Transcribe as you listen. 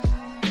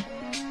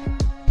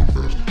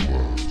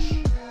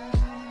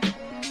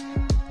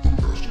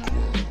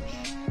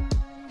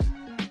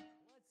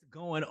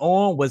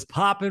on? What's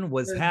popping?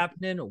 What's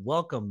happening?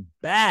 Welcome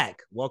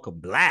back. Welcome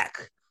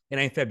black. It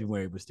ain't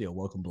February, but still,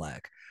 welcome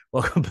black.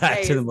 Welcome back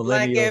Hey, to the it's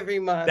black Millennial. every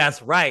month.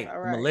 That's right. All The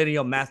right.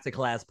 Millennial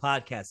Masterclass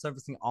podcast,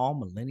 servicing all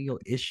millennial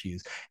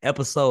issues.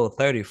 Episode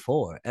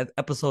 34.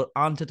 Episode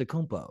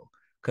Antetokounmpo,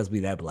 because we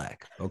that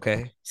black.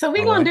 Okay. So we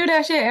All gonna right? do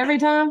that shit every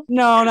time?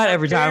 No, not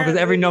every time, because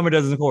every Apparently. number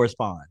doesn't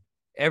correspond.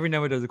 Every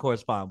number doesn't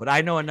correspond. But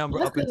I know a number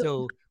Let's up do-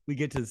 until we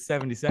get to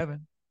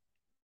 77.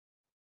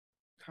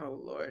 Oh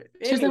Lord.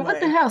 She's like, what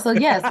the Anyway. hell? So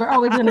yes, we're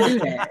always gonna do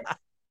that.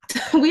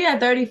 We had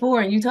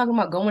 34 and you talking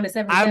about going to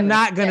 77. I'm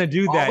not gonna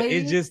do that.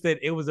 Always? It's just that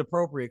it was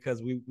appropriate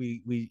because we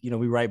we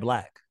write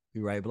black.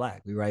 We write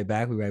black. We write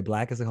back. We write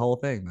black. It's a whole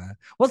thing, man.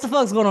 What's the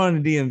fuck's going on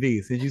in the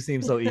DMV? Since you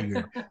seem so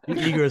eager, you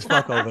eager as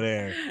fuck over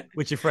there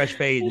with your fresh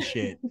fade and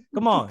shit.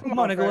 Come on,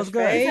 nigga, what's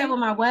good? You said with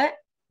my what?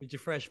 With your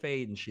fresh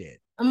fade and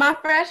shit. My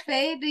fresh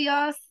fade. Do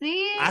y'all see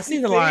it? I see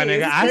the line,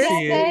 nigga. I Fresh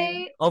see it.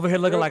 fade. Over here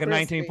looking Real like a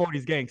crispy.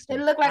 1940s gangster.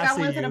 It looked like I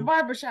see went to the you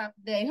barbershop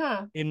today,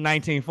 huh? in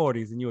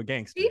 1940s and you a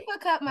gangster. FIFA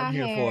cut my I'm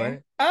here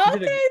hair. for it.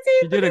 Okay,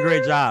 You did a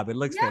great job. It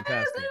looks Yes,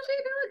 fantastic. she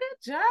did a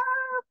good job.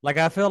 Like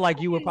I feel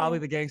like you were probably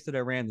the gangster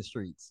that ran the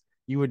streets.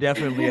 You were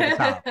definitely at the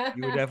top.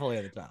 You were definitely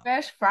at the top.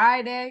 Fresh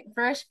Friday,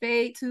 fresh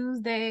fade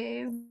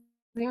Tuesdays.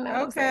 You know what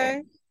I'm saying?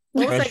 Okay.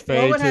 Fresh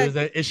fade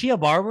Tuesday. Is she a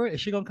barber? Is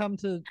she gonna come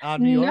to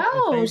New York? and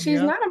No, fade me she's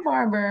up? not a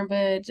barber,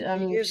 but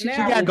is she now. She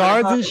probably got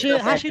guards and does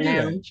shit. How she do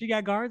now. that? She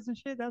got guards and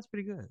shit. That's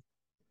pretty good.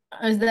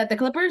 Is that the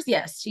Clippers?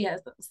 Yes, she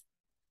has those.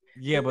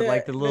 Yeah, but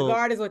like the little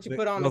guard is what you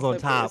put on the goes on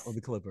top Clippers. of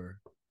the clipper,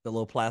 the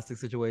little plastic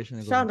situation.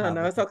 that goes Sean on don't top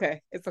know. of It's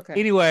okay. It's okay.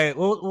 Anyway,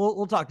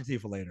 we'll talk to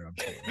Tifa later. I'm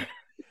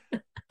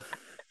sure.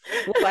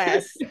 We'll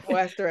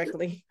ask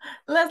directly.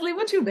 Leslie,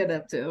 what you been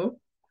up to?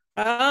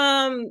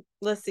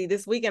 Let's see.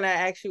 This weekend I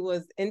actually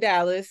was in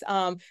Dallas.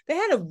 They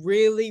had a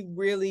really,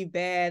 really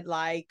bad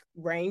like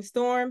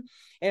rainstorm,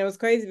 and it was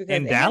crazy because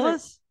In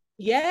Dallas?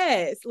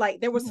 Yes, like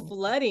there was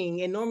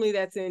flooding, and normally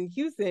that's in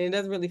Houston. It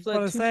doesn't really I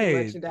flood was too gonna say,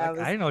 much in like, Dallas.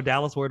 I didn't know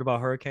Dallas worried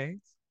about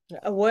hurricanes.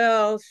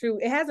 Well, shoot,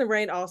 it hasn't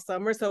rained all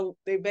summer, so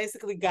they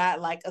basically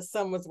got like a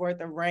summer's worth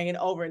of rain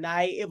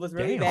overnight. It was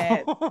really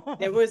bad.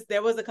 There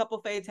was a couple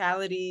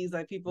fatalities,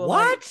 like people.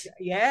 What?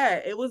 Yeah,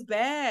 it was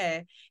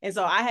bad, and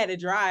so I had to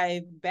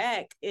drive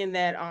back in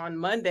that on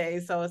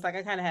Monday. So it's like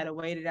I kind of had to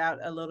wait it out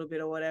a little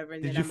bit or whatever.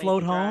 And Did then you I made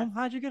float the drive. home?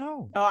 How'd you get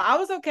home? Oh, I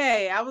was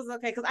okay.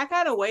 Because I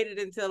kind of waited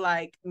until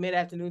like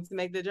mid-afternoon to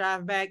make the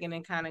drive back, and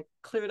then kind of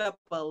cleared up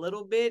a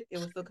little bit. It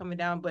was still coming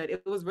down, but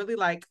it was really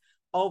like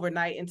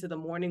overnight into the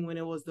morning when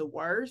it was the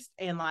worst.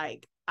 And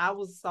like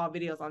saw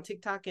videos on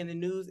TikTok and the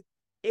news.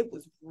 It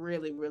was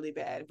really, really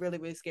bad, really,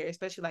 really scary,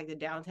 especially like the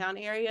downtown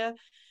area.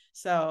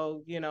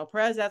 So,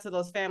 prayers out to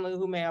those families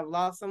who may have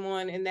lost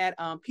someone in that.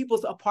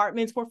 People's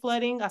apartments were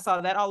flooding. I saw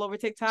that all over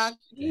TikTok.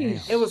 Damn.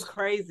 It was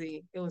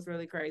crazy. It was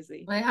really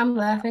crazy. Like, I'm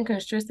laughing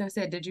because Tristan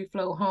said, "Did you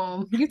float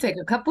home? You take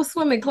a couple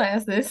swimming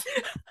classes."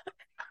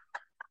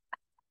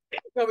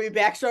 Gonna be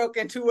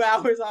backstroking 2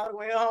 hours all the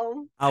way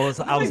home. I was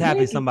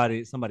happy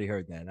somebody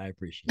heard that. I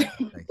appreciate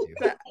it. Thank you.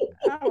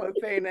 I wasn't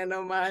paying that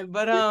no mind.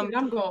 But I'm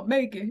gonna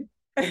make it.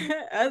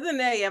 other than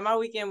that, yeah, my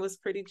weekend was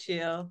pretty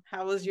chill.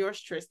 How was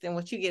yours, Tristan?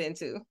 What you get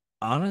into?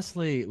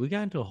 Honestly, we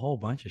got into a whole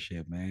bunch of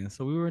shit, man.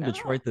 So we were in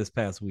Detroit this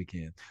past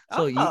weekend.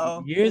 So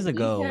Oh. years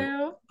ago,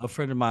 Yeah. a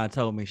friend of mine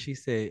told me, she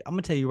said, I'm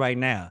gonna tell you right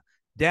now,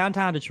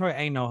 downtown Detroit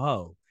ain't no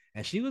hoe.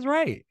 And she was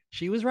right.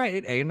 She was right.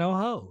 It ain't no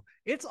hoe.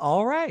 It's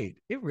all right.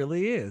 It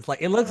really is.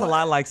 Like, it looks a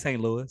lot like St.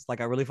 Louis.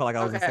 Like, I really felt like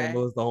I was in St.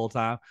 Louis the whole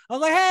time. I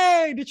was like,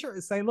 hey,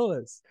 Detroit, St.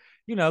 Louis.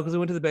 Because we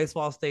went to the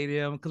baseball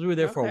stadium, because we were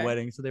there for a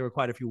wedding. So there were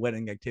quite a few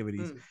wedding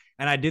activities.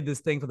 And I did this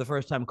thing for the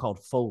first time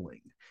called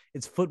foaling.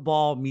 It's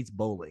football meets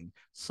bowling.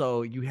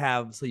 So you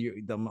have, I'm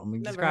gonna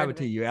describe it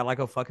to you. At like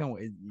a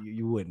fucking,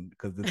 you wouldn't,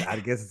 because I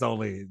guess it's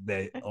only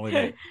that.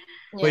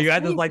 But you're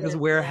at this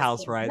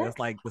warehouse, right? That's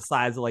like the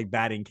size of like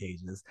batting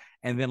cages.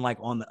 And then like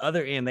on the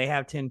other end, they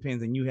have 10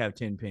 pins and you have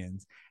 10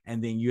 pins.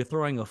 And then you're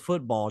throwing a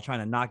football trying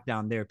to knock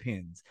down their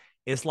pins.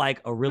 It's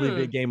like a really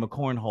big game of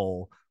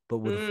cornhole, but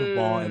with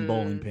football and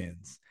bowling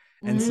pins.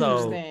 And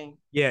so,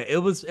 yeah, it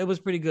was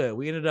pretty good.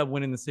 We ended up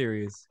winning the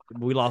series.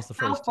 We lost the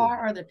first. How far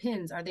are the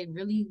pins? Are they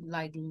really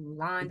like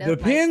lined up? The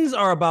pins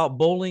are about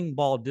bowling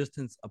ball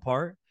distance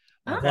apart,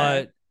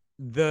 but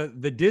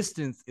the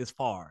distance is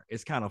far.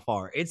 It's kind of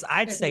far.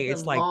 I'd say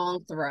it's like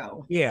long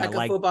throw. Yeah,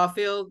 like a football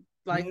field.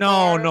 Like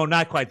no,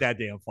 not quite that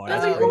damn far. Who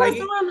is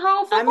throwing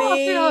whole football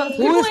fields?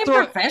 People ain't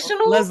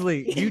professional.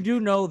 Leslie, you do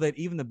know that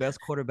even the best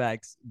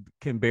quarterbacks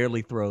can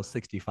barely throw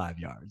 65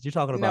 yards. You're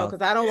talking about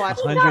because I don't watch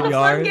 100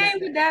 yards. What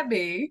game would that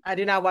be? I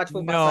did not watch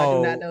football. So I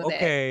do not know that.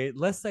 Okay,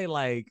 let's say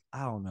like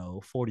I don't know,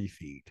 40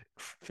 feet.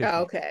 50,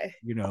 okay.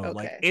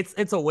 Like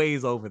it's a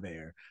ways over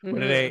there,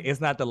 but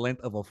it's not the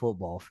length of a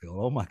football field.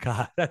 Oh my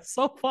god, that's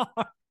so far.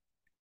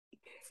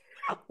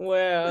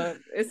 Well,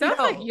 it sounds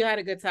like you had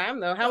a good time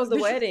though. How was the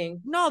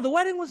wedding? No, the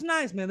wedding was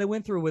nice, man. They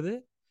went through with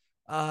it.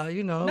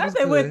 You know, it Not was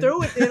they went good. through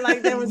with it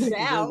like there was Good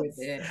doubts. with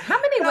it. How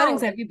many No.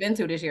 weddings have you been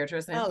to this year,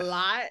 Tristan? A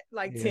lot,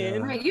 like Yeah.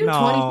 10. Like you No.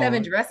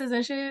 27 dresses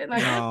and shit.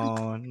 Like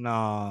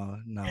No.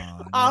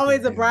 Always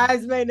a nothing.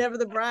 bridesmaid, never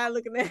the bride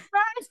looking at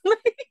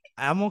bridesmaid.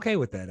 I'm okay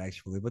with that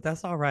actually, but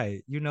that's all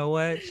right. You know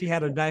what? She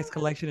had a nice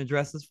collection of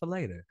dresses for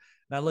later.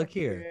 Now look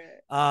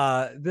here.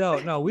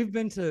 No, we've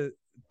been to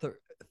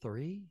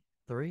three,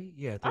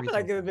 yeah, I three feel so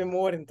like it's far. been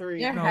more than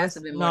 3. there No, has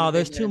to be more. no,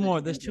 there's two more.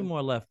 There's two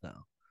more left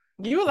though.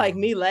 You were like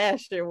me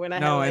last year when I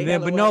had No, like and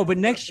then hella but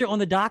weddings. next year on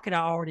the docket, I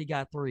already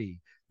got 3.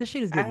 This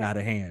shit is getting out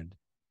of hand.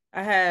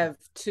 I have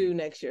 2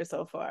 next year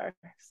so far.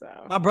 So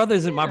My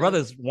brother's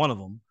one of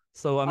them.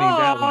 So I mean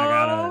that one I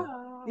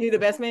gotta. You the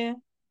best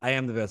man? I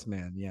am the best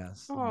man.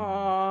 Yes.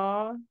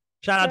 Aww.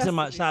 Shout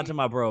out to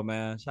my bro,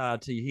 man. Shout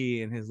out to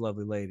he and his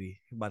lovely lady.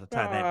 He about to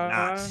tie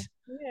that knot.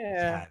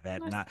 Yeah. Tie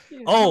that knot.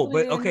 Yeah. Oh,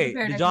 but okay.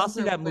 Did y'all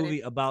see that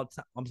movie about?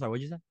 I'm sorry.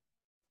 What'd you say?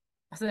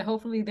 I said,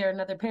 hopefully there's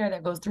another pair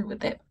that goes through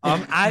with it.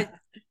 I'm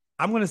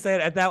gonna say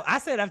it at that. I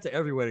say it after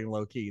every wedding,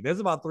 low key. There's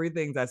about 3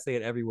 things I say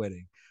at every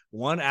wedding.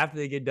 1, after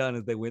they get done,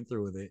 is they went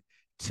through with it.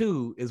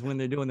 2 is when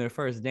they're doing their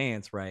first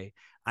dance, right?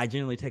 I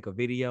generally take a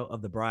video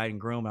of the bride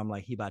and groom. I'm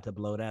like, he about to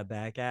blow that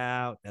back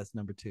out. That's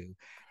number 2.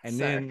 And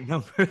then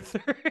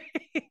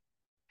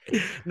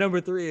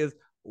number 3 is,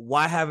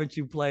 why haven't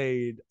you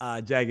played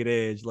Jagged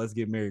Edge Let's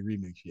Get Married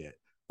remix yet?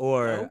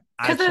 Or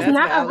because it's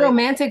not a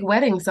romantic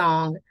wedding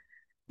song.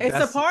 It's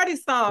a party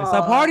song. It's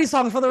a party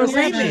song for the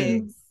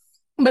reception.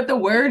 But the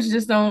words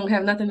just don't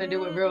have nothing to do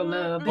with real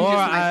love. They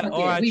just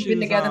like, we've been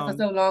together for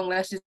so long.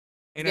 Let's just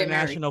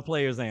International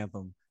Players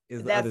Anthem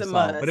is the That's other a song,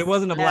 must. but it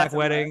wasn't a black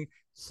wedding,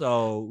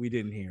 so we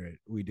didn't hear it.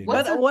 We didn't.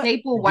 What's a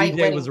staple white DJ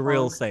wedding was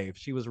real song? safe.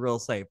 She was real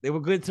safe. They were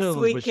good tunes.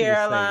 Sweet but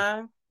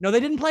Caroline. No, they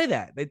didn't play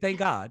that. They thank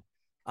God.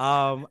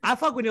 I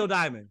fuck with Neil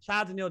Diamond.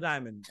 Shout out to Neil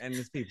Diamond and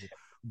his people.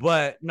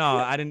 But no,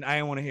 I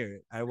didn't want to hear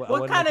it.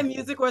 What kind of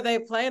music were they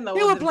playing though?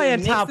 They were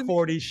playing top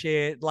 40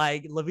 shit.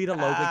 Like La Vida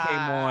Loca came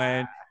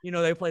on. You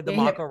know, they played the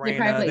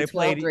Macarena. They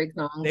played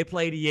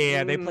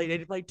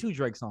They played 2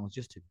 Drake songs,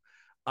 just 2.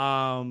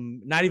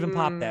 Not even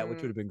Pop That,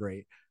 which would have been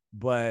great.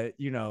 But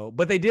you know,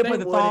 but they did play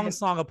the thong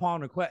song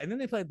upon request, and then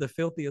they played the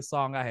filthiest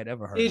song I had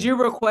ever heard. Did you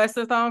request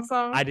a thong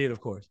song? I did,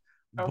 of course.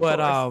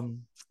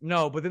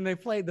 No, but then they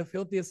played the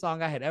filthiest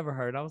song I had ever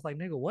heard. I was like,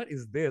 nigga, what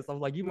is this? I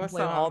was like, you've been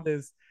playing all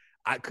this.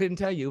 I couldn't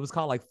tell you. It was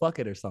called like Fuck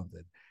It or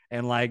something.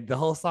 And like the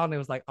whole song, it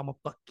was like, I'm gonna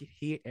fuck it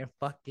here and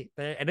fuck it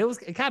there. And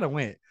it kind of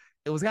went.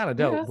 It was kind of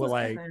dope.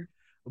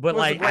 But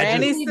like I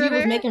just he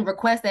was making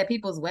requests at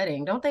people's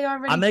wedding. Don't they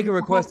already? I make a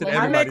request at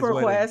everybody's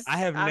wedding. I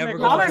have never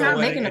gone to a not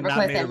wedding making a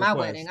request at my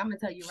wedding. I'm gonna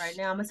tell you right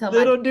now. I'm gonna tell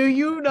Little do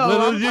you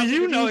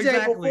know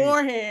exactly.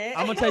 Beforehand.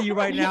 I'm gonna tell you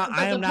right now.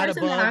 I am not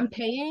above. That I'm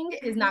paying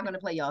is not gonna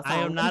play y'all song.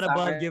 I am not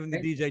above giving the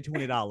DJ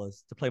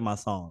 $20 to play my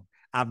song.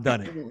 I've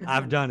done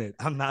it.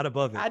 I'm not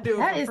above it. I do.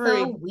 That is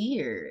so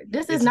weird.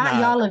 This is not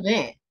y'all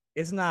event.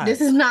 It's not.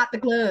 This is not the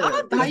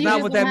club. That's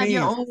not what that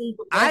means.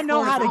 I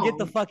know how to get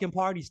the fucking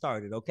party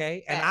started,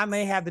 okay? And I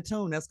may have the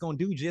tune that's gonna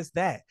do just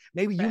that.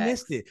 Maybe you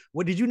missed it.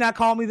 Well, did you not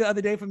call me the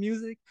other day for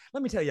music?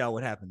 Let me tell y'all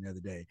what happened the other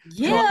day.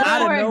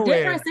 Yeah, for a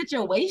different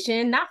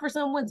situation, not for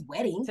someone's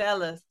wedding.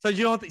 Tell us. So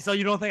you don't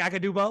think I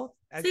could do both?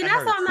 See,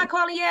 that's why I'm not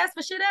calling your ass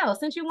for shit else.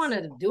 Since you want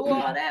to do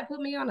all that, put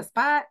me on the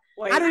spot.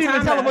 Wait, I didn't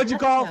even tell him what you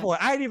called for.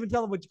 I didn't even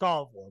tell him what you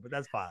called for, but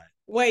that's fine.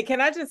 Wait,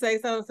 can I just say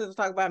something since we're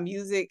talking about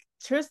music?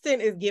 Tristan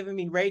is giving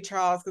me Ray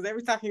Charles because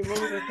every time he moves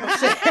his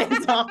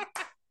shades on,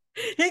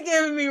 he's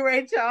giving me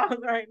Ray Charles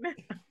right now.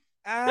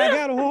 I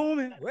got a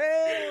woman.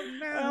 Well,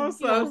 now I'm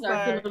so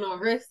sorry. On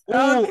wrist.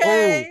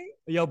 Okay.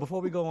 Yo, before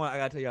we go on, I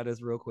gotta tell y'all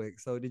this real quick.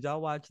 So, did y'all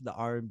watch the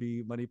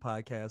R&B Money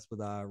podcast with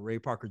Ray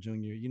Parker Jr.?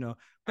 You know,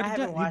 I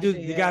haven't watched it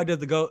yet. The guy who does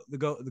the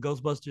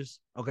Ghostbusters.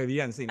 Okay, if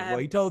you haven't seen it, well,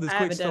 he told this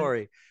quick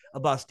story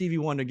about Stevie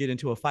Wonder getting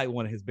into a fight with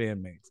one of his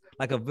bandmates,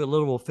 like a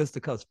literal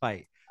fisticuffs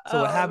fight.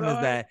 So what happened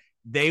is that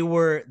they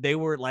were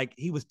like,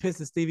 he was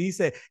pissed at Stevie. He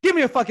said, "Give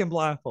me a fucking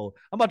blindfold.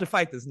 I'm about to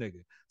fight this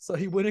nigga." So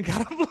he went and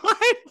got a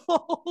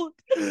blindfold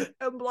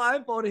and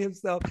blindfolded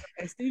himself,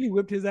 and Stevie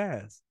whipped his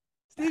ass.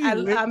 Stevie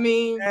whipped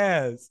his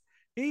ass.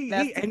 And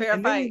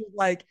then he was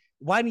like,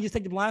 "Why didn't you just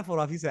take the blindfold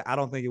off?" He said, "I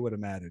don't think it would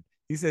have mattered."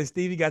 He said,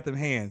 "Stevie got them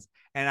hands,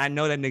 and I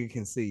know that nigga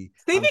can see.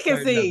 Stevie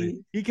can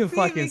see. He can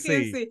fucking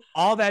see.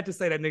 All that to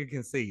say that nigga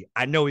can see.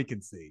 I know he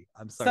can see.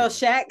 I'm sorry."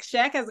 So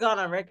Shaq has gone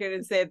on record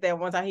and said that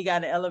one time he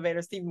got in the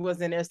elevator, Stevie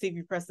was in there,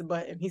 Stevie pressed the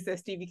button. He said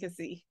Stevie can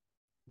see.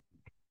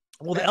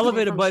 Well, the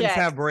elevator buttons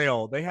have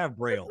braille. They have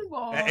braille.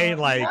 It ain't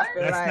like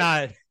that's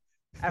not.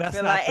 I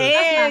feel like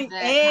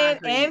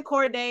and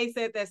Corday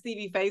said that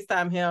Stevie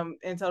FaceTimed him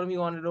and told him he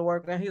wanted to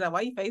work, and he's like,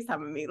 "Why you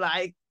FaceTiming me?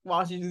 Like, why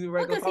don't you do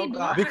regular phone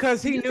call?"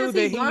 Because he knew that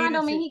he blind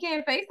don't mean he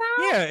can't FaceTime.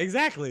 Yeah,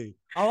 exactly.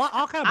 All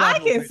kind of. I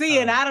can see,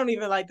 and I don't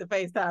even like to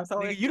FaceTime.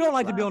 So you don't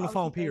like to be on the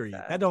phone. Period.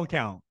 That don't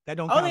count. That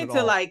don't only count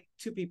to like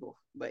 2 people.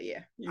 But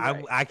yeah,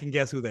 I can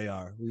guess who they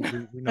are. We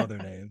know their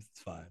names.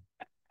 It's fine.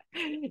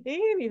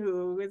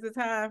 Anywho, is it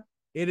time?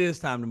 It is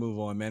time to move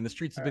on, man. The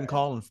streets have been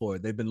calling for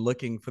it. They've been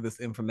looking for this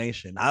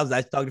information. I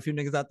talking to a few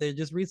niggas out there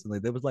just recently.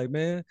 They was like,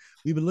 man,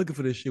 we've been looking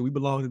for this shit. We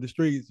belong to the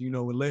streets. You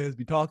know, when Les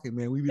be talking,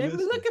 man, we be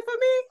listening. Looking for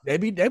me. They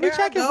be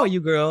checking for you,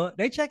 girl.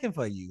 They checking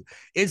for you.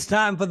 It's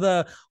time for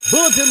the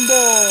bulletin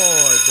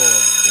board.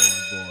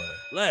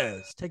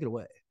 Les, take it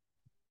away.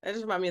 That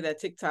just reminded me of that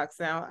TikTok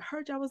sound. I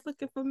heard y'all was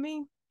looking for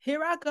me.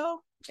 Here I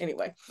go.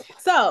 Anyway,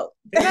 so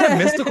is that a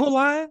mystical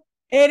line?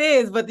 It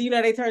is, but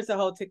they turned to the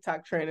whole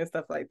TikTok trend and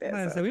stuff like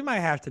that. So we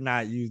might have to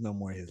not use no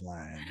more of his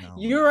line. No,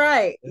 You're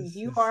right.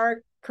 You are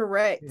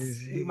correct.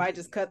 We might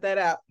just cut that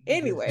out.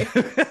 Anyway.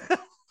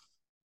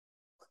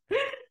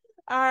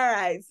 All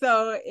right.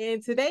 So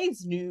in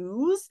today's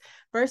news,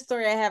 first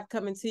story I have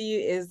coming to you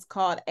is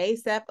called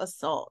ASAP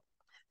Assault.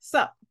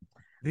 So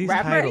these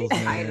titles,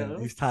 man.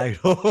 These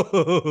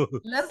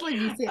titles. Leslie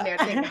be sitting there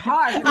thinking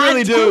hard. She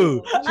really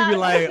do. She be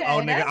like, okay,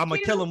 "Oh, nigga, I'm gonna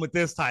kill him with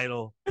this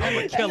title. I'm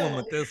gonna kill him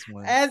with this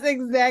one." That's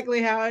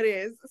exactly how it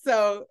is.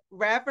 So,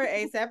 rapper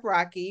ASAP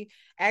Rocky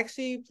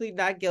actually pleaded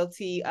not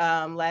guilty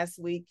last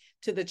week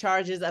to the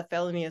charges of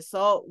felony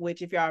assault,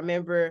 which, if y'all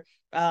remember,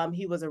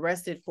 he was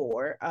arrested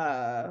for.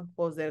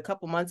 What was it? A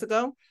couple months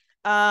ago,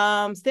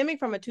 stemming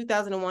from a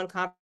 2001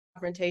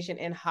 confrontation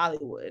in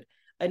Hollywood.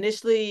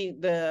 Initially,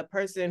 the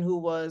person who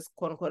was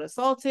quote unquote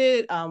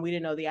assaulted, we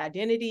didn't know the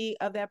identity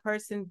of that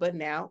person, but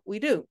now we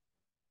do.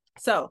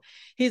 So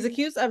he's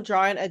accused of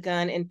drawing a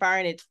gun and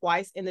firing it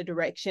twice in the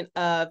direction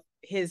of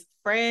his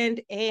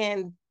friend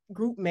and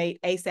group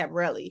mate ASAP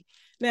Rocky.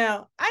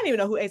 Now, I didn't even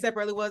know who ASAP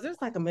Rocky was.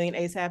 There's like a million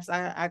ASAPs.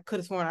 I could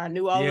have sworn I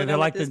knew all of them. They're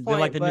like the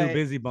new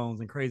Busy Bones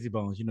and Crazy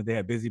Bones. You know, they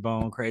had Busy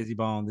Bone, Crazy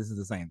Bone. This is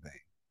the same thing.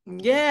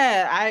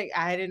 Yeah,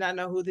 I did not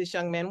know who this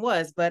young man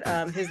was, but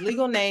his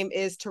legal name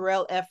is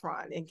Terrell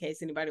Efron, in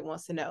case anybody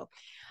wants to know.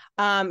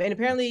 And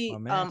apparently,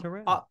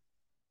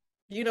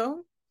 you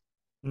know?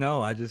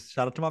 No, I just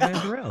shout out to my man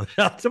Terrell.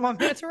 Shout out to my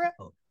man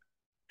Terrell.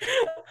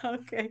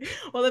 Okay.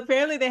 Well,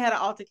 apparently they had an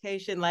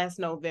altercation last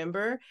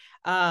November.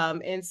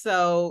 And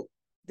so,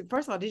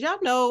 first of all, did y'all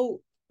know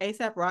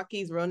ASAP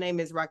Rocky's real name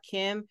is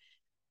Rakim?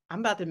 I'm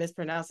about to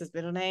mispronounce his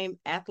middle name,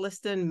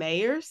 Athelston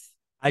Mayers.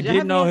 I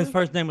did know his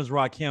first name was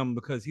Rakim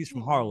because he's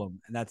from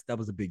Harlem, and that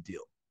was a big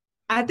deal.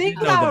 I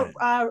think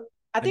I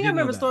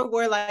remember a story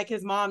where like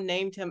his mom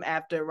named him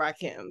after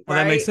Rakim. Right? Well,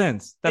 that makes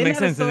sense. That makes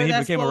sense. And then he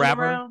became a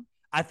rapper. Around?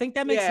 I think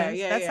that makes sense.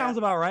 That sounds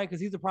about right because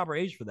he's the proper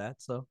age for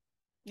that. So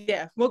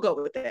yeah, we'll go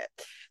with that.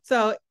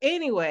 So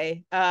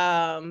anyway,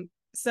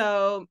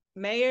 so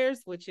Mayers,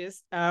 which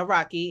is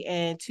Rocky,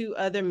 and two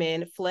other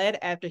men fled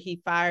after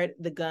he fired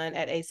the gun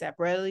at ASAP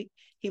Rocky.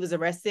 He was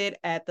arrested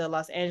at the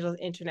Los Angeles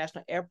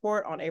International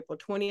Airport on April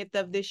 20th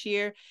of this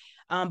year,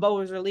 but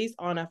was released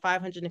on a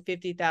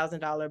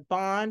 $550,000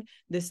 bond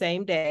the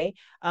same day.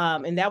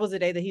 And that was the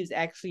day that he was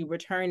actually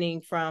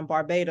returning from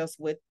Barbados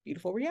with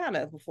beautiful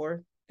Rihanna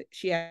before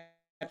she had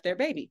their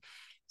baby.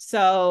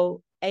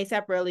 So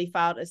ASAP Rocky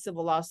filed a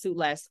civil lawsuit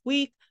last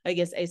week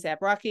against ASAP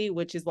Rocky,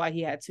 which is why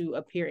he had to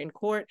appear in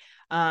court,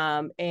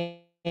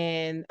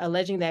 and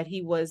alleging that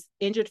he was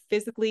injured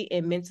physically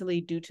and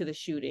mentally due to the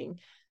shooting.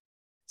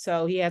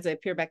 So he has to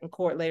appear back in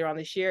court later on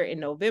this year in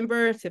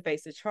November to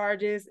face the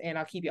charges, and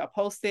I'll keep y'all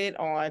posted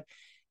on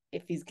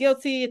if he's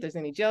guilty, if there's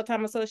any jail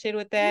time associated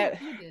with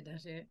that. You did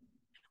that shit.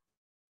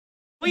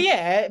 Well,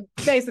 yeah,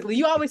 basically,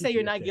 you always say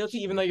you're not guilty,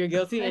 even though you're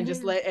guilty, and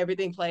just let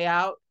everything play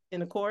out in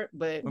the court.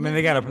 But I mean,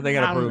 they gotta prove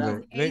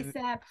it.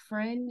 ASAP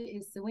friend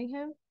is suing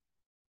him.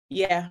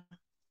 Yeah.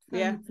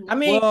 Yeah. I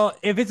mean, well,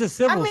 if it's a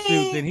civil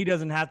suit, then he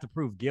doesn't have to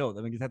prove guilt.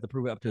 I mean, he just have to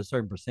prove it up to a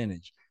certain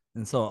percentage.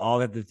 And so all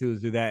they have to do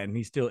is do that, and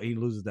he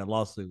loses that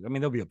lawsuit. I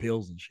mean, there'll be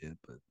appeals and shit,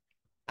 but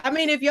I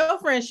mean, if your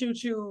friend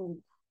shoots you,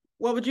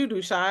 what would you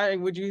do, Sean?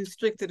 Would you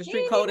stick to the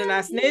street code and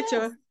not snitch?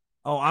 Or?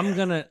 Oh, I'm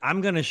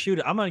gonna shoot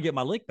it. I'm gonna get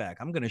my lick back.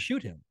 I'm gonna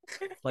shoot him.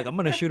 Like I'm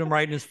gonna shoot him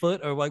right in his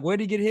foot, or like where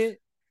did he get hit?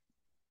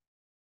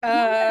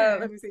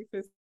 Let me see.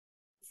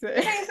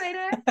 They can't say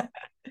that.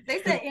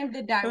 They said in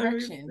the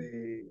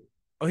direction.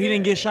 Oh, he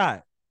didn't get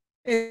shot.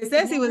 It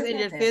says he was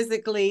injured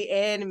physically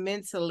and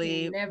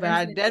mentally,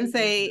 but it doesn't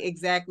say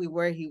exactly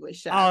where he was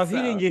shot. Oh, if he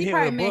didn't get hit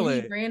with a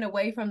bullet. He ran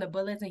away from the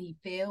bullets and he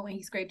fell and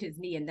he scraped his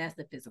knee, and that's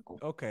the physical.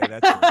 Okay,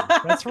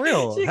 that's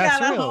real. She that's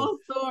got real. A whole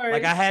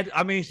story.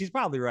 Like she's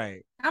probably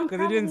right.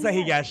 Because it didn't say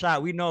he got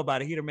shot. We know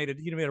about it. He'd have made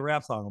a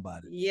rap song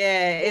about it.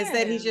 Yeah, it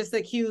said he's just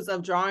accused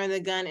of drawing the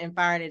gun and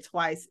firing it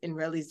twice in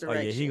Relly's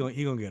direction. Oh yeah,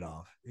 he gonna get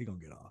off. He gonna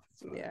get off.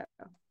 Yeah.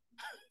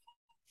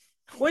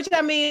 Which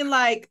I mean,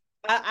 like.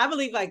 I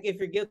believe like if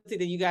you're guilty,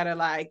 then you gotta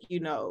like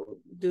do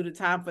the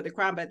time for the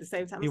crime, but at the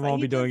same time he won't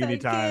be doing any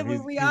time. He's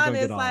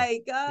Rihanna's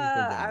like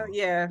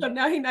yeah. So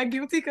now he's not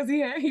guilty because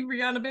he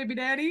Rihanna baby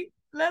daddy.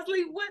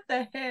 Leslie, what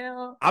the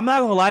hell? I'm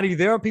not gonna lie to you.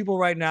 There are people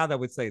right now that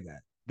would say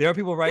that. There are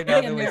people right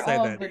now that would say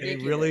that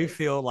ridiculous. they really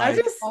feel like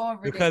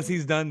because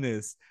he's done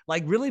this.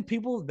 Like really,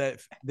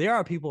 there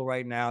are people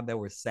right now that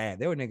were sad.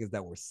 There were niggas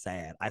that were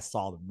sad. I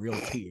saw them real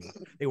tears.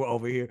 They were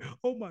over here.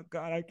 Oh my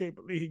God, I can't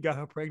believe he got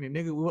her pregnant.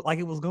 Nigga, like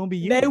it was gonna be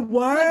you. They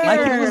were like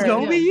it was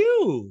gonna be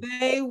you.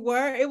 They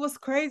were. It was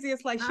crazy.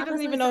 It's like she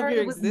doesn't even know if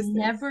you're existing.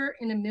 Never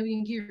in a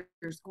million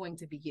years going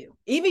to be you.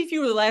 Even if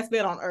you were the last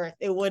man on earth,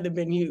 it wouldn't have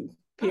been you.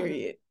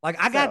 Period. Like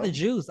I got the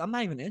juice. I'm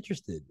not even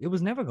interested. It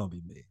was never gonna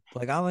be me.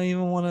 Like I don't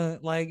even want to.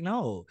 Like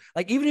no.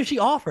 Like even if she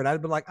offered,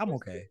 I'd be like, I'm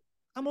okay.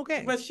 I'm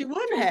okay. But she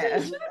wouldn't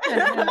have.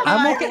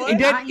 I'm okay.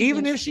 Then,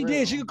 even if she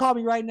did, she could call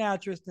me right now,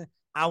 Tristan.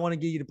 I want to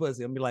give you the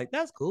pussy. I'm be like,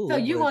 that's cool. So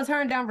you gonna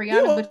turn down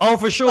Rihanna? Oh,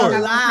 for sure.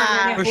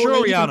 For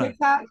sure, Rihanna.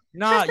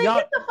 Nah, y'all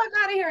get the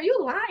fuck out of here. You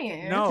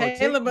lying? No,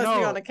 Taylor must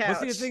be on the couch. But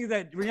see, the thing is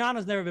that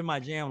Rihanna's never been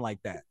my jam like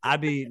that.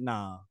 Rihanna's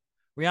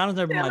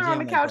never been my jam on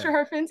the couch with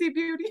her Fenty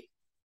Beauty.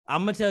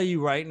 I'm gonna tell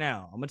you right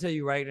now.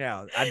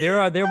 There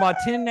are about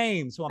 10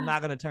 names who I'm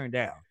not gonna turn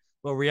down.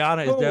 But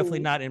Rihanna is definitely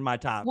not in my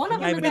top. One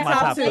of them is in my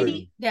top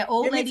 30. That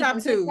old lady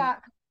from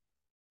TikTok.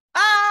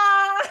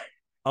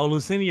 Oh,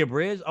 Lucinia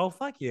Bridge. Oh,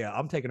 fuck yeah.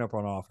 I'm taking up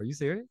on an offer. You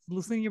serious?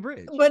 Lucinia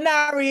Bridge. But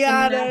not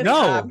Rihanna.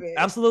 No,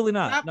 absolutely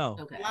not. No.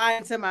 Okay.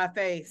 Lying to my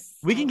face.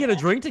 We can get a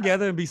drink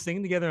together and be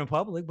singing together in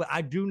public, but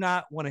I do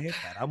not want to hit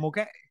that. I'm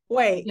okay.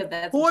 Wait,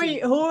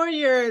 who are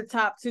your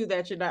top two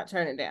that you're not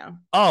turning down?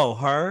 Oh,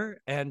 her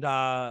and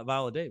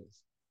Viola Davis.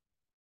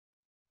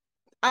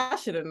 I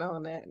should have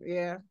known that.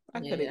 Yeah, I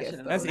could have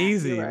guessed. That's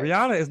easy. Right.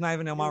 Rihanna is not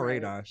even on my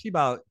radar. She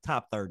about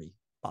top 30.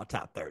 About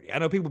top 30. I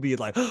know people be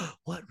like, oh,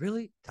 what,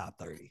 really? Top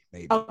 30,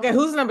 maybe. Okay,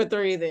 who's number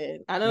 3 then?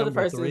 I know number the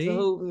first one. So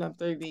who number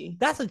 3 be?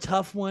 That's a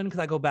tough one because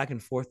I go back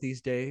and forth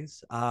these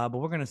days. But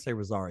we're gonna say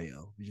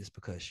Rosario just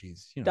because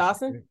she's,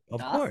 Dawson. Of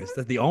course,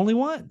 that's the only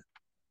one.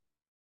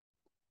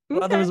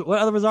 What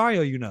other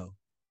Rosario you know?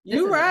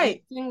 You're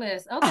right.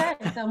 List. Okay,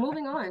 so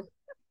moving on.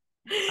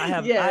 I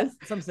have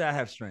some say I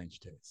have strange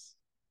tastes.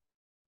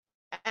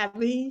 I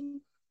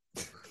mean,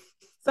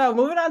 so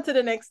moving on to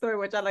the next story,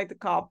 which I like to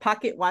call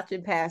pocket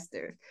watching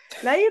pastors.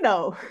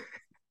 Now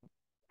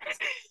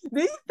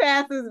these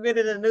pastors been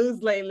in the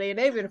news lately and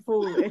they've been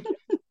fooling.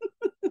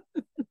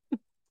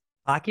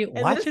 Pocket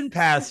watching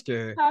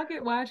pastor.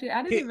 Pocket watching.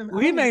 I didn't even.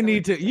 You may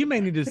need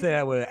to say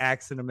that with an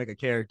accent to make a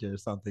character or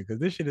something because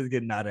this shit is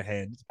getting out of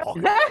hand.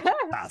 Pocket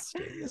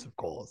pastor, yes, of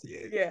course,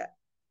 yeah. Yeah,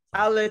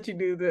 I'll let you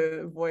do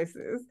the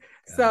voices.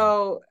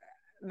 So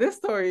this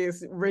story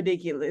is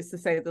ridiculous to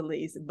say the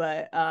least.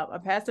 But a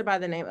pastor by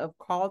the name of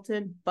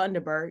Carlton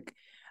Bundaberg,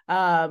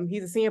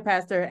 he's a senior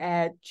pastor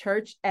at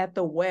Church at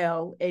the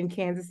Well in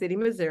Kansas City,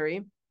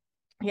 Missouri.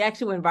 He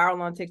actually went viral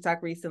on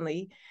TikTok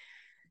recently.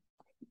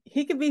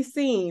 He could be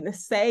seen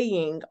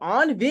saying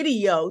on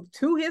video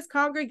to his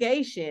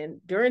congregation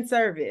during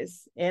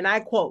service, and I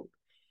quote,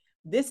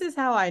 "This is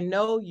how I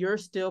know you're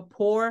still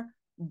poor,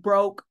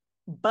 broke,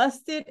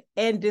 busted,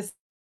 and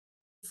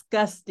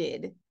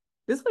disgusted."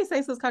 This is what he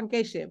says to his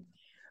congregation.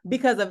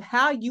 "Because of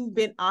how you've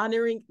been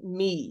honoring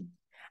me.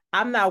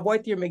 I'm not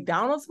worth your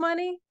McDonald's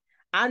money.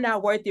 I'm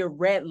not worth your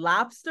Red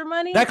Lobster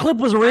money." That clip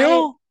was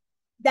real?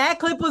 That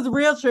clip was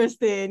real,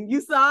 Tristan. You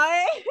saw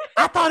it?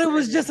 I thought it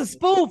was just a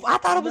spoof. I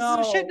thought it was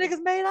some shit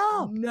niggas made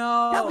up.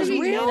 No. That was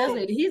real.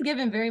 He's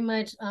giving very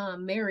much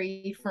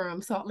Mary from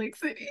Salt Lake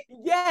City.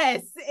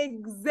 Yes,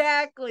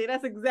 exactly.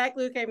 That's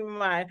exactly what came to my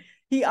mind.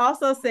 He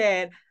also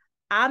said,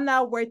 "I'm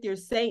not worth your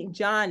St.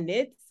 John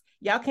knits.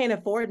 Y'all can't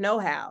afford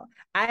know-how.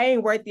 I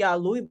ain't worth y'all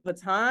Louis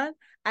Vuitton.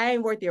 I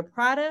ain't worth your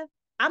Prada.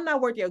 I'm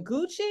not worth your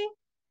Gucci.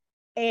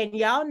 And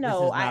y'all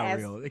know I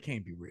asked, real. It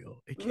can't be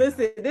real.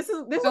 Listen, this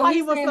is why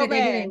he was so mad.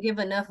 They didn't give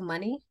enough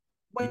money.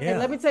 Wait,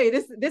 let me tell you,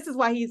 this is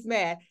why he's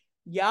mad.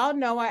 Y'all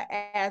know I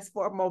asked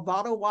for a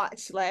Movado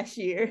watch last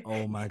year.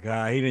 Oh my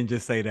God, he didn't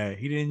just say that.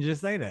 He didn't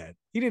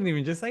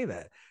even just say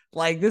that.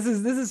 Like this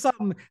is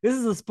something. This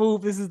is a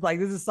spoof. This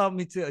is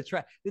something to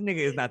attract. This nigga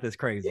is not this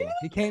crazy.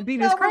 He can't be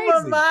this crazy.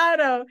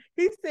 Movado.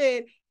 He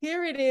said,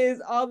 "Here it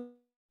is, all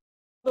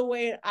the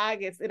way in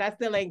August, and I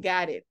still ain't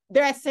got it.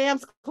 They're at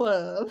Sam's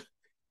Club."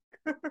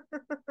 And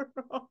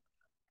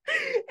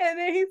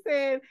then he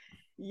said,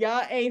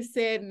 "Y'all ain't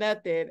said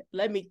nothing.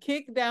 Let me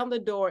kick down the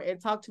door and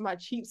talk to my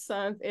cheap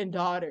sons and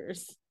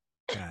daughters."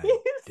 God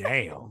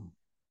damn.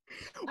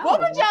 What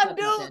would y'all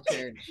do?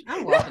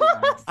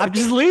 I'm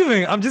just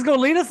leaving. I'm just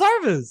gonna leave the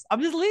service.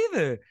 I'm just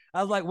leaving.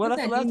 I was like, "Well,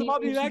 that's the last time I'll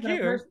be back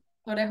here."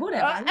 Who that?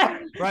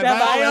 Right,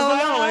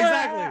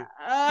 exactly.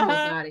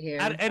 Out of here.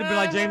 It'd have been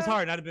like James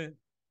Harden. I'd have been.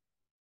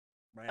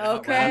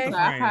 Okay.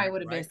 I probably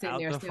would have been sitting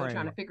there still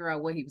trying to figure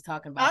out what he was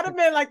talking about. I'd have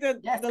been like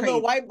the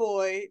little white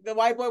boy. The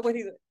white boy when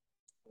he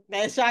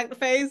that shocked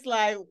face,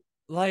 like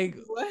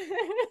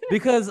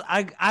because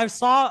I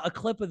saw a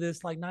clip of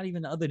this like not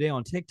even the other day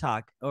on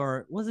TikTok,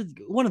 or was it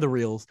one of the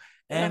reels,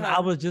 and I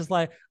was just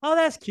like, "Oh,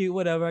 that's cute,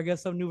 whatever, I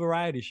guess some new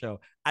variety show."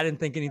 I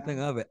didn't think anything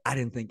of it.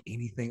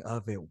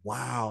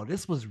 Wow,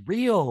 this was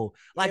real.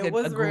 Like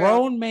a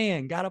grown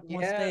man got up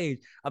on stage,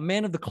 a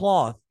man of the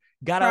cloth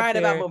got up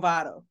there about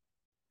Movado.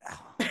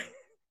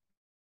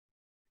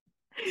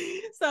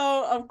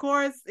 So, of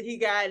course, he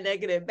got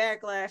negative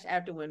backlash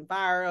after it went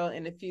viral.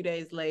 And a few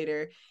days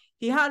later,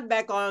 he hopped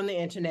back on the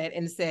internet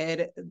and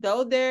said,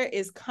 though there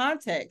is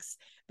context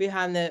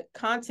behind the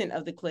content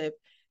of the clip,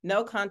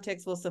 no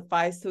context will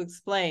suffice to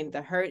explain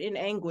the hurt and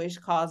anguish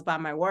caused by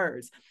my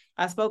words.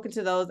 I've spoken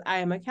to those I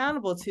am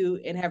accountable to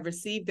and have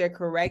received their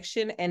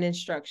correction and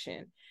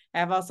instruction. I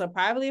have also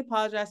privately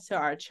apologized to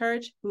our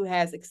church, who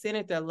has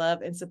extended their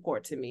love and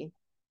support to me.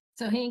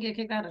 So he didn't get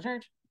kicked out of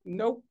church?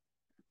 Nope.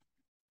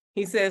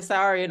 He said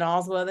sorry and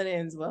all's well that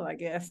ends well, I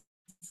guess.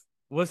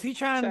 Was he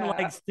trying to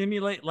like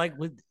stimulate, like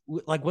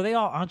were they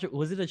all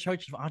was it a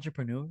church of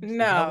entrepreneurs?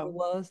 No, it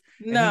was.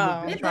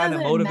 No, he trying to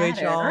motivate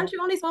matter. y'all. Aren't you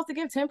only supposed to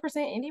give 10%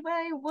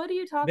 anyway? What are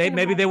you talking about?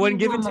 Maybe they wouldn't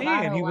give it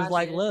 10. He was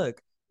like,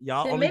 "Look,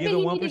 y'all only give it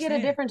 1%." Maybe you need to get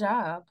a different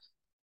job.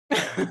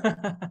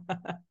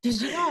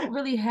 Because you don't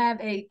really have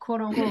a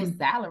quote unquote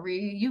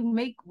salary. You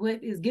make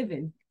what is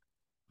given.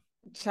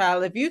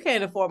 Child, if you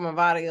can't afford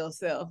Movado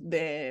yourself,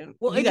 then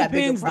it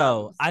depends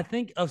though. I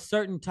think of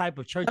certain type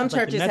of churches, some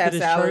churches like the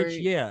Methodist have church,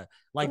 yeah,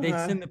 like they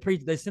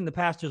send the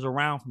pastors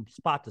around from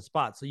spot to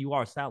spot, so you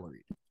are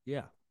salaried.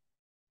 Yeah.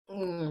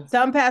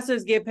 Some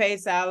pastors get paid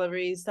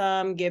salaries.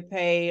 Some get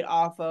paid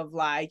off of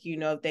like,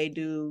 if they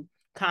do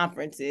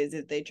conferences,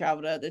 if they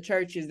travel to other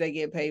churches, they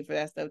get paid for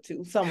that stuff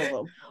too. Some of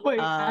them. Wait,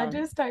 I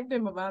just typed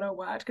in Movado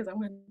Watch because I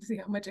wanted to see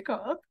how much it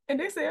cost, and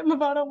they said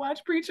Movado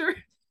Watch preacher.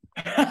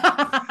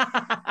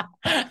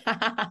 Why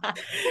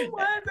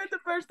is that the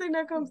first thing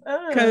that comes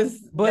up?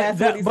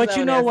 But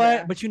you know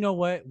what? But you know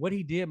what? What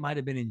he did might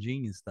have been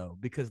ingenious though,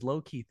 because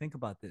low key, think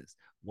about this.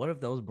 What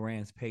if those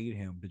brands paid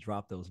him to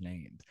drop those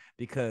names?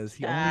 Because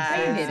he only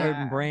said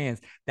certain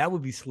brands. That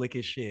would be slick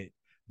as shit.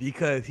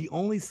 Because he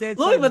only said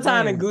Louis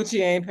Vuitton and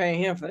Gucci ain't paying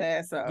him for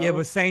that. So yeah,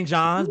 but St.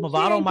 John's,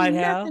 Movado might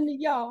have.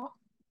 Y'all.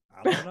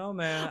 I don't know,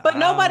 man. But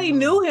nobody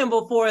knew him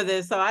before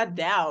this, so I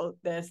doubt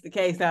that's the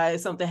case. Now, if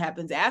something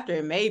happens after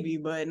it, maybe,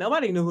 but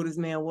nobody knew who this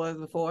man was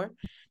before.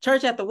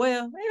 Church at the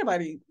Well, ain't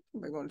nobody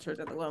going to church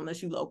at the Well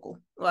unless you local.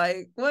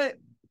 Like, what?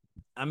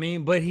 I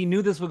mean, but he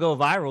knew this would go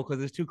viral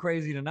because it's too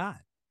crazy to not.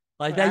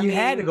 Like that,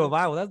 had to go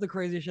viral. That's the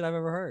craziest shit I've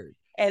ever heard.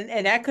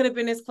 And that could have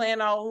been his plan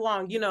all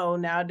along.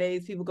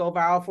 Nowadays people go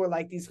viral for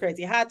like these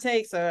crazy hot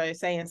takes or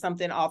saying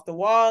something off the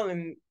wall,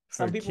 and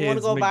some people want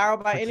to go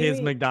viral by any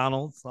means.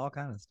 McDonald's, all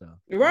kind of stuff.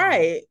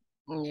 Right.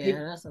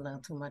 Yeah, that's a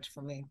little too much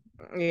for me.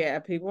 Yeah,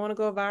 people want to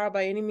go viral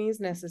by any means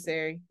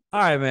necessary.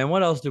 All right, man.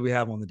 What else do we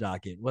have on the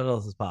docket? What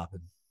else is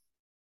popping?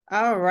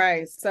 All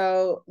right.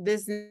 So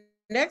this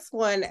next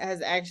one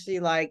has actually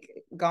like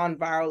gone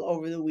viral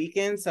over the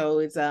weekend. So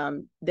it's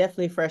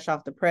definitely fresh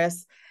off the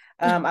press.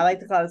 I like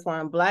to call this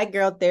one Black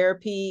Girl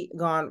Therapy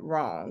Gone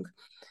Wrong.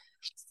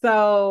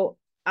 So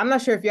I'm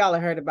not sure if y'all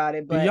have heard about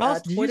it,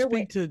 but do you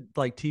speak to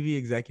like TV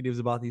executives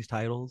about these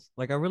titles?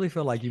 Like, I really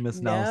feel like you're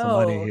missing out on some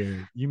money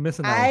here. You're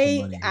missing out on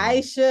some money.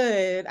 I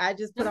should. I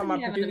just put on my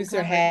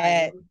producer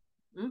hat.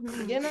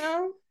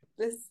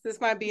 This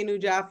might be a new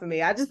job for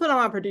me. I just put on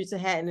my producer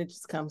hat and it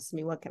just comes to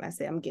me. What can I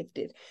say? I'm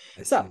gifted.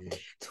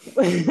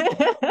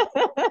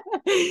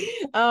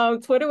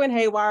 Twitter went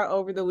haywire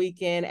over the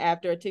weekend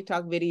after a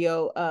TikTok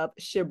video of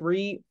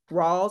Shabri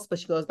Rawls, but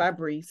she goes by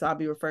Bree, so I'll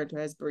be referred to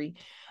as Bree,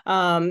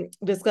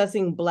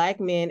 discussing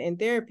Black men in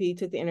therapy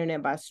took the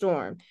internet by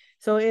storm.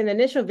 So in the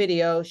initial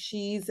video,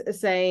 she's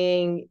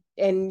saying,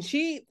 and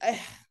a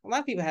lot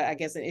of people had, I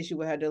guess, an issue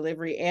with her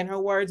delivery and her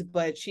words,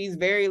 but she's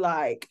very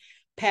like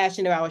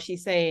passionate about what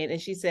she's saying.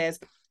 And she says,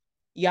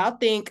 y'all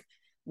think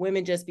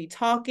women just be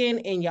talking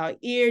in y'all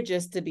ear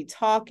just to be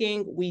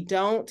talking. We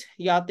don't.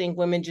 Y'all think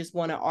women just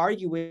want to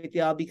argue with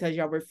y'all because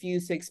y'all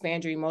refuse to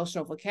expand your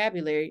emotional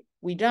vocabulary.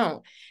 We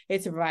don't.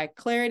 It's to provide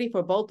clarity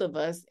for both of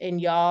us and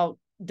y'all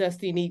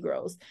dusty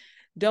Negroes.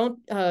 Don't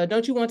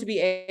you want to be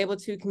able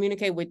to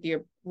communicate with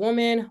your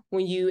woman?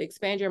 When you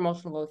expand your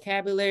emotional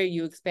vocabulary,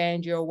 you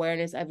expand your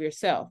awareness of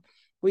yourself.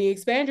 When you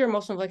expand your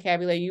emotional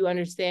vocabulary, you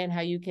understand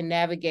how you can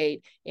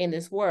navigate in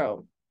this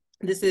world.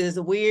 This is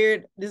a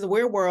weird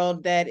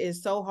world that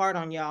is so hard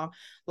on y'all.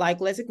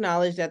 Like, let's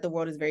acknowledge that the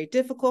world is very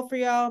difficult for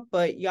y'all,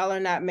 but y'all are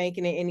not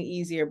making it any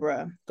easier,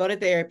 bruh. Go to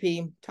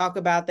therapy, talk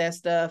about that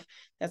stuff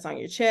that's on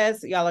your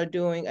chest. Y'all are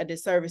doing a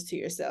disservice to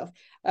yourself.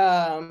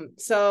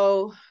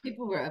 So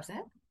people were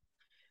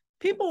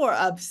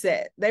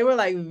upset. They were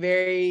like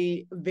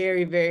very,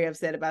 very, very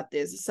upset about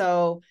this.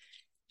 So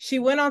she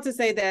went on to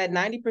say that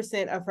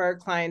 90% of her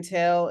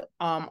clientele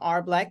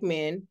are Black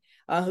men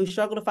who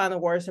struggle to find the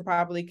words to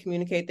properly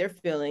communicate their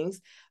feelings.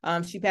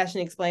 She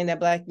passionately explained that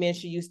Black men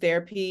should use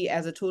therapy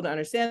as a tool to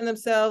understand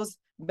themselves,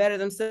 better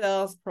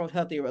themselves, promote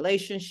healthy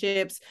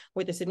relationships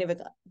with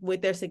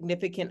their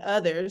significant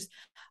others.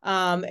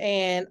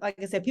 And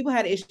like I said, people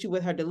had an issue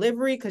with her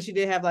delivery because she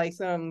did have like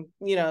some,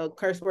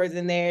 curse words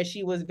in there.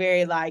 She was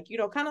very like,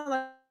 kind of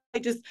like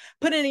just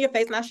putting it in your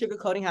face, not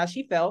sugarcoating how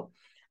she felt.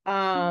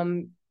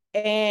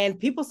 And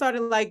people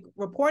started like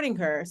reporting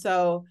her.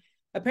 So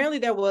apparently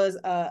there was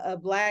a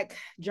Black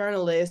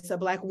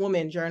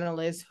woman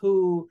journalist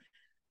who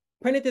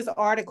printed this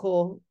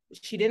article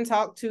she didn't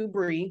talk to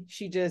Bree.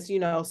 She just,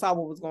 saw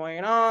what was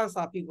going on,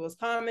 saw people's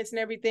comments and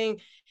everything.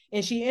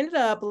 And she ended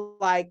up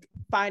like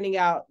finding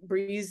out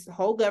Bree's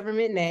whole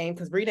government name,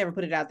 because Bree never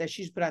put it out there.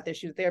 She just put out there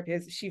she was a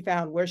therapist. She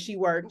found where she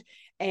worked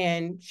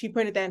and she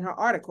printed that in her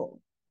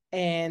article.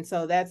 And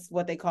so that's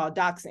what they call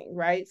doxing,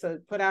 right? So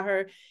put out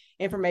her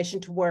information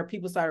to where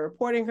people started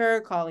reporting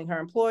her, calling her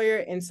employer.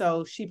 And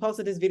so she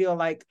posted this video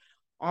like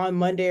on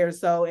Monday or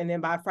so. And then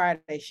by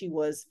Friday, she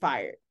was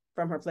fired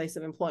from her place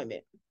of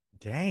employment.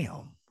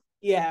 Damn.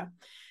 Yeah.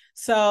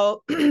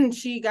 So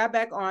she got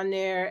back on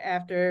there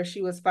after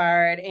she was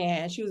fired,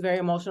 and she was very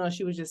emotional.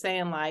 She was just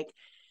saying like,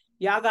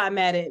 y'all got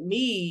mad at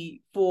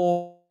me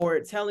for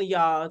telling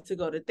y'all to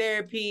go to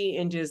therapy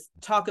and just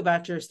talk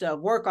about your stuff,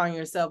 work on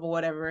yourself or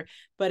whatever.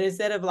 But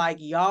instead of like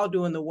y'all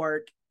doing the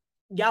work,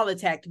 y'all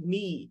attacked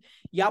me.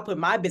 Y'all put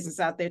my business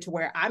out there to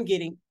where I'm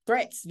getting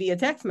threats via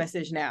text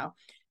message now.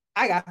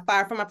 I got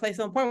fired from my place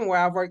of employment where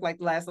I've worked like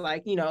the last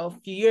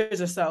few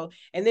years or so.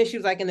 And then she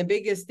was like, and the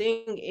biggest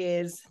thing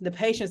is the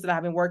patients that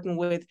I've been working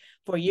with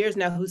for years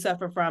now who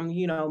suffer from,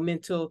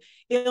 mental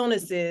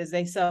illnesses.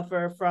 They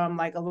suffer from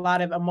like a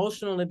lot of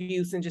emotional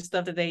abuse and just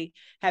stuff that they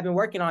have been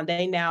working on.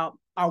 They now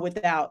are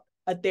without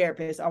a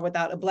therapist or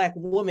without a Black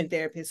woman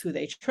therapist who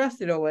they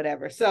trusted or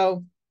whatever.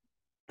 So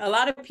a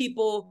lot of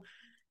people,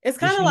 it's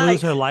kind of like,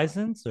 lose her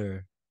license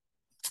or?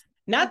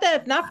 Not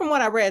from what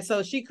I read.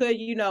 So she could,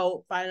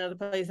 find another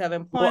place of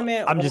employment.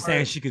 Well, I'm just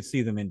saying she could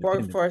see them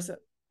independently.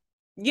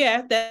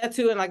 Yeah, that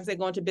too. And like I said,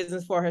 going to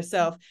business for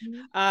herself.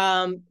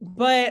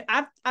 But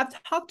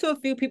I've talked to a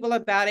few people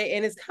about it,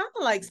 and it's kind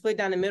of like split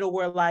down the middle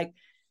where like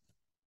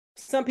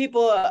some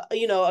people,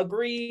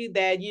 agree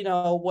that,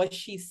 what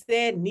she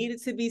said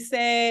needed to be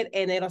said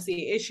and they don't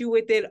see an issue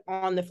with it.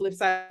 On the flip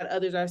side,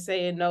 others are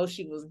saying, no,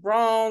 she was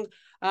wrong.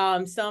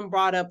 Some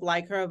brought up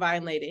like her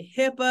violated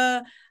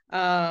HIPAA,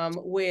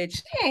 which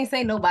she ain't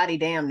say nobody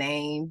damn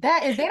name.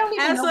 That is, they don't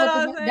even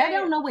know they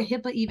don't know what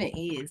HIPAA even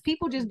is.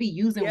 People just be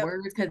using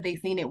words because they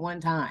seen it one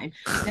time.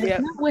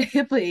 That's not what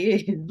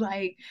HIPAA is.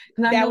 Like,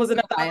 that was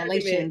another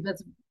violation.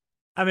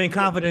 I mean,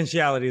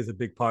 confidentiality is a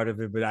big part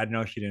of it, but I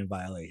know she didn't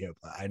violate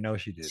HIPAA. I know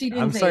she didn't.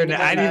 I'm certain.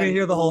 I didn't even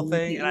hear the whole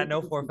thing, and I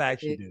know for a fact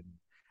she didn't.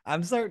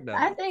 I'm certain of it.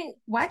 I think,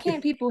 why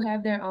can't people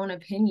have their own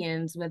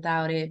opinions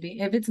without it?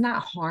 If it's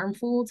not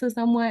harmful to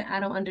someone, I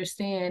don't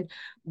understand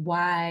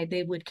why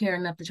they would care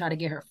enough to try to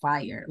get her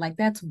fired. Like,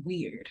 that's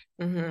weird.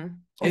 Mm-hmm.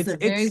 It's a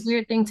very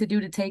weird thing to do,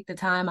 to take the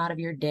time out of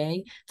your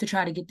day to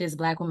try to get this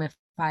Black woman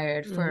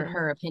fired for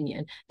her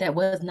opinion that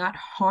was not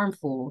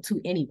harmful to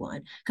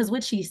anyone. Because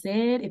what she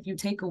said, if you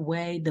take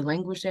away the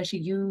language that she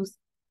used,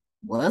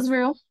 was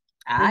real.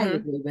 I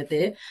agree with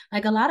it.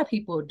 Like, a lot of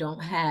people don't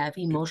have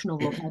emotional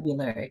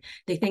vocabulary.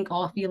 They think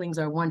all feelings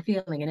are one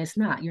feeling, and it's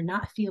not. You're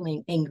not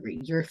feeling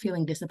angry. You're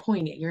feeling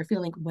disappointed. You're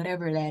feeling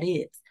whatever that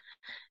is.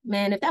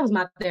 Man, if that was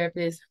my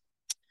therapist,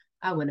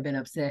 I wouldn't have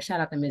been upset. Shout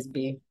out to Miss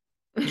B.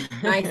 I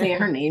ain't saying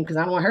her name because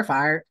I want her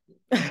fired.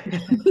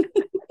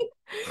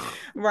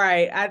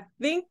 Right. I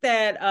think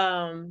that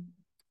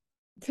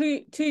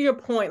to your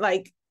point,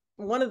 like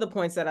one of the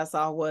points that I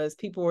saw was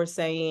people were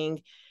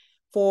saying,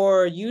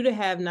 for you to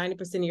have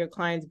 90% of your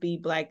clients be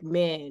Black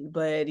men,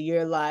 but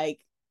you're like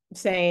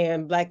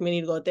saying Black men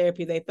need to go to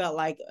therapy, they felt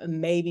like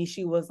maybe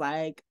she was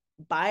like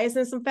biased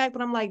in some fact.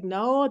 But I'm like,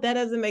 no, that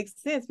doesn't make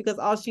sense, because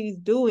all she's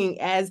doing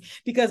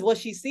because what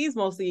she sees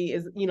mostly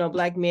is,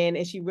 Black men,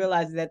 and she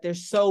realizes that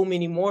there's so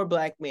many more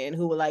Black men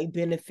who will like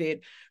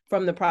benefit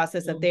from the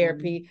process of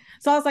therapy.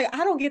 So I was like,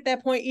 I don't get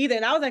that point either.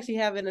 And I was actually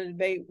having a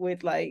debate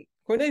with like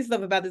Cornelius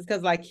stuff about this,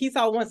 because like he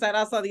saw one side,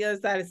 I saw the other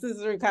side, his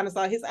sister kind of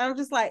saw his. I'm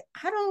just like,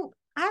 I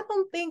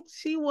don't think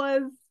she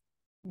was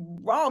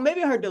wrong.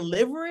 Maybe her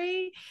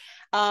delivery.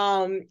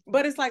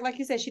 But it's like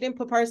you said, she didn't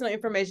put personal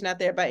information out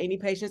there about any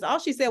patients. All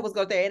she said was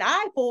go there. And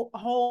I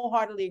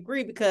wholeheartedly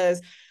agree,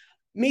 because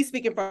me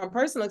speaking from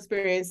personal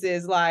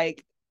experiences,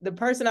 like the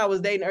person I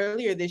was dating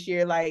earlier this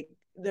year,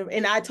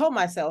 and I told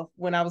myself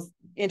when I was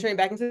entering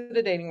back into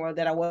the dating world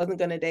that I wasn't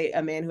going to date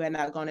a man who had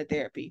not gone to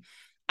therapy.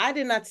 I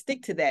did not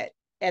stick to that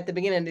at the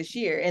beginning of this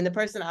year. And the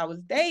person I was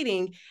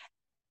dating,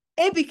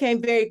 it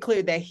became very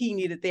clear that he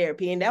needed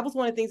therapy. And that was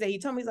one of the things that he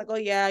told me. He's like, oh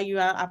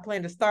yeah, I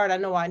plan to start. I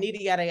know I need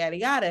it, yada, yada,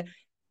 yada.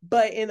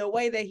 But in the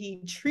way that he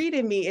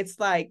treated me, it's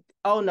like,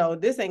 oh no,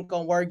 this ain't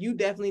gonna work. You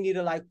definitely need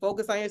to like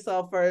focus on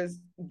yourself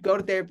first, go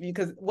to therapy,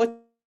 because what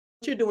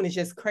you're doing is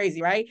just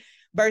crazy, right?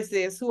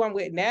 Versus who I'm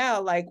with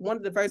now, like one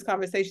of the first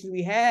conversations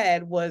we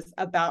had was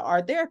about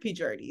our therapy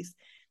journeys,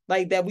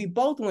 like that we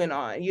both went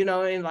on,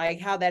 and like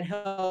how that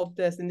helped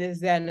us and this,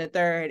 that, and the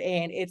third.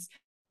 And it's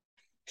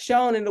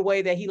shown in the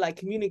way that he like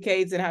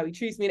communicates and how he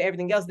treats me and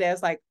everything else,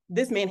 that's like,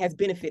 this man has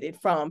benefited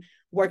from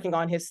working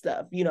on his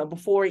stuff,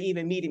 before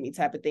even meeting me,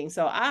 type of thing.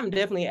 So I'm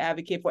definitely an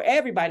advocate for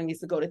everybody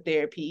needs to go to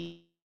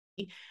therapy.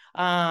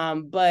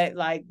 But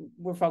like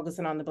we're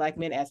focusing on the Black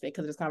men aspect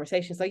because of this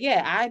conversation. So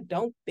yeah, I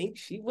don't think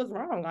she was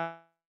wrong,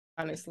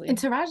 honestly. And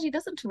Taraji,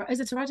 is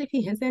it Taraji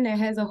P. Henson that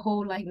has a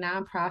whole like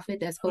nonprofit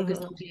that's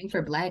focused on paying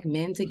for Black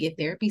men to get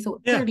therapy? So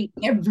clearly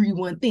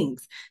everyone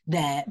thinks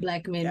that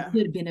Black men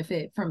could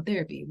benefit from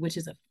therapy, which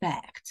is a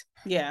fact.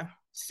 Yeah.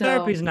 So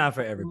therapy's not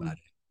for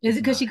everybody. Is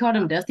it because she called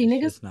them dusty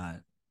niggas? It's not.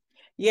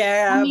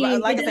 Yeah, I mean,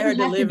 like it doesn't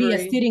have to be a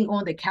sitting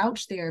on the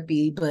couch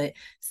therapy, but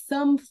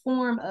some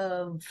form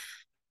of.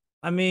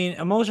 I mean,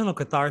 emotional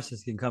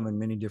catharsis can come in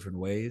many different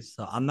ways.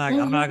 So I'm not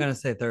gonna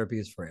say therapy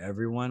is for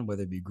everyone,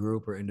 whether it be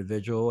group or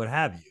individual, what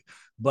have you.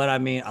 But I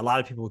mean, a lot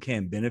of people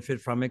can benefit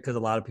from it because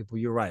a lot of people,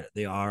 you're right,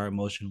 they are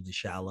emotionally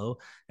shallow,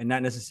 and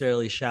not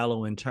necessarily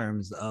shallow in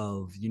terms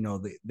of, you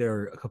know,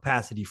 their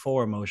capacity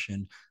for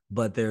emotion,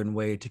 but they're in a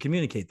way to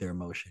communicate their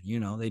emotion. You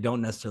know, they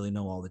don't necessarily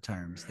know all the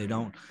terms.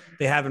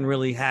 They haven't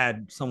really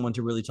had someone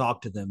to really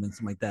talk to them and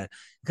something like that.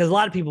 Because a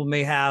lot of people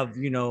may have,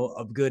 you know,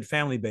 a good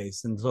family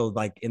base. And so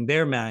like in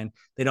their mind,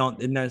 it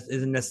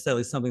isn't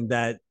necessarily something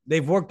that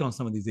they've worked on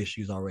some of these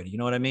issues already. You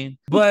know what I mean?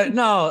 But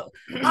no,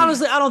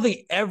 honestly, I don't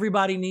think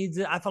everybody needs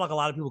it. I feel like a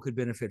lot of people could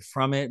benefit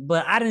from it,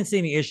 but I didn't see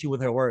any issue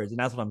with her words. And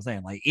that's what I'm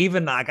saying. Like,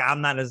 even like,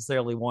 I'm not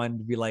necessarily one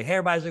to be like, hey,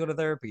 everybody should go to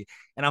therapy.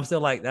 And I'm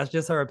still like, that's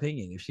just her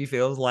opinion. If she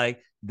feels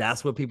like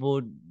that's what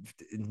people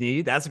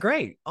need, that's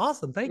great.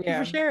 Awesome. Thank you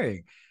for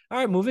sharing. All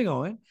right, moving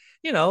on.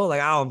 You know, like,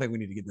 I don't think we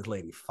need to get this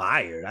lady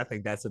fired. I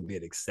think that's a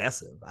bit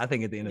excessive. I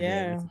think at the end of the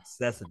day, it's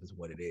excessive is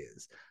what it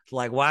is. It's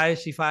like, why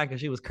is she fired?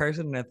 Because she was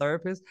cursing at a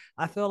therapist?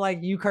 I feel like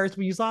you cursed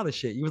when you saw the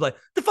shit. You was like,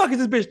 the fuck is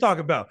this bitch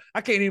talking about?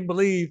 I can't even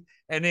believe.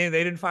 And then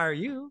they didn't fire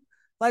you.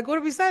 Like, what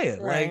are we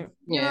saying? Right. Like,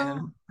 you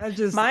know, I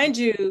just. Mind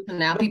you.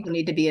 Now people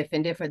need to be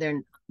offended for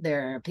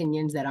their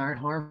opinions that aren't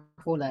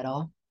harmful at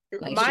all.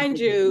 Like, mind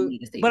you,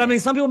 but I mean,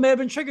 some people may have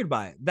been triggered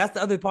by it. That's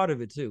the other part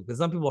of it too, because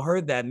some people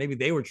heard that maybe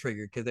they were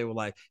triggered because they were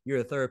like, "You're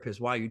a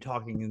therapist. Why are you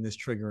talking in this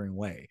triggering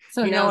way?"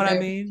 So you know what I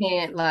mean?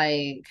 Can't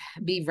like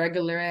be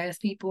regular ass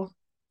people.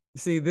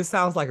 See, this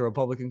sounds like a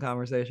Republican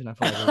conversation. I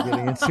feel like we're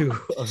getting into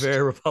a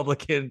very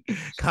Republican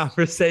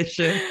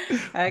conversation.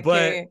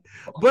 But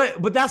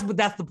that's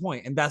the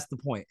point, and that's the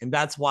point, and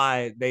that's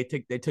why they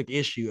took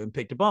issue and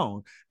picked a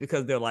bone,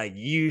 because they're like,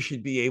 you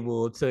should be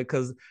able to,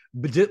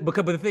 but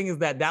the thing is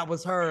that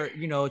was her,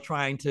 you know,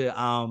 trying to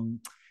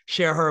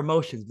share her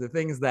emotions. The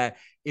thing is that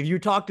if you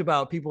talked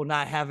about people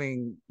not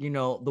having, you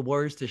know, the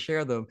words to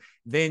share them,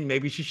 then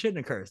maybe she shouldn't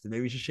have cursed, and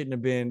maybe she shouldn't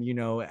have been, you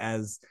know,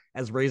 as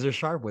razor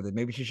sharp with it.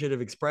 Maybe she should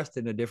have expressed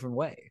it in a different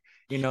way,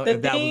 you know,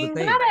 if that was the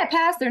thing. How that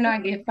pastor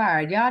not get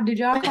fired? Did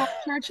y'all call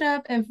church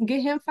up and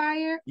get him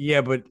fired?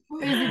 Yeah, but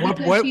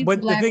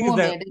the thing is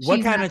that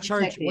what kind of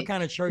church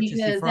is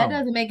he from? That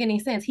doesn't make any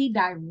sense. He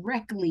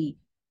directly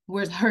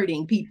was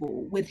hurting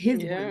people with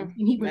his words,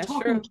 and he was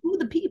talking to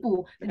the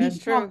people that he was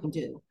talking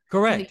to.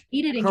 Correct. So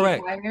he didn't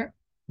get fired.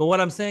 But what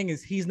I'm saying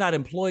is he's not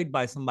employed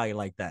by somebody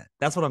like that.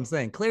 That's what I'm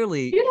saying.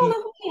 Clearly, you don't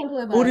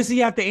know who does he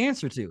have to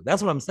answer to?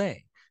 That's what I'm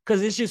saying.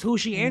 Because it's just who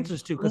she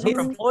answers to. Because her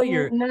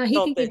employer. No, he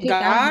can get kicked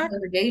out of the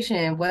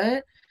congregation.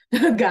 What?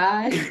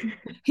 God.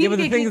 Yeah, but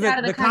the thing is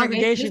that the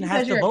congregation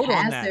has to vote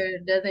on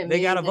that. They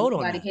got to vote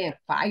on that. Somebody can't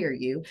fire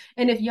you.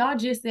 And if y'all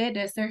just said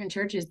that certain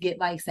churches get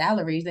like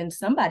salaries, then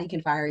somebody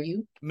can fire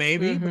you.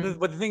 Maybe,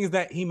 but the thing is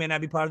that he may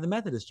not be part of the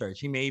Methodist Church.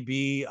 He may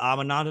be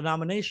a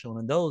non-denominational,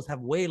 and those have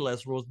way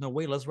less rules and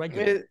way less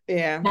regulated.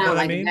 Yeah, not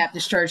like the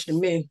Baptist Church to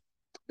me.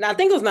 Now I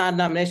think it was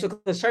non-denominational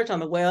because Church on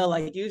the Well,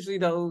 like usually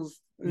those.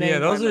 Yeah,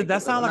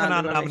 that sounds like a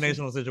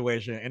non-denominational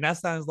situation, and that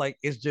sounds like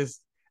it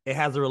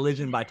has a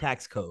religion by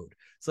tax code.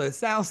 So it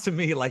sounds to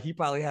me like he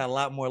probably had a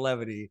lot more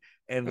levity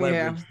and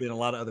leverage than a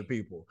lot of other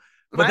people.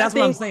 But that's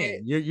what I'm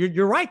saying.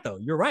 You're right though.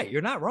 You're right.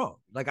 You're not wrong.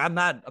 Like I'm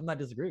not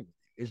disagreeing.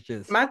 It's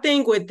just my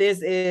thing with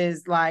this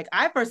is like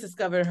I first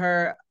discovered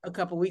her a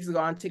couple weeks ago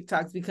on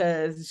TikToks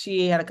because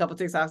she had a couple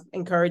TikToks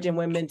encouraging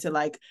women to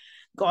like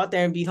go out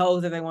there and be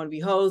hoes if they want to be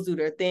hoes, do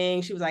their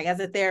thing. She was like, as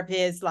a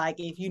therapist, like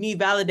if you need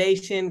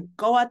validation,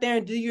 go out there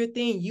and do your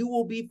thing. You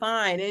will be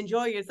fine.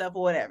 Enjoy yourself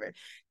or whatever.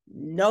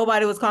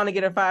 Nobody was calling to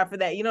get her fired for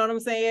that. You know what I'm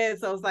saying?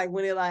 So it's like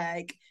when it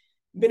like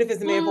benefits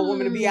the man for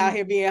women to be out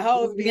here being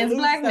hoes, being against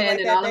black men,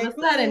 and all of a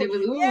sudden it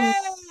was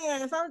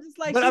yeah. So I'm just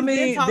like, but I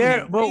mean,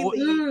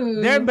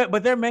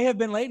 there may have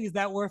been ladies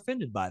that were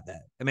offended by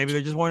that, and maybe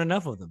there just weren't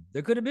enough of them.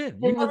 There could have been.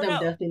 What was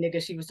them dusty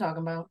niggas she was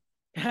talking about?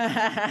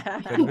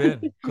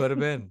 Could have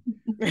been.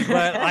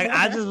 But like,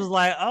 I just was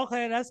like,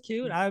 okay, that's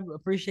cute. I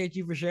appreciate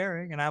you for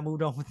sharing, and I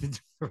moved on with the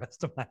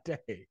rest of my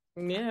day.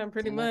 Yeah,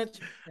 pretty much.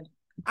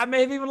 I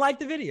may have even liked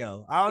the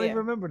video. I don't even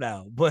remember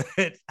now, but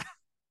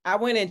I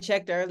went and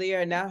checked earlier,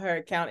 and now her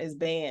account is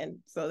banned.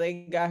 So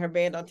they got her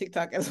banned on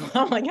TikTok as well.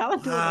 I'm like, y'all are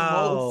doing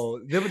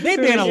the most. They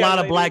ban a lot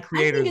of black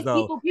creators,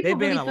 though. People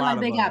really feel like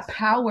they got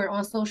power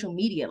on social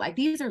media. Like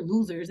these are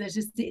losers that's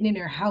just sitting in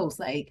their house,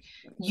 like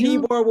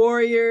keyboard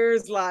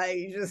warriors,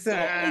 like just.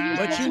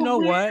 But you know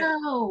what?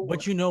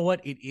 But you know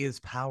what? It is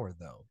power,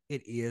 though.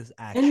 It is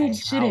actually. And it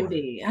shouldn't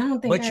be. I don't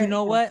think. But you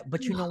know what?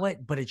 But you know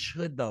what? But it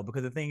should, though,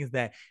 because the thing is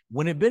that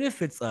when it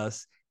benefits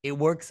us, it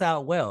works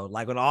out well.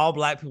 Like when all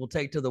black people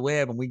take to the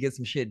web and we get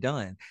some shit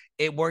done,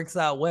 it works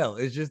out well.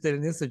 It's just that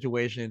in this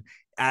situation,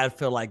 I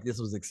feel like this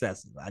was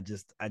excessive. I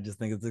just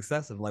think it's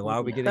excessive. Like, why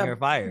are we getting her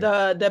fired?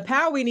 The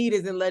power we need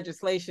is in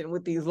legislation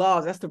with these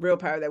laws. That's the real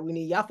power that we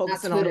need. Y'all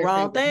focusing on the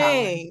wrong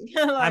thing.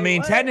 Like, I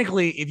mean,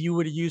 technically, if you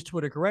were to use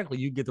Twitter correctly,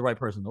 you get the right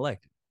person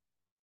elected.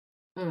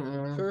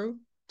 True.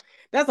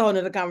 That's a whole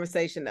nother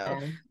conversation though.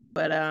 Yeah.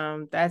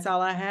 But that's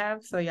all I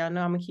have. So y'all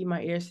know I'm gonna keep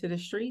my ears to the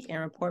street and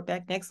report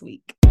back next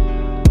week.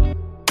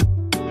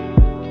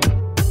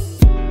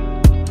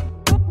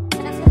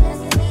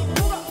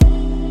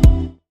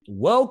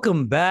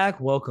 Welcome back.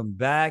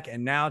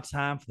 And now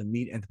time for the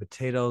meat and the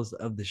potatoes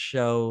of the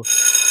show.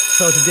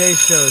 So today's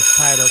show is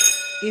titled,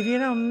 If You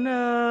Don't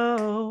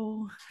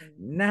Know,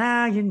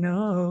 Now You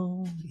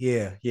Know.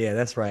 Yeah,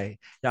 that's right.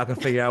 Y'all can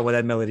figure out where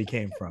that melody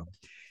came from.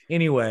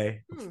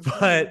 Anyway,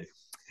 but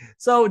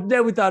so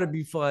then we thought it'd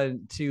be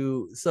fun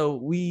to, so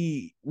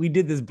we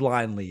did this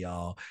blindly,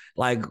 y'all.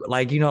 Like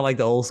like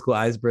the old school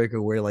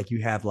icebreaker where like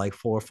you have like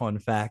 4 fun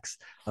facts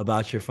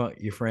about your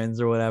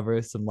friends or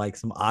whatever, some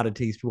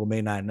oddities people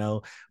may not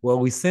know. Well,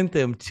 we sent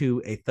them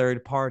to a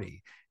third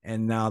party,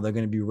 and now they're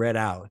going to be read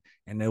out,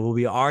 and it will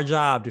be our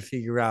job to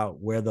figure out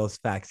where those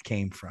facts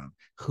came from.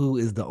 Who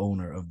is the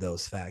owner of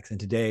those facts? And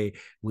today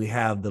we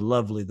have the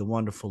lovely, the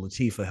wonderful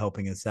Latifah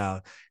helping us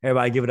out.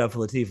 Everybody give it up for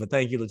Latifah.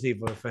 Thank you,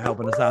 Latifah, for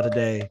helping us out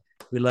today.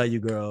 We love you,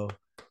 girl.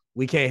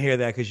 We can't hear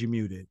that because you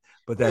muted,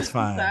 but that's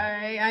fine.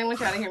 Sorry, I didn't want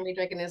y'all to hear me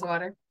drinking this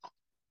water.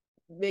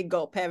 Big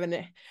gulp having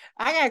it.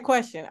 I got a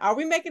question. Are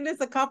we making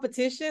this a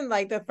competition?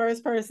 Like the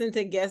first person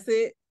to guess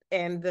it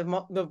and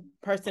the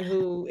person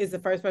who is the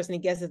first person to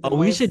guess it.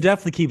 We should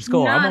definitely keep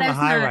score. I'm on a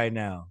high right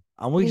now.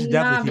 We should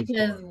definitely keep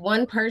because score.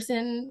 One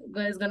person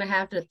is going to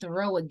have to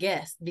throw a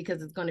guess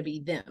because it's going to be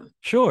them.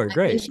 Sure, like,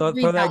 great. Throw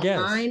that guess.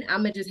 Mine,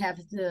 I'm going to just have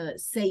to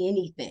say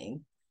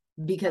anything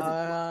because.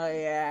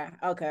 Yeah.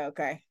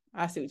 Okay.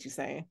 I see what you're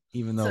saying.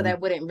 Even though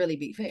that wouldn't really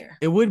be fair.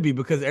 It would be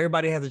because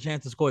everybody has a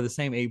chance to score the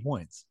same 8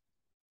 points.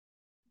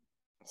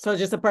 So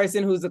just a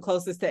person who's the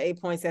closest to 8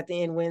 points at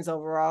the end wins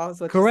overall.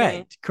 So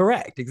correct,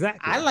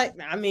 exactly. All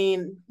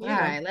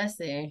right, let's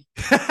see.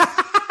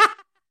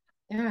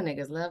 Y'all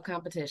niggas love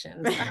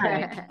competitions.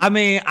 Right. I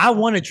mean, I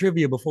wanted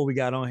trivia before we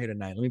got on here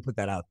tonight. Let me put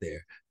that out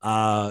there.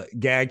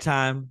 Gag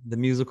Time, the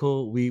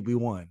musical, we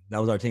won. That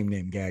was our team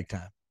name, Gag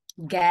Time.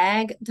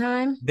 Gag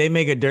Time? They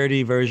make a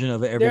dirty version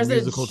of every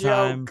musical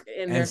time.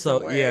 And so,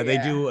 they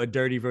do a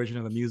dirty version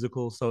of a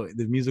musical. So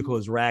the musical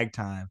is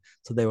Ragtime.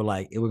 So they were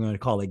like, we're going to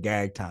call it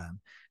Gag Time.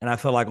 And I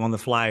felt like on the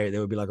flyer,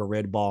 there would be like a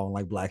red ball and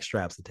like black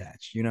straps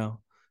attached,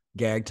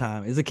 Gag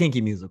Time. It's a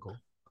kinky musical.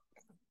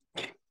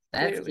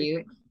 That's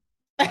cute.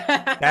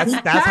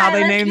 That's how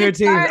they name their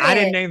team. I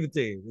didn't name the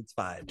team. It's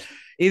fine.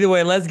 Either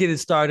way, let's get it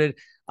started.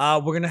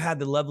 We're going to have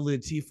the lovely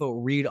Latifah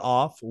read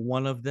off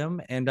one of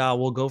them, and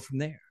we'll go from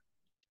there.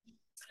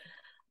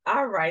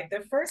 All right.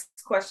 The first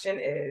question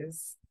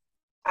is,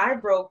 I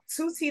broke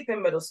 2 teeth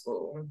in middle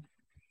school.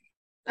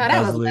 Oh,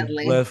 that was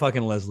Leslie.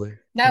 Fucking Leslie.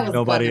 That was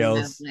nobody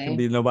else. Leslie. Can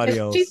be nobody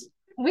else.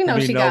 We know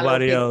she got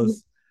nobody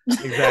else.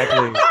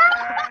 Exactly.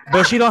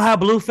 But she don't have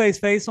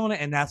Blueface face on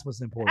it, and that's what's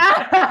important.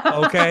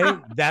 Okay,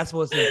 that's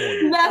what's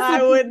important.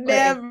 I would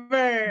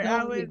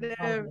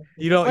never.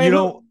 You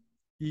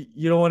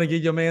don't want to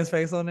get your man's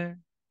face on there?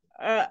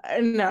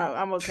 No,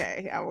 I'm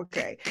okay. I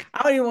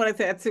don't even want a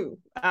tattoo.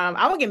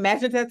 I would get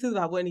matching tattoos.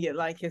 I wouldn't get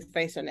like his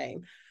face or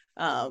name.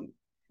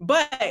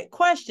 But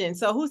question.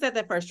 So who said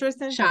that first?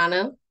 Tristan?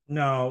 Shauna.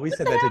 No, we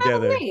said that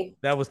together.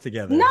 That was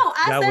together. No,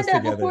 I said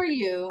that before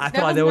you. I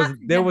feel like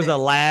there was a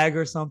lag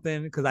or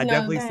something because I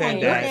definitely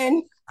said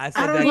that. I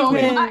said that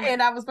quick.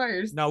 And I was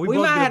first. No, we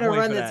might have to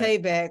run the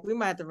tape back. We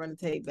might have to run the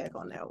tape back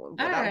on that one.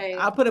 But all right.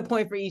 I'll put a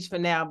point for each for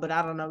now, but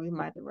I don't know. We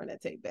might have to run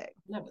that tape back.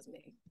 That was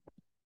me.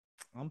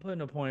 I'm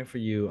putting a point for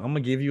you. I'm gonna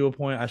give you a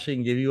point. I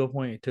shouldn't give you a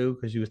point too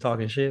because you was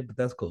talking shit, but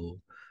that's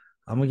cool.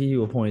 I'm gonna give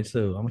you a point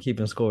too. I'm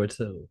keeping score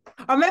too.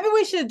 Or maybe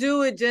we should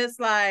do it just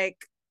like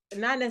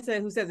not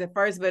necessarily who says it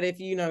first, but if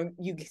you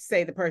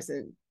say the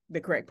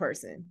correct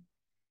person,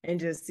 and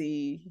just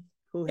see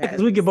who has.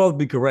 Because we can both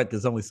be correct.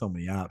 There's only so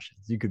many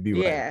options. You could be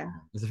right. Yeah,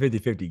 it's a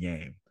 50-50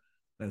 game.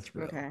 That's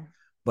real. Okay.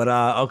 But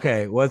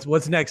okay,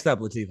 what's next up,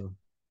 Latifah?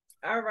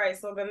 All right,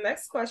 so the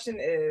next question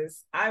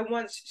is, I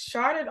once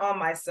sharted on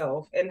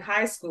myself in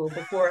high school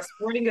before a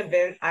sporting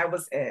event I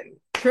was in.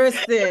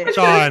 Tristan.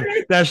 Sean.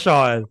 That's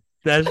Sean.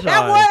 That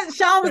was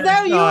Sean. Was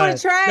that you on the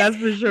track? That's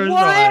for sure. What?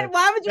 Sean.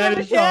 Why would you want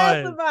to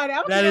tell somebody?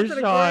 That is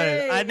Sean.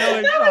 I know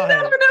it's Sean.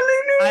 I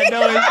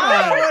know it's Sean.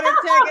 I want to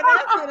check it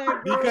out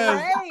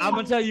because I'm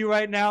gonna tell you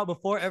right now.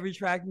 Before every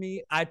track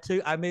meet, I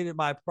made it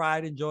my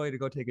pride and joy to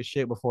go take a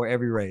shit before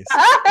every race. It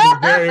was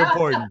very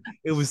important.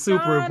 It was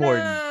super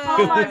important.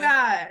 Oh my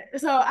god!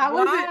 So I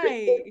was.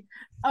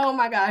 Oh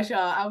my gosh, y'all.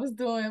 I was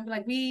doing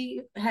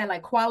we had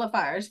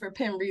qualifiers for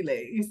Penn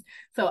relays.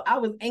 So I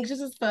was anxious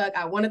as fuck.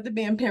 I wanted to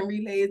be in Penn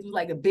relays. It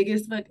was the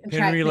biggest fucking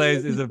Penn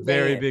relays is a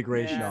very big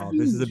race, y'all.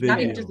 This is a big Not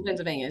deal. even just in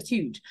Pennsylvania, it's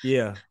huge.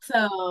 Yeah.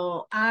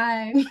 So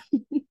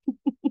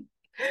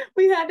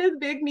we had this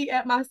big meet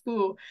at my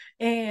school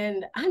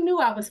and I knew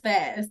I was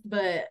fast,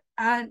 but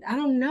I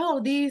don't know.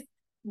 These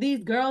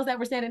these girls that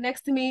were standing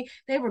next to me,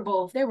 they were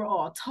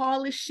all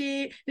tall as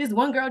shit. This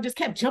one girl just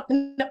kept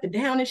jumping up and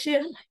down and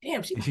shit. I'm like,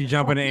 damn, she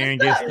jump in the air and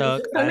get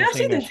stuck. So now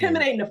she's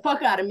intimidating the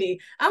fuck out of me.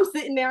 I'm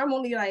sitting there, I'm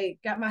only like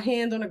got my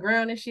hands on the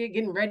ground and shit,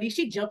 getting ready.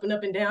 She jumping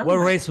up and down. What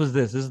race was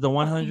this? This is the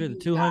 100, the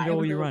 200? What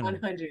were you running?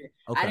 100.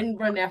 Okay. I didn't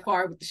run that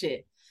far with the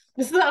shit.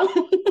 So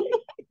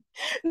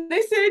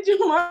they said,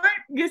 you mark,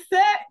 get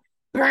set,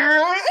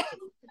 burn.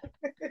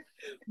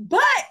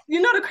 But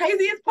you know the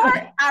craziest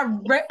part?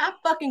 I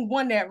fucking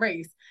won that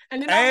race.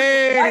 And then I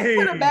went right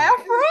to the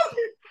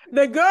bathroom.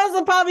 The girls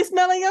are probably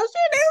smelling your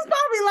shit. They was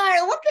probably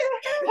like, what the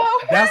hell?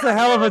 That's a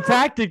hell of a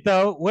tactic,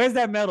 though. Where's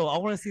that medal? I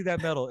want to see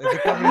that medal. Is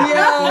it coming?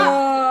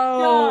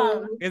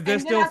 Yo. Is there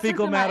still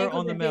fecal matter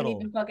on the medal?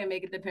 Didn't even fucking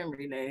make it to Penn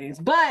relays,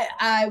 but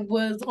I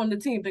was on the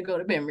team to go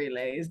to Penn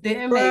relays.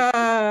 Didn't make it. But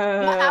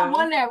I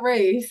won that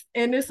race,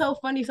 and it's so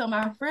funny. So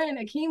my friend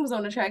Akeem was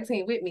on the track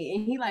team with me,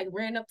 and he like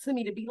ran up to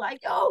me to be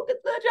like, "Yo, good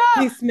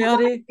job." He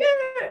smelled it.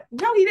 Yeah.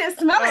 No, he didn't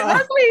smell it.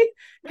 Honestly,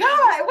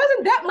 God, it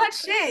wasn't that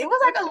much shit. It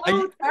was like a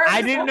little.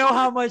 I didn't know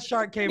how much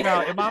shark came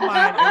out in my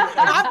mind.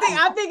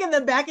 I'm thinking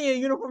the back of your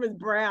uniform is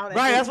brown.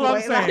 Right, that's what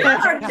I'm saying.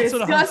 That's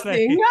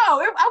disgusting. No,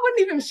 I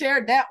wouldn't even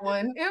share that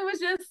one. It was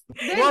just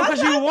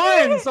because you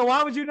won. So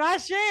why would you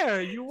not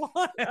share? You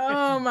won.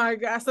 Oh my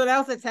god! So that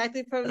was a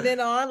tactic from then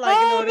on. Like,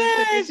 I'm a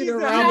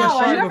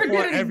shark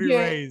before every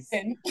race.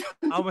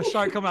 I'm a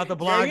shark coming out the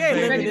block.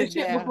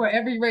 Before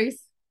every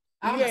race.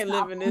 You ain't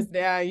living this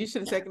down. You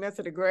should have taken that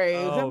to the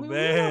grave. Oh,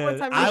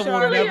 man. I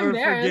will never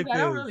forget this. I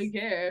don't really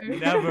care.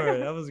 Never.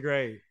 That was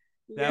great.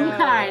 All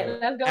right,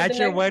 let's go. At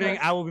your wedding,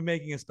 I will be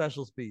making a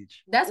special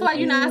speech. That's why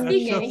you're not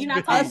speaking. You're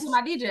not talking to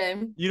my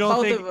DJ. You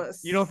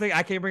don't think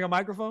I can't bring a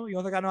microphone? You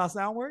don't think I know how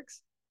sound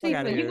works? You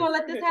gonna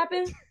let this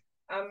happen?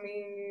 I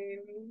mean,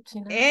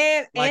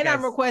 and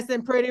I'm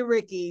requesting Pretty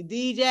Ricky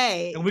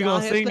DJ, and we're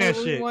gonna sing that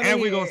shit,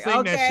 and we're gonna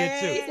sing that shit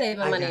too. We saving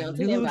money on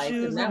 2 invites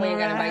because now we ain't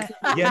got invites.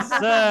 Yes,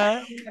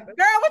 sir.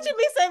 Girl, what you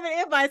be saving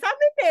invites? I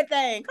need that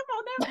thing. Come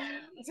on now.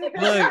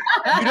 Look,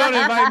 you don't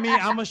invite me,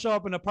 I'm gonna show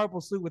up in a purple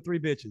suit with 3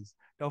 bitches.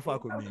 Don't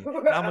fuck with me.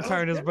 I'm gonna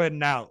turn this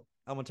wedding out.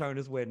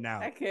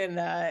 I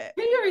cannot.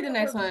 Can you read the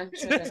next one?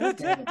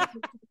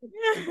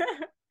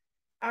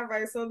 All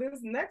right, so this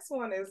next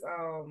one is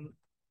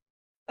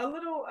a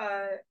little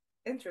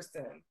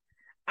interesting.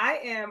 I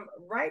am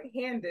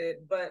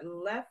right-handed but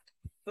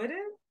left-footed.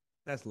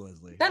 That's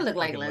Leslie. That looked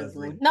like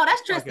Leslie. No,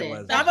 that's Tristan.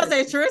 I'm about to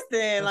say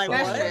Tristan. Like,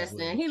 that's what?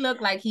 Tristan. He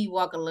looked like he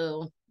walk a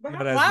little.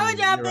 Why would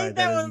y'all think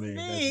that was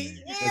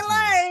me?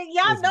 Like,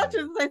 y'all know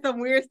Tristan say some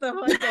weird stuff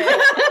like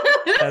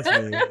that. That's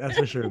me. That's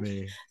for sure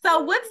me.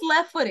 So what's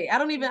left-footed? I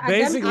don't even.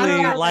 Basically,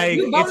 like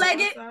you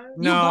bow-legged. No,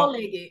 you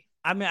bow-legged.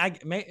 I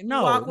mean, no.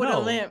 You walk with a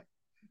limp.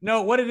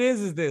 No, what it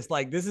is this.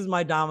 Like, this is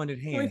my dominant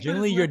hand.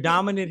 Generally, your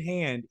dominant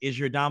hand is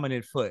your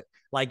dominant foot.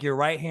 Like, your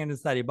right hand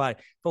inside your body.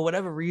 For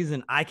whatever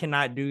reason, I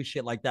cannot do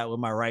shit like that with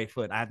my right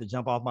foot. I have to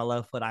jump off my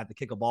left foot. I have to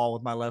kick a ball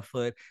with my left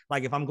foot.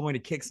 Like, if I'm going to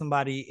kick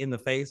somebody in the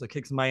face or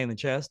kick somebody in the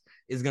chest,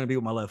 it's going to be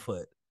with my left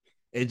foot.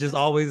 It just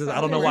always is. I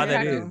don't know why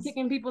that is.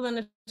 Kicking people in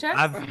the chest?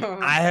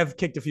 I have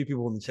kicked a few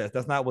people in the chest.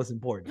 That's not what's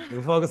important.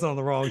 We're focusing on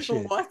the wrong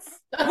shit. What?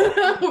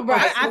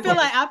 Right. I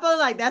feel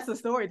like that's a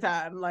story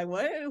time. Like,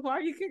 what? Why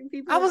are you kicking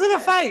people? I was in a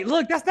fight.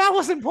 Look, that's not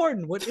what's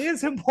important. What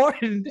is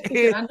important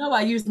is I know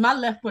I used my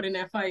left foot in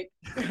that fight.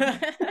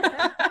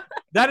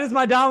 That is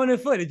my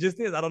dominant foot. It just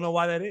is. I don't know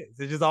why that is.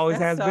 It just always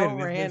has been.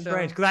 It's been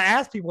strange. Because I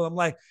ask people, I'm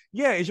like,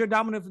 yeah, is your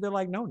dominant foot? They're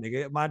like, no,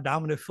 nigga, my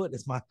dominant foot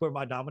is where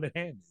my dominant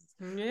hand is.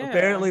 Yeah.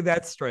 Apparently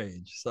that's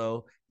strange.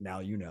 So now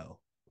you know.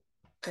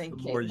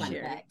 Thank you. All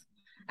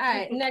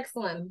right, next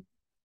one.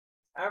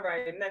 All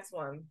right, next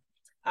one.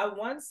 I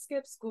once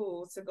skipped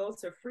school to go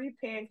to free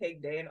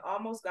pancake day and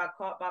almost got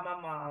caught by my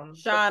mom.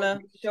 Shauna.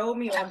 Showed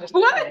me on the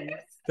What?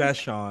 That's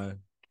Sean.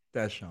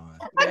 That's Sean.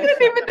 I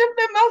couldn't even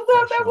defend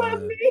myself. That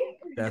wasn't me.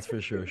 That's for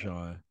sure,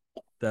 Sean.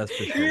 That's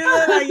for sure. You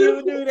look like you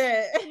would do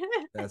that.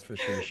 That's for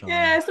sure, Sean.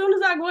 Yeah, as soon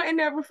as I went in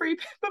there for free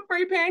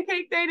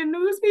pancake day, the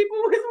news people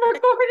was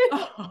recording.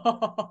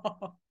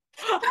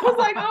 I was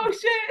like, oh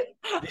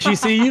shit. Did she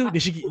see you?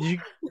 Did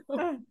you?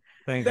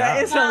 Thank God.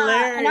 That is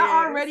hilarious. And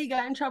I already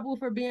got in trouble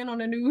for being on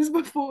the news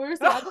before.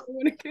 So I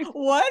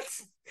what?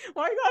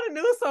 Why you got on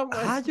the news so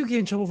much? How'd you get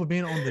in trouble for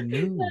being on the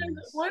news?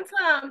 One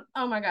time,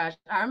 oh my gosh,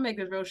 I'll make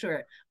this real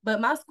short. But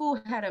my school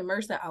had a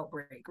MRSA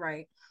outbreak,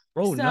 right?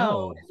 Oh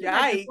no!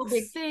 Yikes!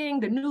 Big thing.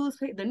 The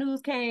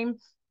news came.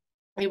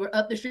 They were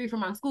up the street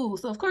from my school.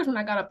 So of course, when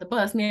I got off the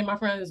bus, me and my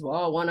friends were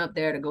all one up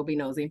there to go be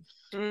nosy.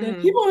 The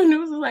people on the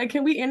news was like,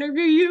 "Can we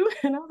interview you?"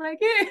 And I was like,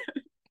 "Yeah."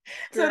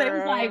 So they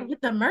was like, "With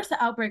the MRSA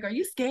outbreak, are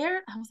you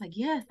scared?" I was like,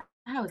 "Yes."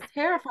 I was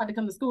terrified to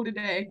come to school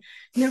today.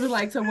 And they were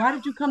like, "So why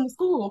did you come to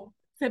school?"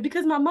 I said,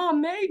 "Because my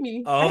mom made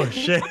me." Oh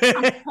shit!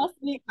 I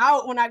cussed me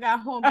out when I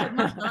got home. Put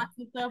my aunts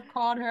and stuff,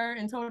 called her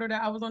and told her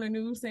that I was on the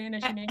news saying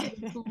that she made me go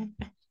to school.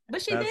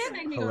 But she did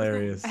make me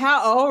hilarious. Go to school.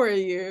 How old were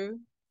you?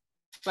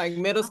 Like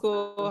middle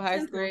school, high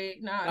school?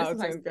 Grade. No,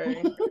 this is 10th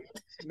grade.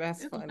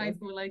 That's It's a funny. high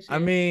school election. I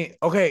mean,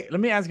 okay, let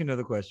me ask you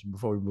another question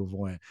before we move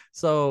on.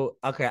 So,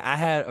 okay, I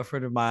had a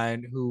friend of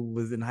mine who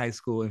was in high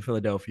school in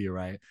Philadelphia,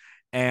 right?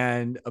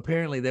 And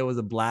apparently there was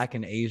a black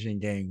and Asian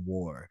gang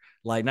war.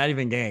 Like not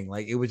even gang,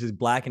 like it was just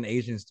black and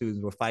Asian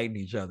students were fighting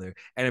each other.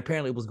 And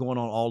apparently it was going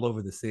on all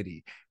over the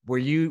city. Were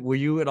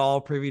you at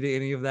all privy to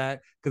any of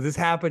that? Because this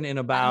happened in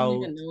I don't about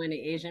even know any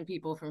Asian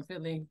people from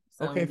Philly.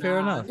 So okay, fair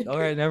nah. enough. All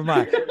right, never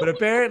mind. But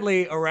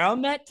apparently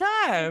around that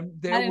time,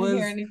 I didn't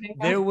hear anything.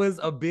 there was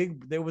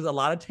a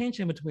lot of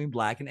tension between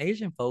black and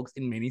Asian folks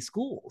in many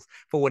schools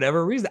for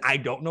whatever reason. I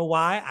don't know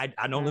why.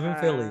 I don't live in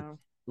Philly.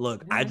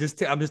 Look, I'm just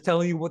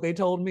telling you what they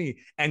told me,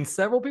 and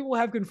several people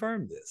have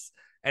confirmed this.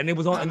 And it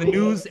was on in the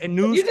news and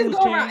news. You just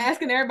go around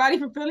asking everybody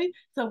from Philly.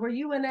 So were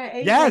you in that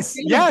Asian? Yes,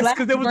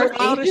 because there was the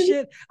wildest Asian?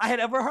 shit I had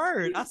ever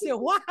heard. I said,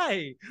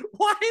 why?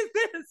 Why is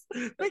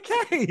this the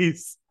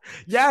case?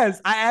 Yes,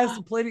 I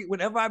asked plenty.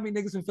 Whenever I meet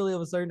niggas from Philly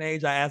of a certain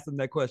age, I ask them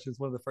that question. It's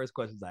one of the first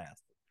questions I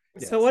asked them.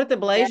 Yes. So what did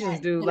the Blasians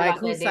do? Like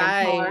whose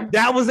side?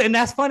 That was, and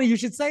that's funny. You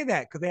should say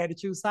that because they had to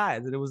choose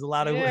sides, and it was a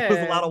lot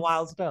of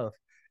wild stuff.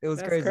 It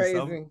was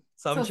crazy.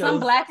 Some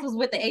blacks was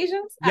with the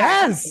Asians.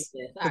 Yes,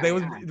 they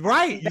was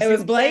right. It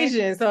was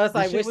Blasian, so it's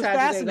like which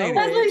side did they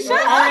go?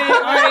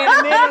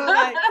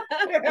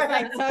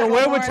 So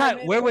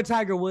where would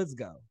Tiger Woods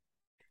go?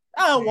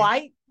 Oh,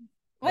 white.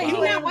 Wait, he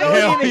not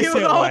white. He was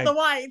going with the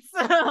whites.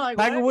 Like,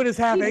 Tiger Woods is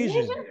half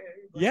Asian.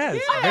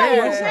 Yes,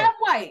 very much half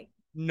white.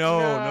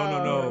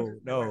 No.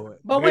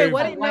 But wait,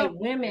 what did white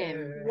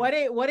women? What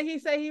did he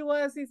say he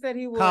was? He said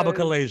he was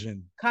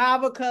Caucasian.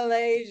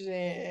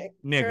 Caucasian.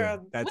 Nigga,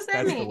 that's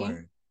the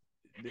word.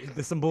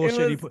 There's some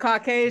bullshit. It was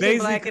Caucasian,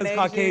 black and Asian.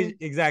 Caucasian,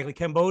 exactly.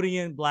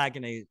 Cambodian, black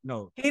and Asian.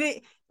 No, he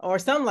did, or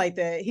something like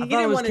that. He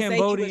didn't want to say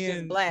he was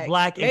just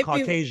black and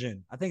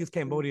Caucasian. I think it's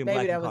Cambodian,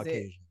 black and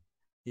Caucasian.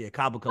 Yeah,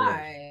 Caucasian.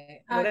 Right.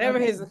 Whatever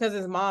because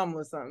his mom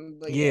was something.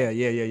 But yeah.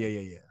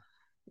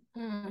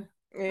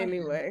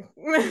 Anyway,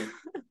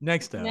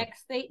 next up.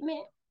 Next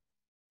statement.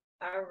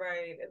 All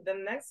right. The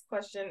next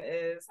question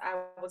is: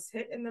 I was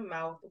hit in the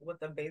mouth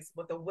with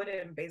a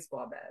wooden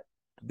baseball bat.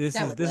 This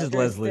is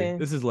Leslie.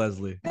 This is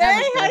Leslie.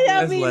 Dang, how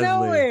y'all be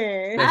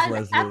knowing?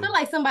 I feel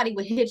like somebody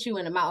would hit you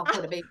in the mouth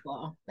with a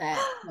baseball bat.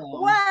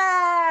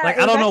 Wow. Like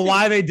I don't know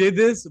why they did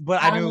this,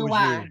 but I knew it was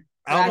why. you.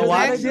 I don't know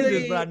why they did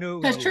this, but I knew it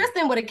was because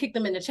Tristan would have kicked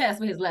him in the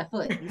chest with his left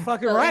foot. You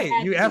fucking right.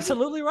 You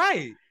absolutely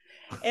right.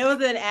 It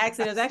was an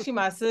accident. It was actually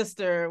my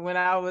sister when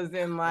I was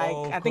in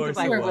I think it was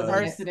like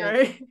first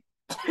grade.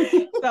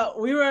 So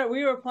we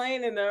were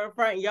playing in the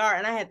front yard,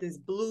 and I had this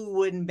blue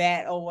wooden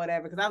bat or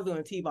whatever because I was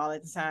doing t-ball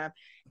at the time,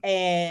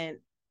 and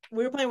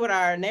we were playing with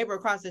our neighbor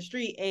across the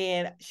street,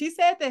 and she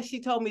said that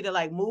she told me to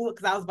like move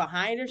because I was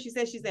behind her. She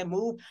said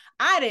move.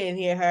 I didn't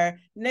hear her.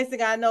 Next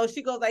thing I know,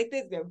 she goes like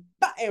this,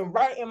 and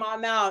right in my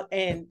mouth.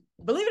 And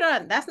believe it or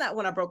not, that's not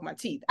when I broke my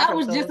teeth. I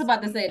was just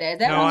about to say that.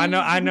 No,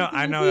 I know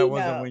that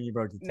wasn't when you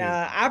broke the teeth.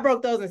 Nah, I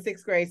broke those in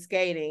 6th grade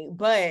skating,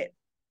 but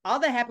all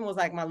that happened was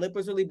like my lip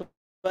was really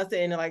busted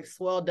and it like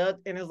swelled up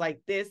and it was like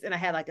this and I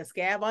had like a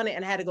scab on it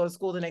and I had to go to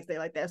school the next day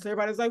like that. So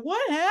everybody was like,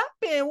 what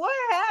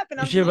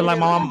happened? She was like,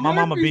 my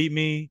mama beat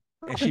me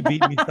and she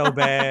beat me so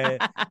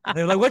bad.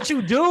 They were like, what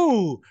you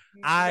do?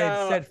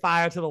 I set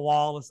fire to the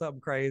wall or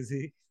something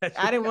crazy.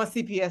 I didn't want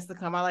CPS to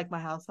come. I like my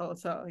household.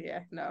 So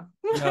yeah, no.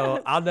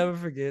 No, I'll never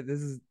forget.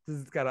 This is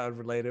kind of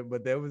unrelated,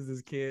 but there was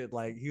this kid,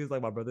 like he was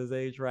like my brother's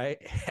age, right?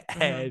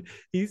 And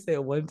he said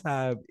one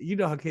time, you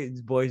know how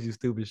boys do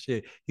stupid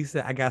shit. He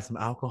said, I got some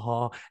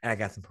alcohol and I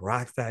got some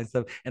peroxide and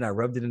stuff, and I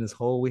rubbed it in this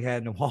hole we had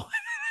in the wall.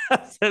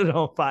 I set it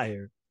on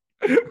fire.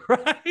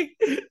 Right?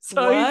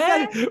 So he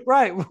said,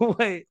 right,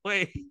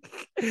 wait.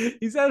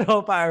 He set it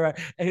on fire, right?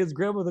 And his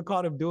grandmother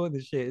caught him doing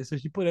the shit. So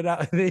she put it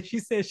out, and then she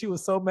said she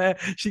was so mad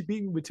she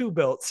beat me with 2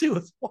 belts. She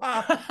was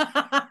wow.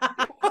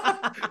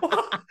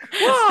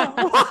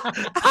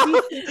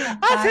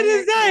 I to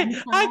this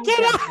day, I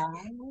cannot.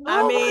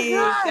 I mean,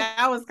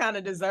 that was kind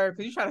of deserved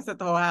because you're trying to set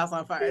the whole house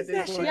on fire. I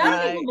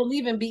don't even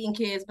believe in beating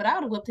kids, but I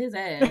would have whipped his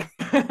ass.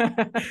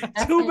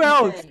 2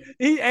 belts.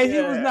 He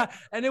was not,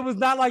 and it was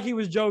not like he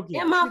was joking.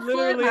 Yeah, my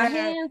foot, my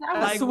hands, I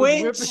was like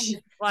switch.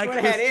 Like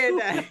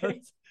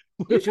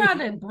you trying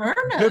to burn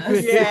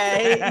us?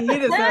 Yeah,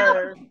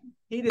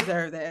 he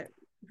deserved that.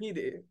 He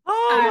did.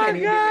 Oh my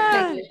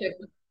god.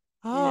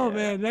 Oh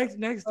man,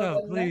 next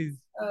up, please.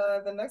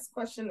 The next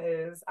question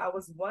is: I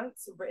was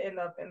once written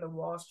up in the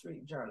Wall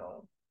Street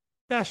Journal.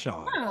 That's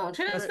Sean. Oh,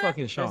 that's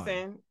fucking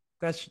Sean.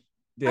 That's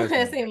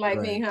that seemed like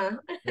me, huh?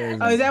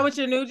 Oh, is that what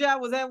your new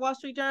job was? At Wall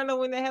Street Journal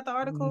when they had the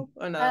article,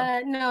 or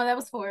no? No, that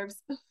was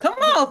Forbes. Come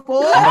on,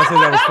 Forbes.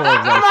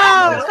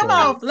 Come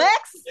on,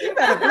 flex. You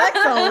better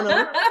flex on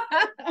them.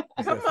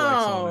 Come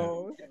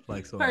on.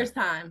 Flex on First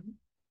time.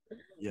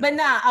 Yeah. But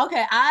nah,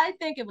 okay. I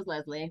think it was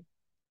Leslie.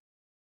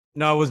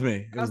 No, it was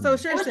me. So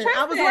Tristan,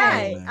 I was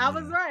right. I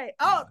was right.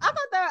 Oh, I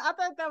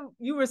thought that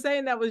you were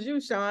saying that was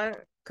you, Sean,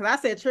 because I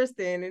said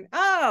Tristan, and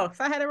so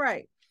I had it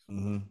right.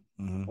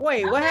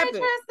 Wait, what happened?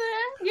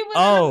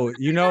 Tristan,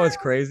 you know it's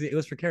crazy. It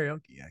was for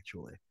karaoke,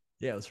 actually.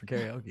 Yeah, it was for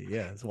karaoke.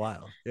 Yeah, it's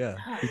wild. Yeah.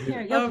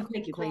 Karaoke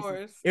take you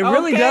places. It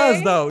really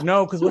does though.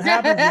 No, because what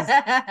happens is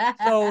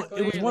so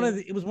Clearly.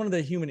 it was one of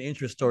the human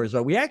interest stories.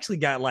 But we actually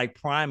got like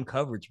prime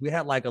coverage. We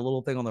had like a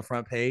little thing on the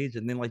front page,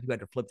 and then like you had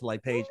to flip to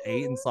like page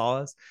 8 and saw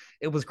us.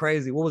 It was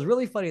crazy. What was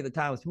really funny at the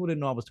time was people didn't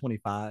know I was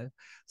 25.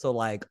 So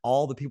like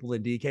all the people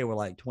in DK were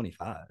like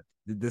 25.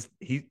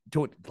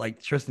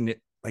 Like Tristan,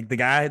 like the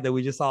guy that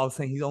we just saw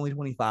saying he's only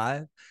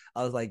 25.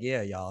 I was like,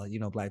 yeah, y'all,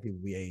 black people,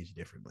 we age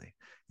differently.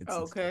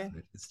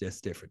 It's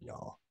just different,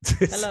 y'all.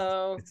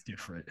 Hello. It's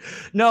different.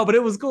 No, but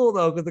it was cool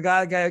though, because the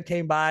guy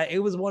came by. It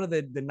was one of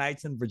the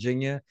nights in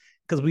Virginia,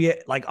 because we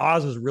like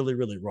ours was really,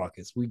 really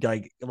raucous. We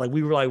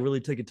we were like really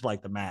took it to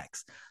like the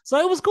max. So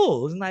it was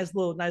cool. It was a nice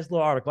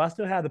little article. I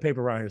still have the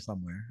paper around here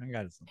somewhere. I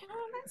got it somewhere.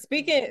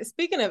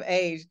 Speaking of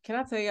age, can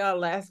I tell y'all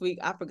last week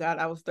I forgot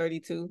I was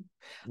 32.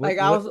 What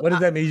does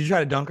that mean? You try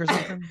to dunk or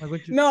something? Like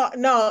what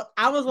No,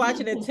 I was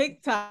watching a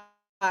TikTok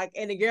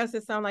and the girl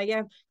said something like,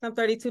 yeah, I'm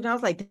 32. And I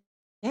was like,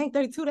 dang,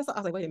 32. I was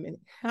like, wait a minute.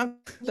 I'm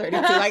 32.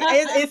 Like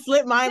it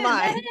slipped my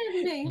mind.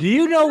 Do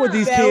you know what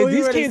these kids?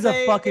 These kids are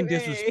fucking age.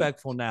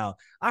 Disrespectful now.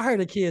 I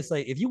heard a kid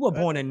say, if you were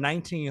born in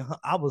 1900,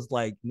 I was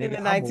like, nigga,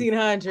 in the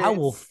 1900s. I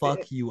will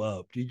fuck you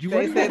up. Did you They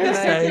what did said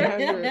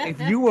they say? If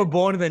you were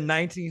born in the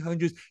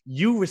 1900s,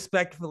 you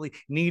respectfully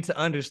need to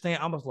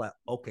understand. I was like,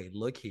 okay,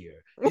 look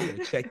here. You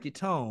gotta check your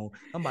tone.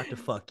 I'm about to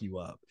fuck you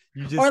up.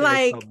 You just said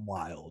like something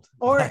wild.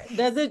 Or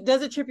does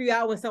it trip you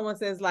out when someone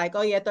says like,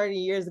 oh yeah, 30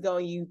 years ago,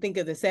 and you think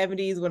of the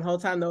 70s when the whole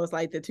time though it's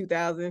like the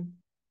 2000?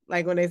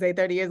 Like when they say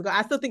 30 years ago,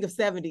 I still think of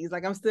 70s.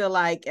 Like I'm still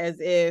like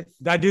as if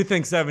I do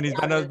think 70s,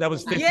 but I know that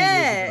was 50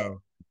 years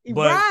ago.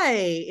 But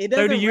right. It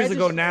 30 years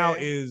ago now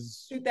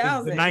is the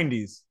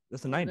 90s.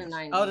 That's the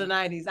 90s. Oh, the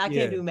 90s. I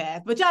can't do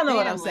math, but y'all know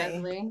what I'm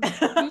saying.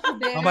 I'm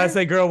about to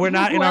say, girl, we're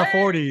not in our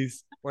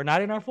 40s. We're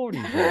not in our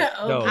 40s.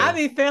 No. I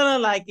be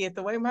feeling like it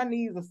the way my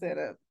knees are set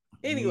up.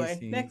 Anyway,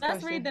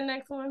 let's read the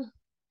next one.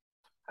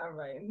 All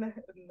right,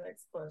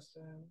 next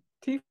question.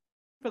 Do you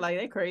feel like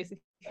they crazy?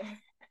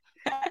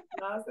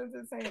 No,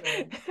 it's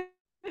entertaining.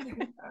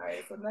 All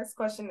right, so next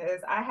question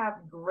is: I have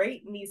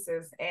great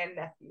nieces and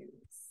nephews.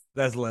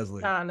 That's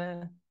Leslie.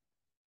 Shauna.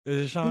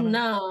 Is it Shauna?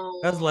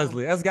 No, that's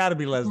Leslie. That's got to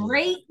be Leslie.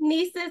 Great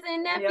nieces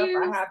and nephews.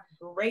 Yep, I have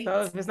great.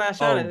 So if it's not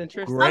Shauna, then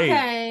Tristan. Great.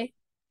 Okay.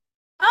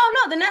 Oh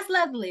no, then that's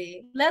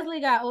Leslie.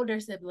 Leslie got older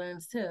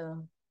siblings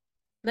too.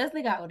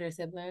 Leslie got older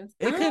siblings.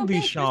 It could be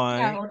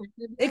Sean.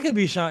 It could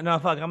be Sean. No,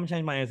 fuck. I'm gonna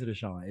change my answer to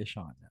Sean. It's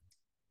Sean now.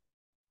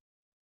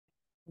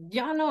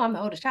 Y'all know I'm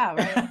the oldest child,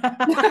 right?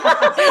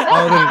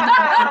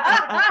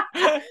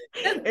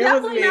 It's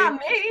definitely not me.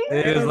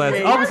 It is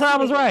Leslie. Oh, so I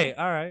was right.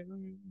 All right.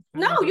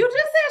 No, you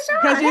just said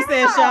Sean. Because you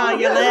said Sean.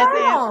 Your last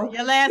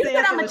answer. You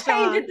said I'm gonna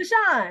change it to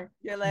Sean.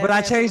 But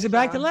I changed it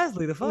back to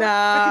Leslie. The fuck?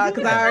 Nah,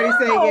 because I already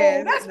said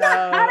yes. That's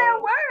not how that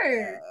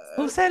works.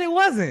 Who said it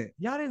wasn't?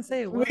 Y'all didn't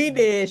say it wasn't. We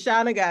did.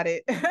 Shauna got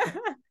it.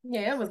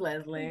 Yeah, it was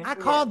Leslie. I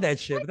called that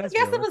shit. But I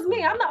guess it was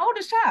me. I'm the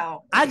oldest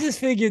child. I just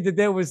figured that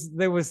there was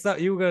some,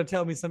 you were gonna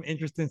tell me some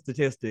interesting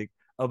statistic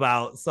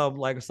about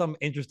some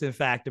interesting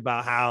fact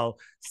about how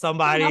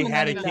somebody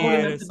had a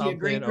kid or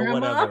something or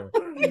whatever.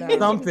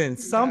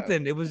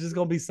 Something. It was just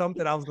gonna be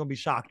something I was gonna be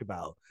shocked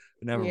about.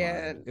 But never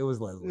mind. It was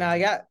Leslie. No,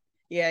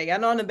 y'all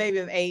know I'm the baby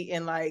of 8,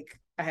 and like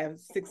I have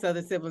 6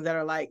 other siblings that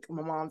are like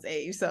my mom's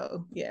age.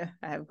 So yeah,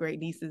 I have great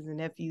nieces and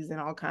nephews and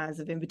all kinds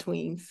of in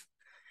betweens.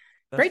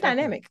 Great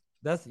dynamic.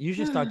 You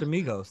should start the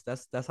Migos.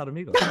 That's how the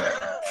Migos.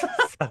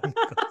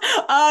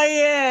 Oh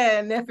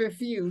yeah,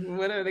 nephew,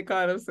 whatever they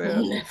call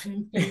themselves.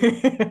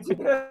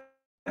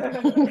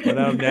 What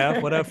up,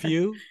 Neff? What up,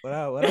 Few? What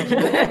up, boy?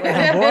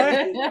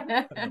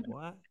 What up,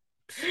 boy?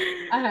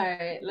 All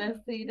right, let's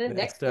see the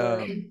next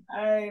one.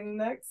 All right,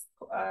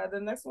 the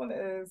next one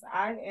is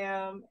I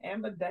am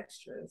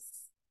ambidextrous.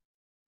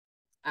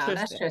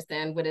 That's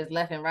Tristan with his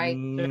left and right.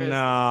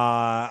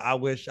 Nah, I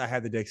wish I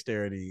had the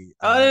dexterity.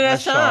 Oh,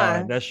 that's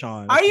Sean. That's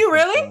Sean. Are you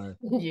really? Sean.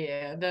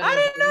 Yeah. I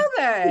didn't know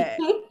that.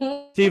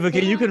 Tiva,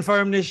 can you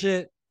confirm this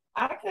shit?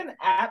 I can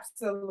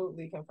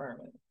absolutely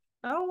confirm it.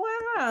 Oh,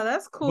 wow.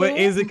 That's cool. But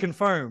is it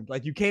confirmed?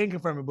 Like, you can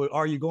confirm it, but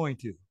are you going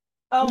to?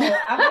 Oh,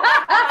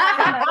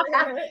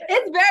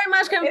 it's very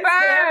much confirmed.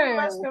 It's very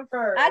much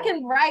confirmed. I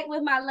can write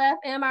with my left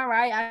and my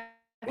right.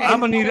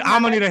 I'm gonna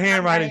need a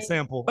handwriting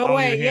sample. But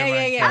wait,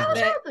 yeah.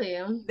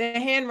 The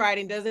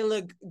handwriting doesn't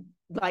look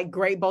like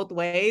great both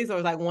ways, or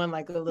like one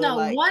like a little.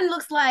 No, one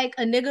looks like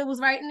a nigga was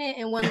writing it,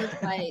 and one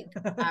looks like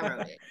I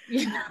wrote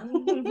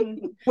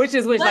it. Which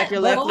like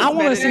your left. I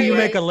want to see you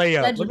make a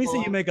layup. Legible. Let me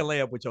see you make a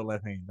layup with your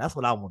left hand. That's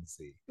what I want to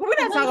see. But we're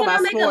not talking about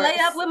sports. Make a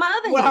layup with my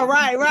other hand. Well,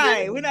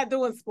 right. We're not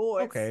doing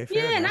sports. Okay.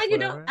 Yeah, now you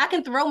don't. I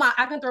can throw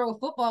a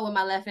football with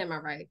my left and my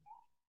right.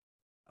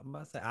 I'm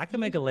about to say I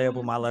can make a layup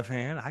with my left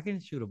hand. I can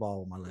shoot a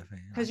ball with my left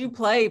hand. Because you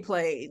played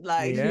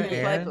like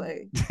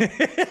play.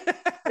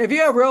 If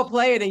you're a real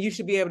player, then you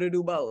should be able to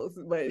do both.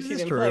 But she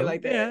didn't play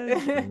like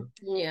that.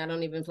 Yeah, I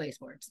don't even play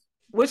sports.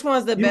 Which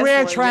one's the best? You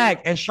ran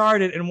track and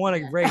sharded and won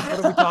a race. What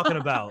are we talking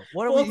about?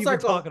 What are we even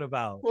talking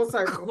about? Full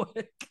circle.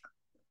 Okay.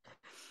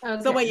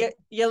 So wait,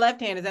 your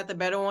left hand, is that the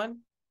better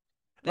one?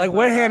 Like,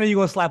 what hand are you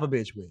gonna slap a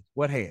bitch with?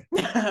 What hand?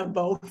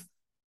 Both.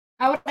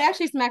 I would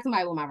actually smack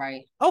somebody with my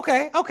right.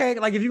 Okay.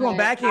 Like if you're gonna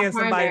backhand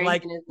somebody,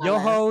 like your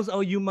left. hoes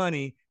owe you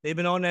money. They've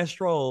been on that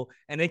stroll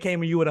and they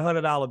came to you with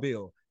 $100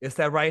 bill. It's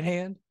that right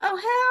hand? Oh, hell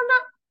no.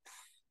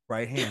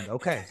 Right hand.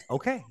 Okay.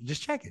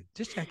 Just check it.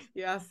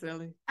 Yeah,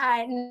 silly. All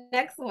right,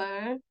 next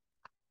one.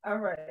 All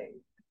right.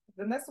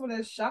 The next one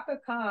is Shaka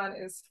Khan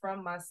is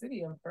from my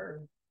city of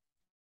Perth.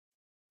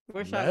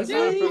 Where's Leslie?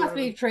 Shaka Khan Must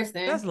be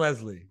Tristan. That's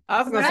Leslie.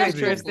 I was gonna say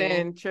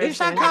Tristan. Tristan. Is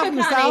Shaka Shaka from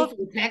the Khan South? ain't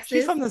from Texas.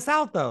 She's from the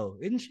South though,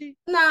 isn't she?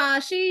 Nah,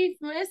 she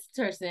Miss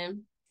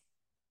Tristan.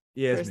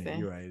 Yes, Tristan.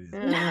 you're right.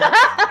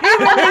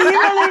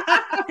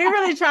 He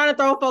really trying to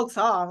throw folks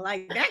off.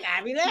 Like that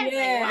gotta be that.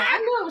 Yeah, I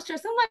knew it was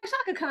Tristan. I'm like,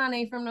 Shaka Khan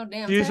ain't from no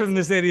damn She's Texas. from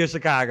the city of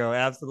Chicago.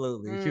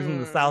 Absolutely. She's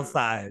from the South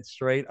Side,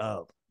 straight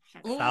up.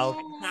 South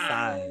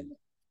Side.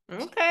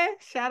 Okay.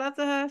 Shout out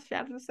to her.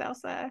 Shout out to the South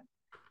Side.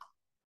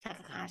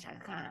 Shaka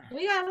Khan.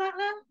 We got a lot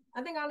left.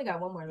 I think I only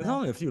got one more left. There's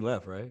only a few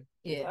left, right?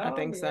 Yeah, I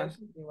think so.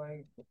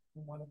 Like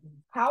one of them.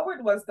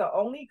 Howard was the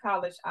only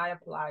college I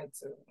applied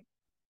to.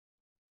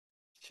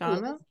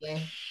 Shauna?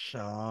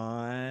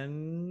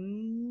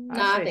 Sean. No,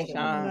 I think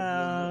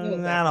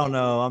Sean. I don't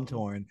know. I'm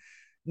torn.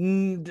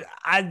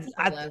 I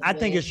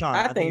think it's Shauna.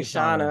 I think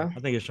Shauna. I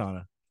think it's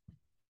Shauna.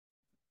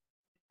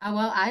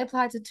 Well, I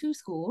applied to 2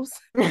 schools,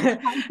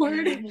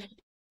 Howard and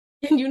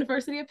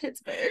University of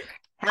Pittsburgh.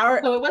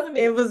 Howard. So it wasn't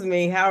me. It was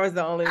me. Howard's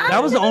the only.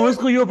 That was the only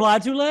school you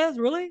applied to, Les?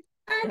 Really?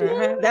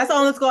 That's the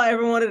only school I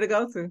ever wanted to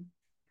go to.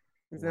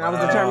 And I was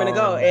determined to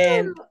go,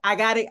 and I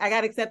got it. I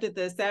got accepted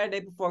the Saturday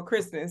before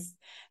Christmas,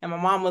 and my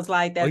mom was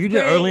like, "That's you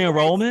did great. early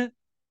enrollment."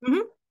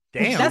 Mm-hmm.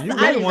 Damn, you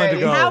really wanted to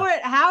go.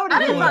 Howard. I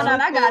didn't find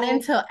out I got in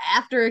until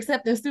after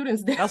accepting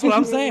students. That's what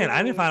I'm saying.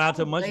 I didn't find out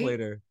till much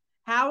later.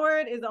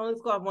 Howard is the only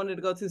school I've wanted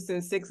to go to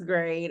since 6th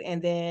grade.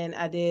 And then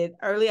I did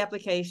early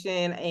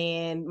application,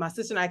 and my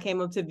sister and I came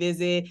up to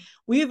visit.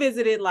 We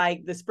visited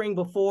like the spring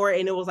before,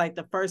 and it was like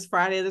the first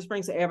Friday of the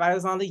spring. So everybody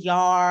was on the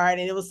yard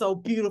and it was so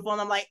beautiful.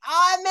 And I'm like,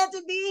 oh, I meant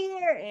to be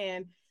here.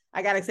 And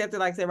I got accepted,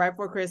 like I said, right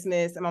before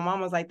Christmas. And my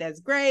mom was like, that's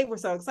great. We're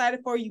so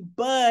excited for you,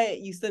 but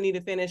you still need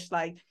to finish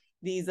like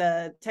these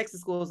Texas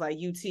schools like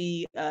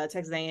UT,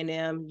 Texas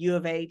A&M, U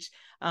of H,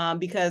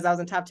 because I was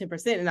in top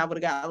 10% and I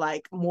would have got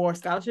like more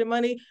scholarship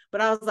money.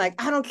 But I was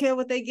like, I don't care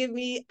what they give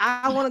me.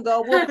 I want to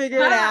go. We'll figure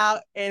it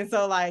out. And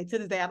so like to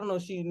this day, I don't know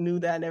if she knew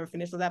that I never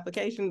finished those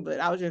applications, but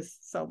I was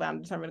just so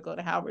bound determined to go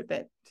to Howard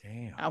that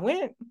I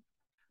went.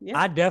 Yeah.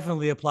 I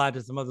definitely applied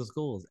to some other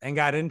schools and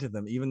got into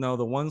them, even though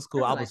the one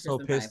school I was so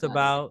pissed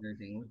about.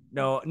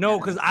 No,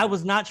 because I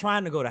was not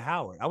trying to go to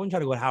Howard. I wasn't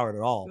trying to go to Howard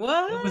at all.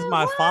 What? It was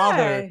my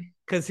father.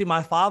 Because see,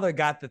 my father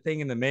got the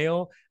thing in the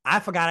mail. I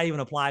forgot I even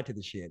applied to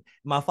the shit.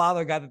 My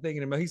father got the thing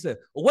in the mail. He said,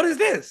 well, what is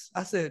this?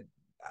 I said,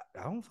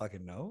 I don't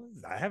fucking know.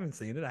 I haven't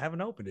seen it. I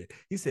haven't opened it.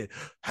 He said,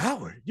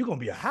 Howard, you're going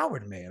to be a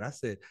Howard man. I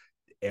said,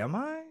 am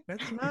I?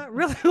 That's not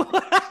really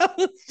what I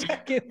was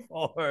checking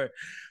for.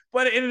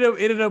 But it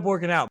ended up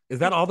working out. Is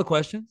that all the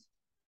questions?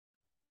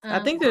 I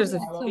think there's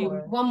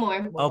one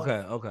more.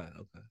 Okay.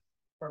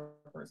 Per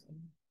person.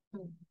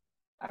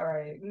 All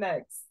right,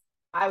 next.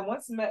 I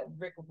once met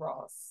Rick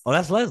Ross. Oh,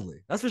 that's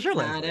Leslie. That's for sure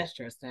Leslie. Nah, that's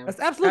Tristan.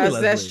 That's absolutely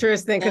Leslie. That's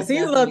Tristan, because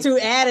he's a little too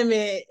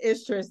adamant.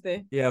 It's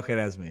Tristan. Yeah, okay,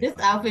 that's me. This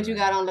outfit you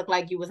got on look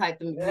like you was hyped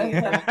to meet.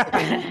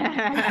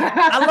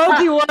 I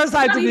low-key was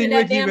hyped to meet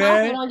Ricky, man.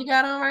 man. Outfit you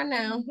got on right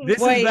now. This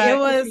is back. It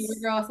was Rick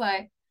Ross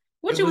like,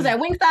 what you was at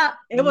Wingstop?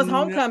 It was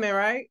homecoming,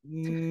 right?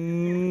 No.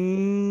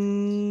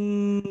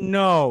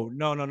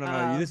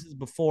 This is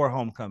before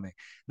homecoming.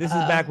 This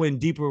is back when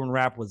Deeper and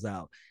Rap was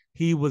out.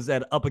 He was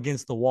at Up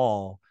Against the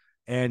Wall.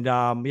 And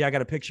I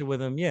got a picture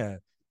with him. Yeah.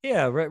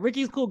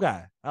 Ricky's a cool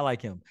guy. I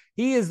like him.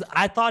 He is.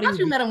 I thought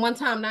you met him one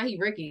time. Now he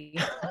Ricky.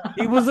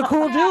 He was a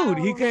cool dude.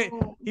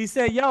 He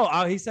said, yo,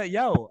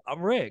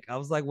 I'm Rick. I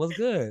was like, what's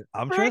good?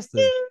 I'm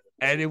Tristan.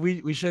 And then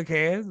we shook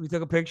hands. We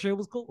took a picture. It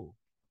was cool.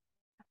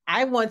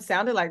 I once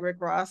sounded like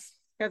Rick Ross.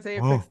 Can I tell you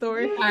a quick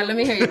story? All right, let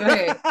me hear you. Go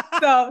ahead.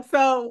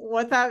 So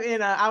one time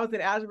I was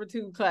in Algebra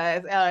 2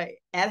 class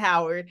at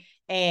Howard,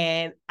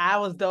 and I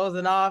was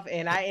dozing off,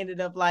 and I ended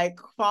up like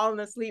falling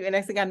asleep. And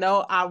next thing I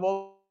know, I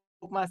woke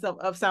myself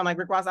up, sound like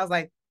Rick Ross. I was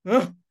like,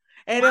 ugh.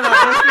 And then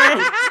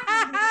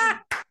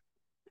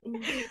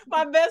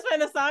my best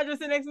friend Cassandra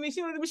sitting next to me.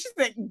 She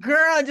said,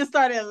 "Girl," just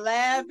started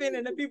laughing,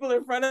 and the people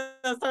in front of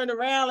us turned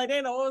around like they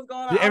didn't know what was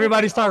going on. Did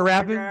everybody start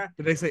rapping?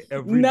 Did they say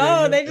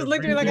no? They just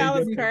looked at me like I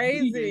was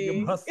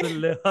crazy.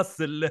 Hustle. It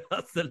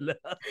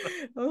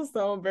was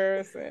so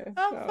embarrassing.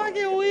 I'm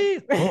fucking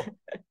weak. All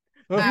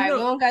right, we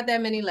don't got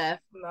that many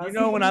left. You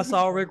know, when I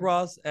saw Rick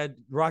Ross at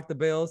Rock the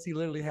Bells, he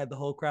literally had the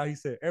whole crowd. He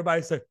said,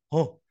 "Everybody say,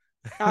 oh."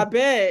 I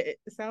bet it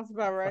sounds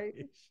about right.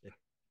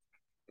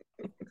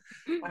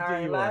 All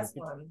right, last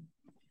one.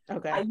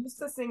 Okay. I used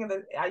to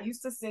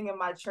sing in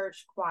my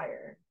church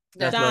choir.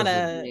 That's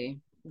Shauna.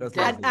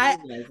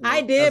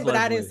 I did, but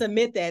I didn't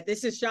submit that.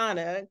 This is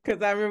Shauna,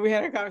 because I remember we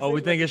had a conversation. Oh,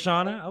 we think it's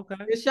Shauna? Okay.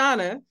 It's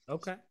Shauna.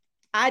 Okay.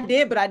 I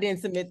did, but I didn't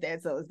submit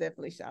that, so it's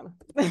definitely Shauna.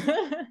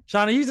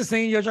 Shauna, you used to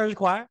sing in your church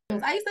choir?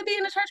 I used to be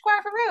in the church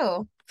choir for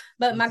real.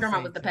 But my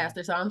grandma was the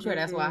pastor, so I'm sure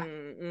that's why.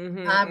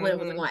 I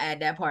wasn't going to add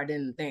that part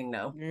in the thing,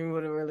 though. You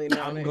would have really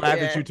known. I'm glad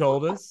that you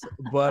told us.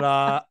 But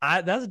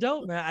that's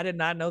dope, man. I did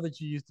not know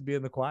that you used to be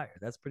in the choir.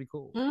 That's pretty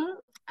cool.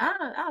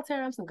 I'll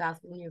tear up some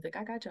gospel music.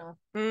 I got y'all.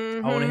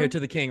 I want to hear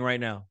To the King right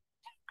now.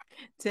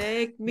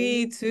 Take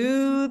me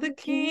to the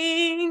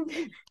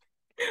King.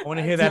 I want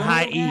to hear that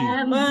high E.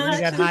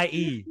 That high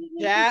E.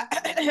 Yeah.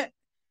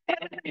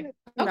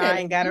 No, I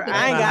ain't got it.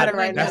 I ain't got it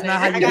right now. That's not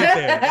how you get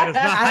there. That is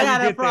not how I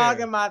got you a get frog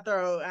there. in my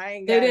throat. I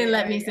ain't got They didn't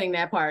let me sing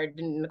that part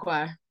in the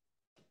choir.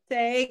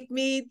 Take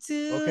me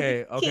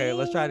to Okay,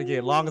 let's try it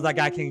again. Long as I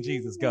got King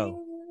Jesus,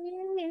 go.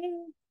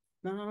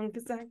 Long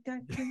as I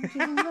got King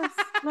Jesus.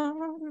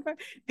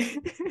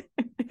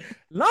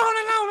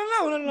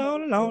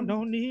 Long,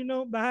 don't need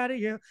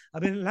nobody else.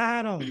 I've been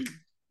lied on,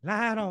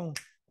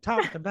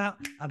 talked about.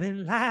 I've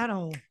been lied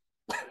on.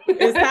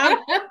 It's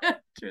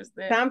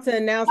time to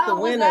announce the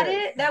winner. Was that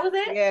it? That was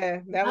it? Yeah,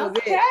 that was it.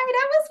 Okay,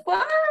 that was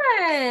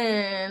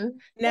fun.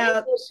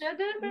 Now,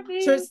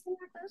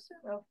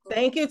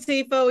 thank you,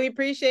 Tifa. We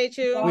appreciate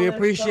you. We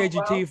appreciate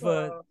you,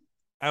 Tifa.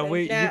 And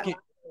we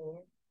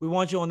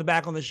want you on the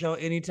back on the show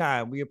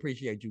anytime. We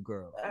appreciate you,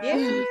 girl.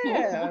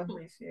 Yeah.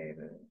 Appreciate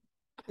it.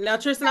 Now,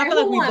 Tristan, I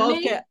feel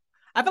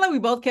like we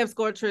both kept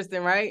score,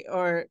 Tristan, right?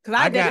 Or because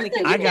I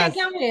definitely I can't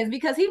count his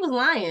because he was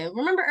lying.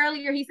 Remember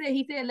earlier he said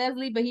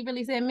Leslie, but he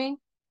really said me.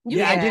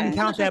 I didn't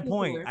count that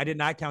point. I did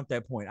not count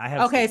that point. I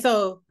have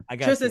so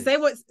Tristan, say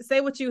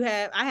what you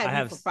have. I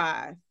have you for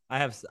 5. I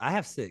have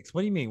 6.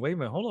 What do you mean? Wait a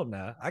minute. Hold up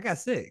now. I got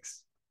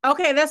 6.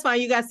 Okay, that's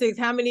fine. You got 6.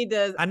 How many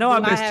does I know I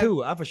missed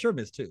 2. I for sure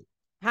missed 2.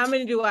 How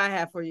many do I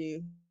have for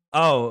you?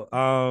 Oh,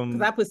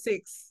 because I put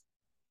 6.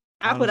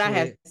 I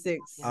had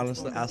 6.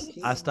 Honestly,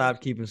 I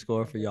stopped keeping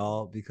score for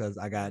y'all because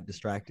I got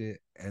distracted,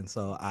 and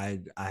so I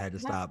had to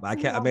stop. I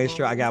made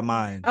sure I got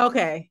mine.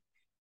 Okay.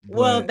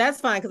 Well,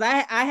 that's fine because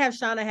I have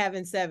Shauna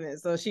having 7,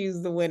 so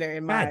she's the winner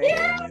in my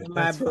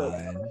book.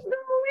 Fine.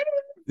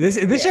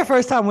 This your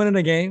first time winning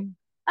a game?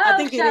 I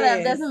think shut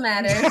up. Doesn't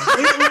matter.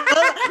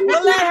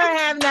 we'll let her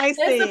have nice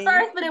things. It's the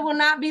first, but it will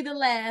not be the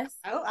last.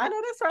 Oh, I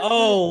know that's right.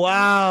 Oh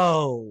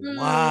wow,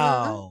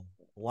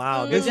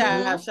 wow. Good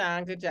job,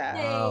 Sean. Good job.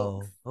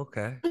 Oh,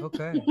 okay. I'm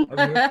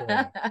here for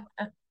it.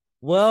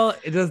 Well,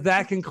 does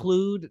that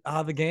conclude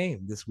the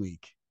game this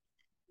week?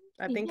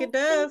 I think it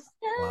does.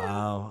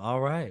 Wow.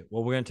 All right.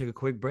 Well, we're going to take a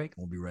quick break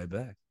and we'll be right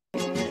back.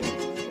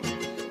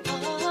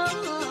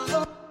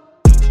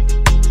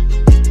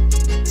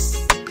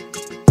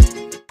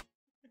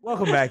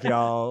 Welcome back,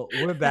 y'all.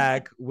 We're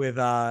back with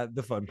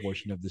the fun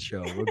portion of the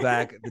show. We're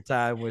back at the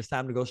time where it's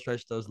time to go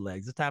stretch those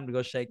legs. It's time to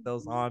go shake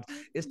those arms.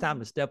 It's time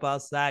to step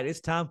outside. It's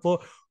time for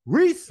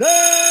reset.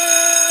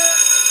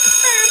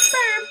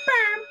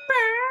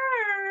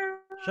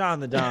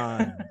 Sean the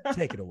Don,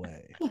 take it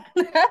away.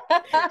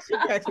 She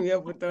cracked me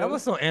up with those. That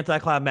was so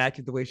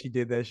anticlimactic the way she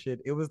did that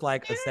shit. It was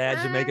like a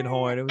sad Jamaican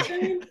horn. It was.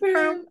 No,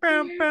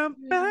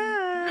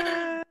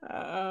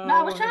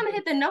 I was trying to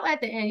hit the note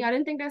at the end. Y'all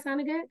didn't think that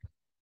sounded good?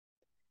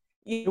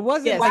 It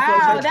wasn't like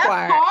wow, that's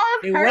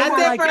hard. It wasn't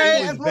like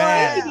it was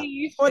bad.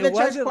 Or the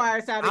church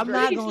choir sounded I'm great.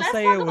 not gonna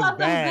say it was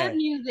bad. Some good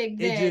music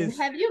then.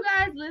 Have you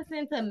guys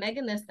listened to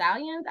Megan Thee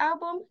Stallion's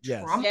album?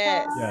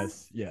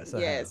 Yes.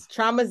 Yes.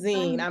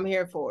 Traumazine. I'm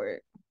here for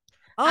it.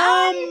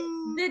 I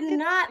did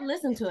not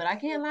listen to it. I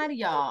can't lie to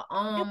y'all.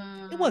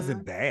 It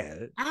wasn't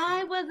bad.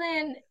 I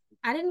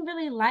didn't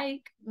really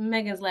like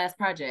Megan's last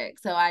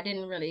project, so I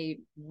didn't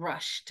really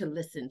rush to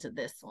listen to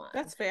this one.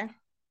 That's fair.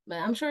 But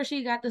I'm sure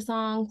she got the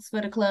songs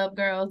for the club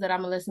girls that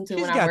I'm gonna listen to.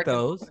 She's got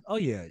those. Oh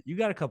yeah, you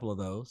got a couple of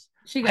those.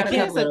 She got a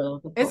couple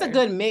of those. It's a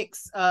good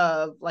mix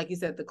of, like you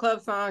said, the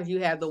club songs. You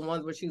have the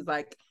ones where she's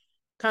like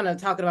kind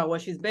of talking about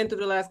what she's been through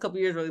the last couple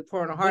of years, really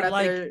pouring her heart out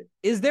there.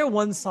 Is there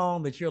one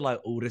song that you're like,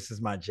 oh, this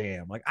is my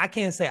jam? Like I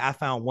can't say I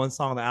found one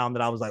song on the album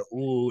that I was like,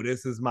 oh,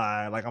 this is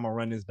my I'm gonna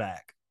run this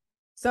back.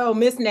 So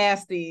Miss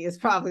Nasty is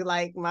probably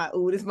like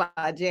this is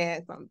my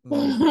jam.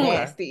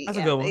 Nasty. That's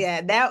a good one.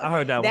 Yeah, I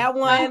heard that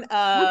one.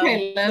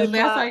 Okay, Leslie,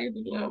 I saw you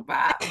do a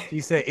vibe. She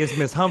said it's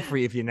Miss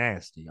Humphrey if you're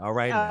nasty. All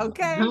right. Now.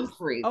 Okay.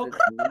 Humphrey is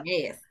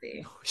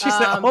nasty. She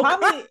said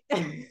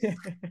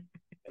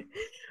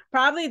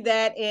probably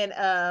that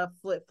and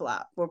Flip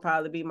Flop will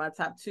probably be my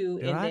top 2.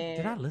 Did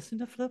I listen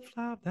to Flip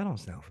Flop? That don't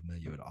sound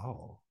familiar at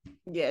all.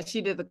 Yeah,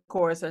 she did the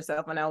chorus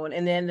herself on that one.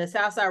 And then the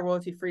Southside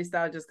Royalty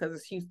Freestyle, just because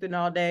it's Houston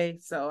all day.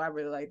 So I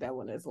really like that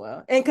one as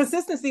well. And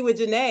Consistency with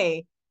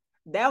Janae,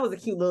 that was a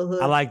cute little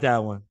hook. I like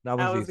that one. That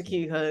was a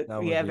cute hook.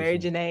 Yeah, very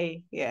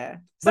Janae. Yeah.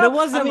 But it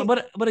wasn't,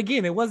 but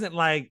again, it wasn't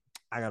like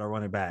I gotta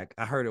run it back.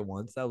 I heard it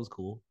once. That was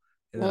cool.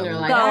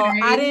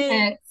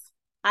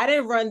 I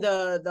didn't run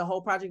the whole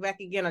project back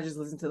again. I just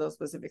listened to those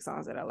specific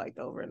songs that I liked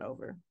over and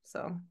over.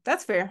 So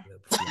that's fair.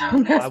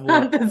 That's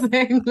not the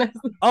same.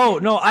 Oh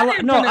no, I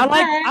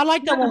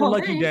like that one with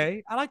Lucky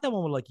Day. I like that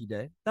one with Lucky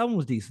Day. That one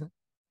was decent.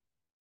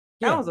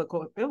 That was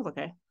cool. It was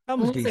okay. That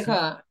was decent.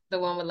 The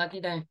one with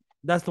Lucky Day.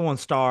 That's the one.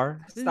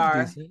 Star.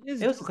 Star. It's decent.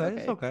 It's It was okay. okay.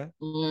 It's okay.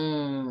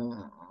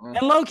 Mm.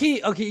 And low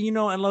key, okay,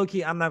 and low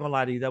key, I'm not gonna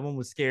lie to you. That one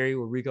was scary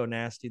with Rico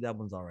Nasty. That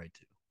one's all right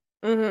too.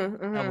 That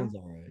one's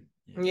all right.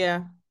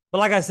 Yeah. But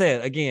like I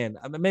said, again,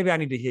 maybe I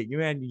need to hit you.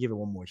 Maybe I need to give it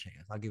one more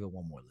chance. I'll give it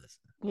one more listen.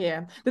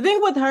 Yeah. The thing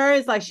with her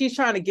is like she's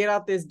trying to get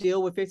out this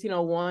deal with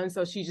 1501,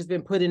 so she's just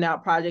been putting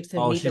out projects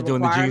to meet the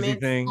requirements. The Jeezy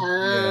thing.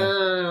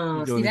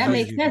 Oh, see, that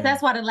makes sense.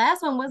 That's why the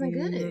last one wasn't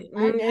good.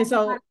 And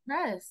so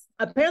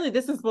apparently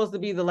this is supposed to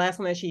be the last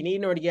one that she needed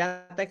in order to get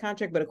out that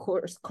contract. But of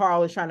course,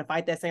 Carl is trying to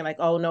fight that, saying like,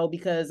 oh no,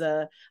 because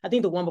I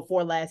think the one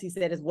before last he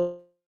said it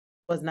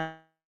was not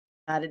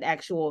an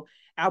actual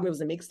album, it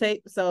was a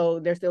mixtape, so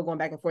they're still going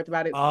back and forth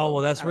about it. Oh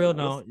well, that's real.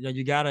 No,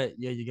 you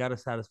gotta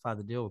satisfy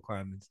the deal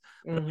requirements.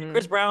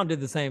 Chris Brown did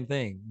the same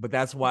thing, but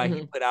that's why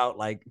he put out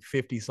like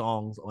 50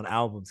 songs on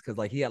albums, because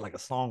like he had like a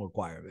song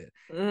requirement,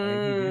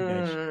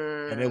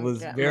 and it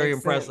was very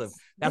impressive.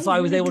 Sense. That's why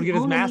he was able to get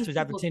his masters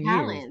after 10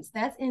 years.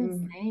 That's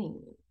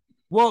insane.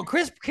 Well,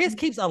 Chris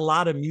keeps a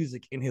lot of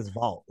music in his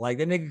vault. Like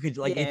that nigga could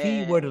if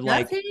he were to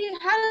like.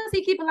 How does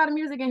he keep a lot of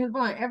music in his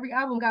vault? Every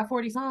album got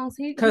 40 songs.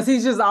 Because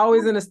he's just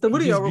always in the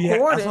studio recording.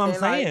 That's what I'm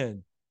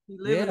saying.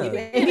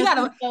 Like, he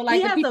got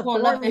the people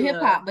love the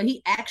hip hop, but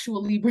he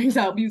actually brings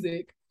out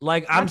music.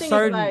 Like I'm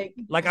certain,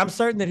 I'm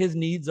certain that his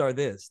needs are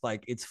this: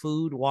 like it's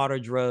food, water,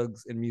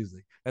 drugs, and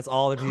music. That's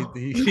all that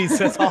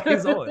that's all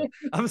he's on.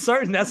 I'm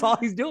certain that's all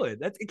he's doing.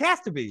 It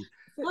has to be.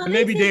 Well, and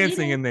maybe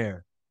dancing in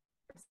there.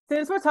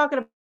 Since we're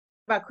talking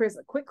about Chris,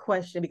 a quick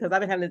question, because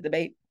I've been having this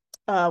debate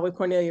with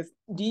Cornelius.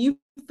 Do you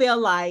feel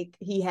like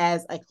he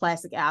has a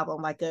classic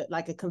album, like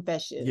a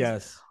Confessions?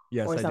 Yes,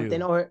 or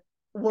something, I do. Or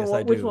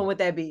which one would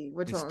that be?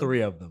 Which one?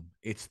 3 of them.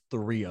 It's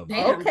 3 of them.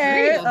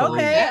 Okay.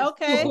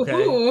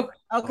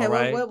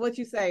 Right. What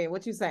you saying?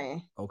 What you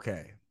saying?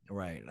 Okay.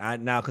 Right.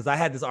 Because I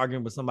had this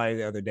argument with somebody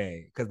the other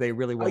day because they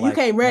really were. You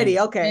came ready.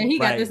 Okay. Yeah, he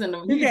got this in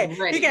the. He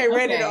came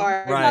ready to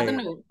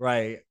argue.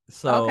 Right.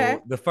 So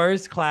the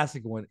first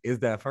classic one is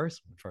that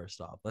first one.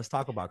 First off, let's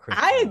talk about Chris.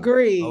 I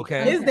agree.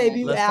 Okay. His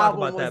debut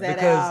album was that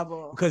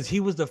album because he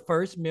was the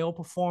first male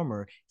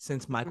performer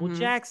since Michael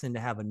Jackson to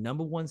have a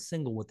 #1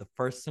 single with the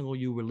first single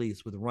you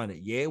released with "Run It."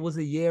 Yeah, it was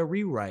a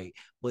rewrite,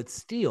 but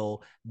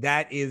still,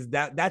 that's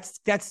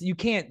you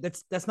can't.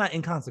 That's not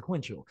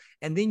inconsequential.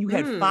 And then you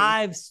had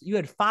 5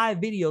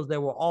 videos that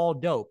were all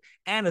dope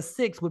and a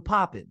 6 with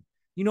Poppin'.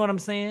 You know what I'm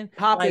saying?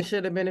 Poppin'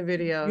 should have been a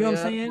video. You know what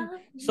I'm saying?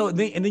 So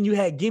then you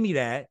had Gimme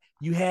That,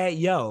 you had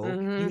Yo,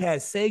 you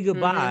had Say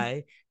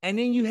Goodbye, and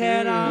then you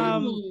had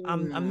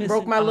I'm missing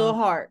Broke My Little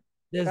Heart.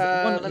 There's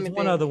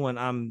one other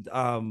one.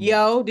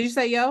 Yo, did you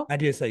say Yo? I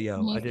did say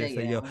Yo.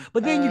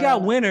 But then you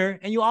got Winner,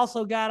 and you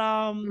also got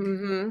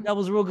that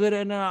was real good,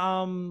 and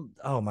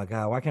oh my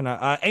god, why can't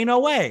I Ain't No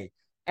Way.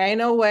 Ain't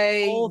No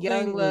Way,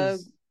 Young Love.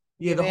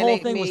 Yeah, the whole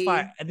thing was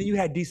fire. And then you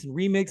had decent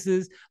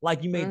remixes,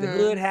 like you made the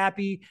hood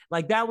happy.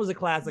 Like that was a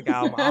classic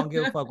album. I don't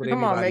give a fuck what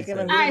anybody says.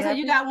 All right, so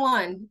you got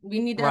one. We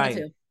need the other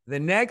 2.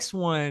 The next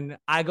one,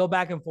 I go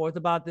back and forth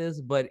about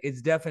this, but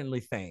it's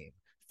definitely Fame.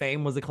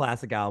 Fame was a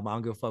classic album. I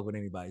don't give a fuck what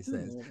anybody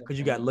says. Because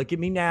you got Look at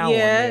Me Now on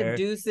there.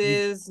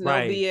 Deuces, No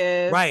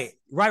BS.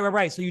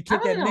 Right. So you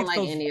took that don't like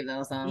any of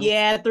those songs.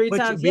 Yeah, 3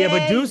 times.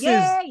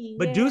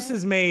 But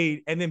Deuces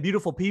made, and then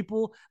Beautiful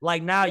People.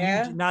 Like now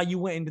you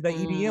went into the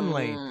EDM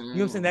lane. You know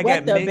what I'm saying? That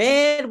got the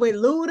bed with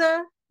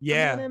Luda.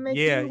 Yeah. And then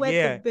you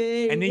had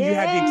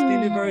the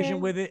extended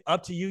version with it,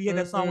 Up to You. Yeah,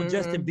 that song with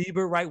Justin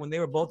Bieber, right? When they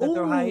were both at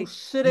their height.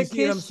 Shoulda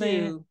Kissed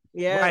You.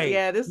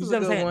 Yeah, this is a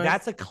good one.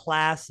 That's a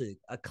classic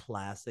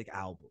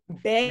album.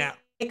 Beg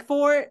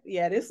for it.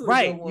 Yeah, this is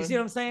right. A good one. You see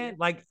what I'm saying?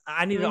 Like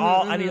I need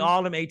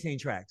all them 18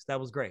 tracks. That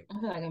was great. I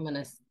feel like I'm in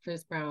a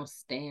Chris Brown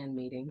stan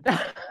meeting.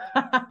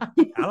 I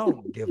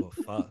don't give a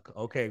fuck.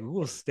 Okay, we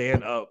will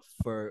stand up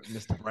for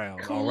Mr. Brown.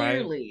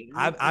 Clearly.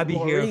 All right, I be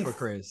here for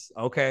Chris.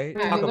 Okay,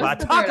 talk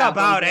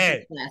about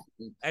it.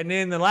 And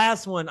then the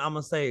last one I'm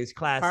gonna say is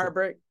classic.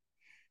 Heartbreak.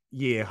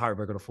 Yeah,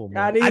 Heartbreak on a Full Moon.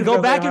 I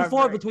go back and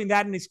forth between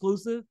that and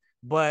Exclusive,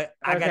 but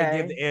I gotta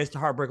give the edge to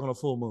Heartbreak on a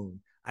Full Moon.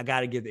 I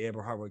gotta give the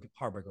ever Heartbreak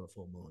on a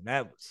Full Moon.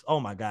 That was, oh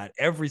my god,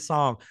 every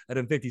song of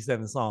them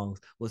 57 songs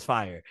was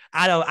fire.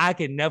 I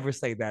can never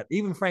say that.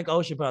 Even Frank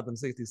Ocean put out them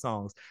 60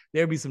 songs.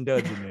 There'd be some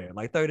duds in there.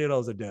 Like 30 of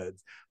those are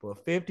duds.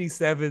 But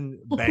 57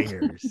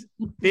 bangers.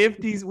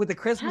 50s with the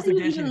Christmas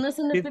edition. How do you even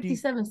listen to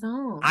 57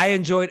 songs? I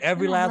enjoyed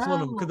every last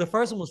one of them because the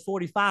first one was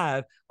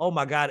 45. Oh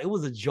my god, it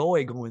was a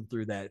joy going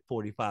through that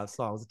 45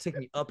 songs. It took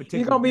me up.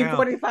 You're gonna be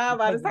 45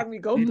 by the time we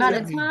go through. By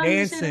the time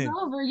this shit is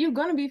over, you're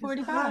gonna be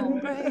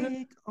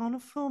 45. On a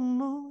full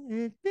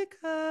moon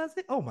because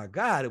oh my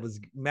god, it was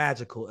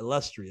magical,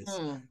 illustrious.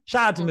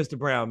 Shout out to Mr.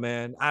 Brown,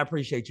 man. I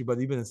appreciate you,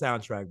 brother. You've been a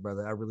soundtrack,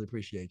 brother. I really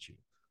appreciate you.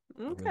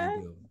 Okay.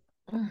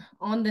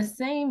 On the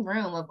same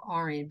realm of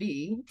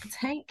R&B,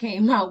 Tank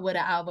came out with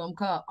an album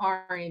called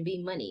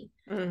R&B Money.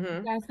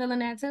 You guys feeling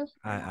that too?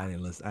 I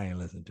didn't listen. I ain't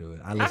listen to it.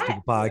 I listen to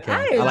the podcast.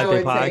 I I like their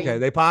enjoy podcast. Tank.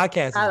 Their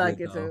podcast is I like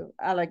good, it though. too.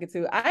 I like it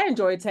too. I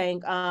enjoy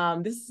Tank.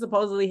 This is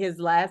supposedly his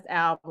last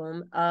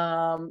album.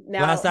 Now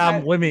Last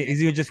album. Wait a minute. Is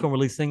he just gonna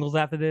release singles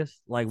after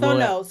this? Like, so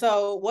no.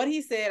 So what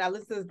he said, I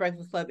listened to his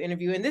Breakfast Club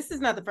interview, and this is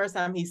not the first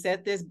time he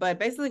said this, but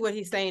basically what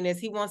he's saying is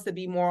he wants to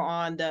be more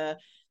on the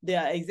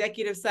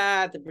executive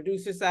side, the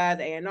producer side,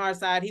 the A&R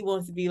side. He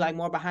wants to be like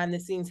more behind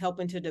the scenes,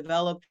 helping to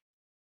develop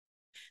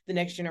the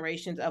next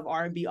generations of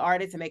R&B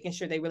artists and making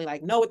sure they really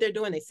like know what they're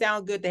doing. They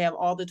sound good. They have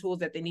all the tools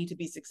that they need to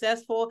be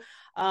successful.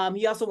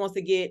 He also wants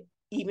to get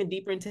even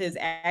deeper into his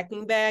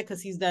acting bag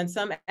because he's done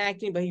some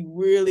acting, but he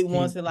really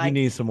wants to like he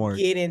needs some work.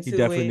 Get into he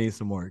definitely it. needs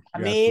some work.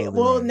 You're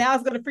right. Now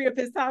it's going to free up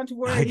his time to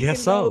work. I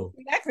guess so.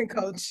 Be an acting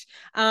coach.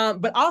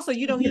 But also,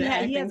 he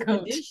has a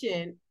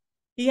condition.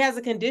 He has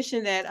a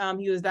condition that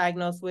he was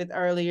diagnosed with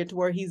earlier to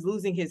where he's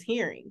losing his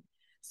hearing.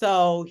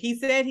 So he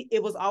said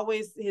it was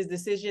always his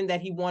decision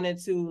that he wanted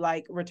to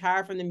like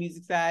retire from the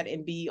music side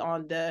and be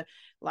on the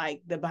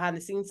behind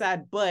the scenes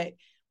side. But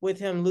with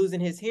him losing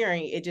his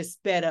hearing, it just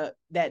sped up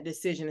that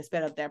decision and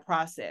sped up that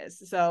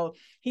process. So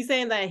he's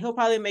saying that he'll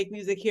probably make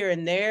music here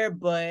and there,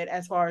 but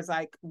as far as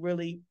like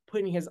really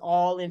putting his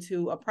all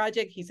into a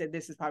project, he said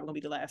this is probably gonna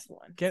be the last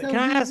one. Can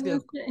I ask you?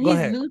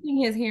 He's losing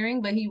his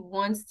hearing, but he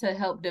wants to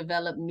help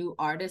develop new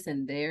artists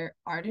in their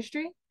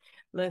artistry.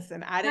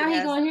 Listen, How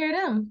you gonna hear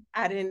them?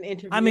 I didn't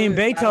interview. I mean,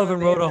 Beethoven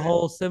wrote a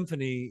whole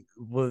symphony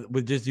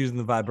with just using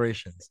the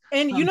vibrations.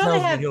 And you know they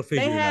have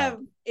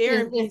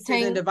earpieces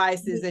and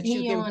devices that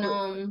you can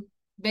on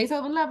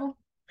Beethoven level.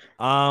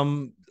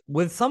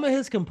 With some of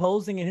his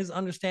composing and his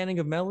understanding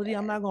of melody,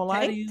 I'm not gonna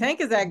lie to you. Tank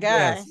is that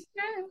guy. Yes.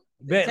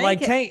 But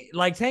Tank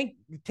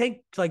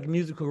like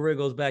musical career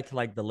goes back to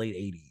like the late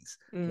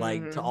 80s,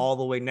 like to all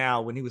the way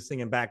now when he was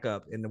singing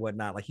backup and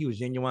whatnot. Like he was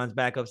Genuine's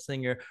backup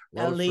singer. He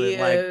wrote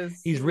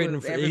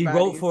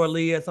for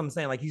Aaliyah. So I'm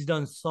saying like he's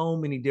done so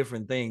many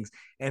different things,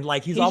 and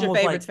like he's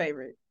almost your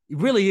favorite. He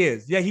really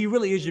is. Yeah, he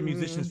really is your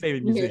musician's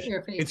favorite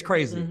musician. It's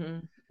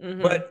crazy.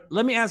 But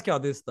let me ask y'all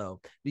this though.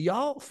 Do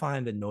y'all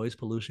find that noise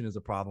pollution is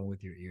a problem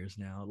with your ears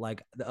now?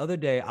 Like the other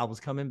day I was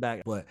coming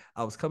back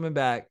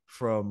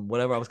from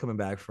whatever I was coming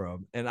back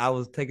from, and I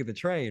was taking the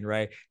train,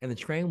 right? And the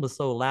train was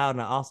so loud,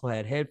 and I also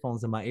had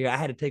headphones in my ear. I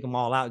had to take them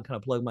all out and kind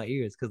of plug my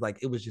ears because like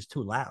it was just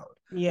too loud.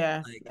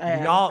 Yeah.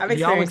 Like, do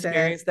y'all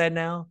experience that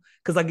now?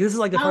 Because like this is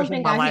like the first time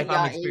in my life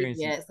I'm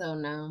experiencing it. So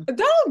no.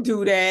 Don't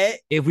do that.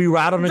 If we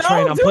ride on the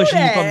train, I'm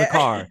pushing you from the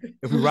car.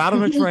 If we ride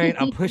on the train,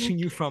 I'm pushing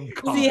you from the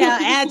car. See how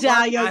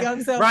agile your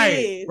young self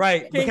is.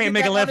 Right. We can't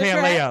make a left hand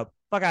layup.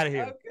 Fuck out of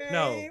here. Okay.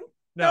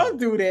 No. Don't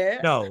do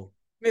that. No.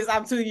 Miss,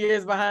 I'm 2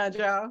 years behind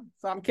y'all,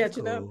 so I'm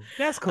catching up.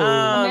 That's cool.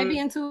 Maybe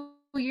in 2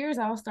 years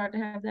I'll start to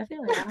have that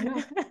feeling. I don't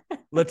know.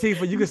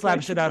 Latifah, you can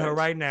slap shit out of her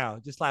right now.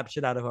 Just slap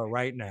shit out of her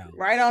right now.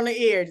 Right on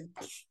the ear.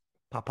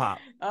 Pop.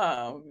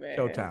 Oh man.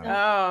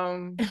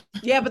 Showtime.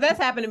 Yeah, but that's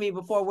happened to me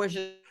before where it's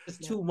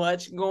just too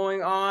much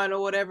going on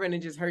or whatever, and it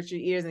just hurts your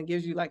ears and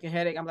gives you like a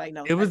headache. I'm like,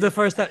 no. It was the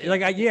first time, I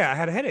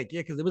had a headache.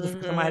 Yeah, because it was the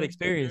first time I had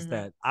experienced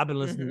that. I've been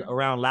listening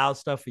around loud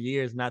stuff for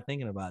years, not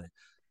thinking about it.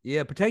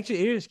 Yeah, protect your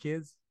ears,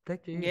 kids.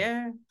 Protect your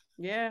ears.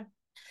 Yeah.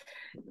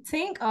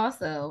 Tink,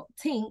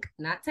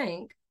 not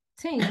Tank.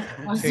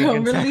 Tink also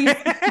released.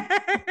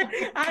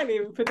 I didn't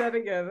even put that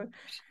together.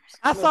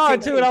 I saw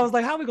it too, and I was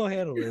like, "How are we gonna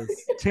handle this?"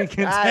 Tink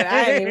and Tank.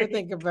 I didn't even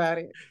think about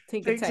it.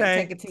 Tink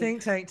Tank.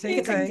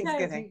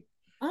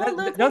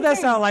 Don't that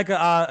sound like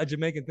a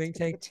Jamaican think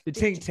tank? The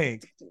Tink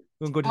Tank.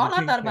 All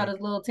I thought about is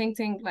little Tink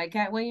Tink, like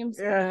Cat Williams.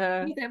 He's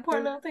that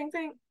poor little Tink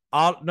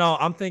Tink. No,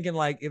 I'm thinking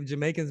like if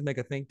Jamaicans make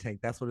a think tank,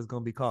 that's what it's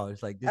gonna be called.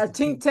 It's like a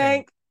Tink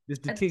Tank.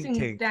 Just the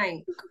Tink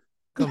Tank.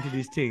 Come to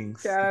these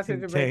things. Shout out to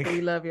Jamaica. We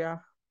love y'all.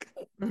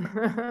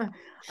 Y'all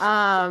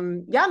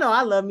know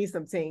I love me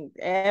some Tink.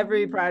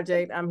 Every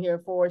project I'm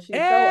here for. She's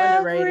so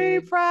underrated.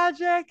 Every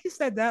project. You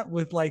said that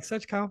with like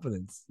such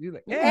confidence. You're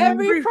like,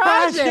 every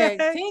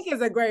project. Tink is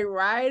a great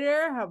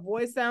writer. Her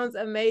voice sounds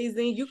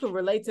amazing. You can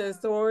relate to the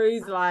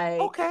stories. Like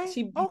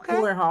she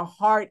pouring her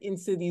heart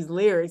into these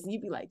lyrics, and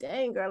you'd be like,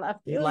 "Dang, girl, I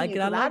feel you." Like it,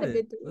 I love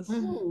it.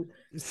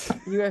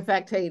 You in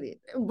fact hate it,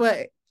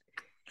 but.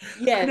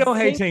 Yeah, I don't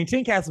hate Tink.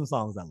 Tink has some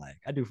songs I like.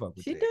 I do fuck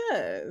with She Tink.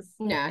 does.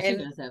 Nah, she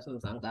does have some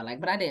songs I like,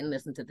 but I didn't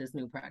listen to this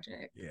new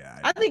project. Yeah,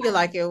 I think you'll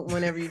like it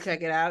whenever you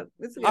check it out.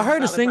 I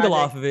heard a single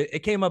off of it. It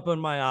came up on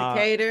my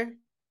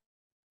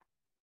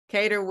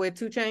Cater with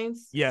 2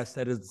 Chainz. Yes,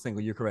 that is the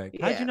single. You're correct.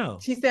 Yeah. How'd you know?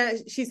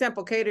 She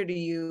sampled Cater to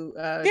You.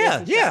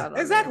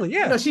 Exactly.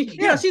 Yeah.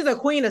 She's a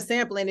queen of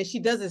sampling, and she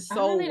does it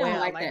so well. Don't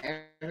like that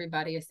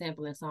everybody is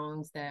sampling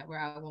songs that were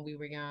out when we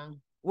were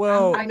young.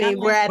 Well, I mean,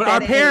 we're at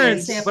that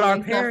age. But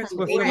our parents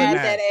were we're at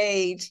that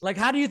age. Like,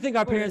 how do you think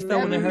our parents felt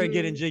when they heard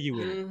getting jiggy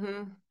with it?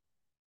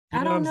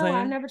 I don't know.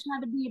 I never tried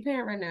to be a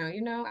parent right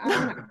now. I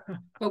don't know.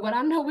 But what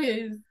I know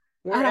is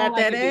we're at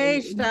that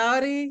age,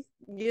 Shawty.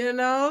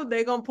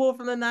 They're gonna pull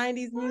from the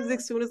 90s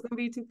music soon. It's gonna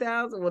be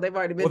 2000. Well, they've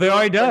already been. Well, they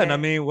already done. I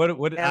mean, what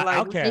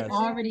Outkast? They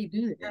already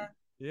do that.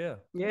 Yeah.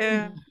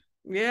 Yeah.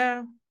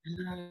 Yeah.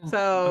 Oh.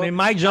 So I mean,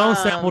 Mike Jones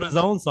sampled his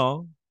own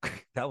song.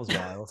 That was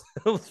wild.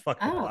 It was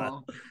fucking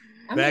wild.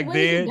 I mean, Back what,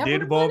 he then, never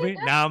did it would've for done me.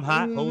 it? Now I'm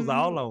hot. Hoes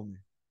all mhm, on me.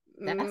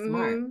 That's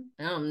smart. mhm.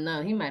 I don't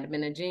know. He might have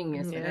been a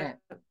genius for Yeah.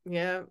 that.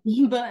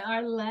 Yeah. But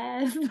our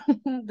last,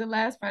 the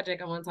last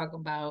project I want to talk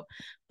about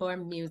for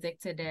music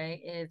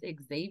today is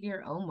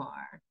Xavier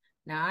Omar.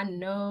 Now I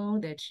know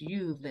that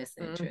you've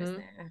listened, Mhm.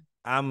 Tristan.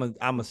 I'm a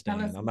Tell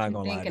stan. us I'm what not you're gonna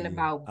lie to thinking you.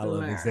 about I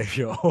love Blur.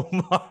 Xavier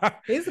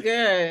Omar. He's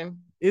good.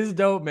 It's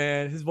dope,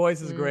 man. His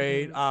voice is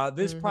great. Mhm.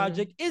 This Mhm.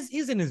 project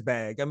is in his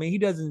bag. I mean, he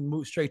doesn't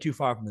move straight too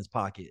far from his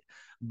pocket.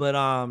 But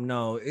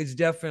no, it's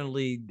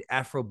definitely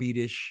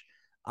Afrobeatish,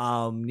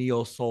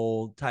 neo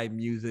soul type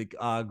music.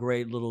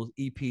 Great little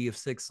EP of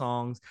 6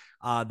 songs.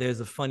 There's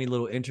a funny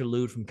little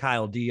interlude from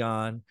Kyle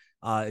Dion.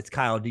 It's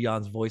Kyle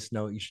Dion's voice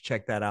note. You should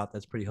check that out.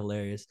 That's pretty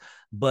hilarious.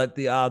 But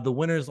the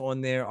winners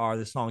on there are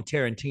the song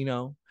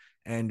Tarantino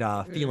and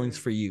Feelings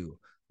Mm. for You.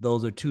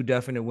 Those are 2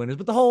 definite winners.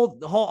 But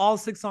all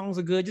 6 songs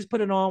are good. Just put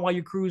it on while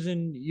you're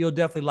cruising. You'll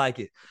definitely like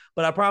it.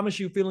 But I promise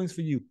you, Feelings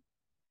for You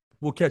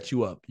will catch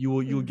you up.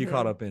 You'll get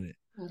caught Mhm. up in it.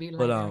 Be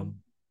But like,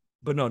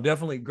 but no,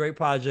 definitely great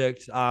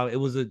project. It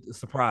was a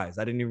surprise.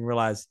 I didn't even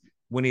realize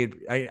I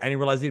didn't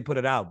realize he'd put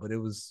it out, but it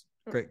was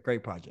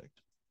great project.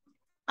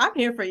 I'm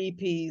here for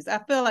EPs. I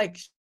feel like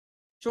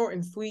short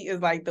and sweet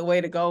is like the way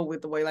to go with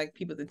the way like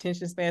people's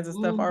attention spans and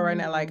stuff are right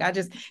now. Like I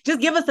just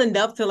give us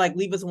enough to like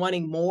leave us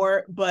wanting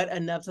more, but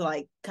enough to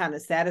like kind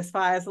of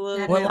satisfy us a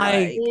little Well, bit.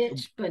 like,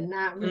 itch, but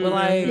not really. But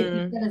like,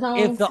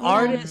 if the you know?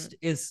 artist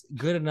is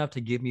good enough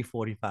to give me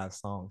 45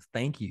 songs,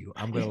 thank you.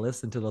 I'm gonna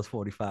listen to those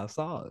 45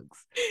 songs.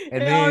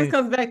 And It always then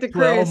comes back to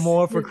 12 Chris.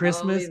 more for It's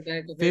Christmas, always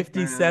back to Chris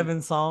Brown.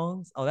 57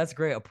 songs. Oh, that's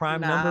great. A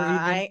prime Nah, number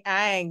even.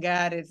 I ain't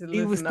got it to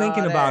He was listen to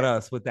thinking all about that.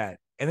 us with that.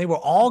 And they were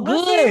all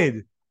Was he?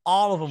 good.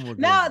 All of them were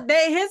good. No,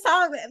 his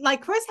song,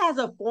 like Chris has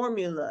a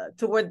formula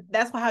to where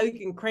that's how you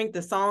can crank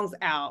the songs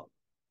out.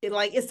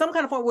 It's some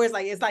kind of form where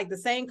it's like the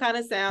same kind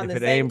of sound, If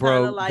the it same ain't kind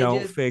of broke, like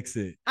don't just. fix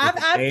it. If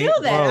it I ain't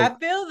feel that. broke, I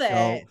feel that.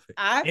 don't.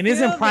 I And feel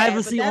isn't that. But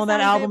Privacy that's on how that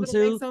he's album able to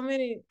make too? so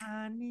many.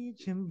 I need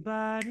your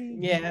body.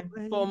 Yeah,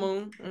 Full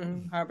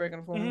Moon,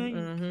 Heartbreaking Full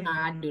Moon. Nah,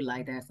 I do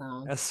like that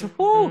song. That's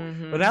woo.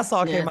 When that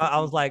song Yeah. came out, I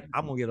was like,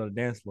 I'm gonna get on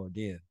the dance floor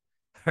again.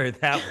 Heard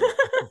that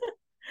one.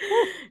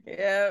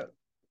 Yeah.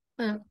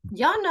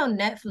 Y'all know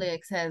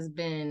Netflix has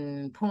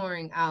been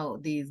pouring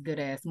out these good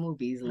ass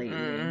movies lately.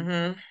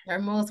 Their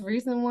most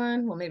recent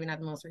one, well, maybe not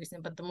the most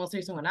recent, but the most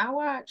recent one I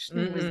watched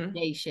was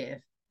Day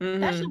Shift.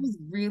 That shit was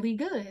really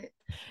good.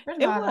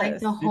 First of all, like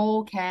the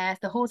whole cast,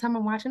 the whole time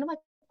I'm watching, I'm like,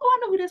 oh,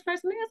 I know who this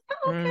person is.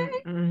 Oh, okay.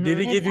 Did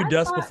it give you I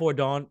Dusk thought, Before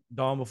Dawn,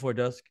 Dawn Before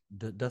Dusk,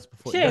 Dusk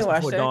Before She ain't Dusk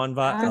watched Before it. Dawn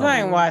vibe? Because I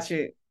ain't watch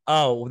it.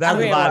 Oh, that was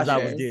the ain't vibes watch I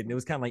it. was getting. It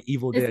was kind of like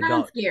Evil it Dead.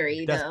 sounds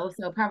scary though,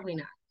 so probably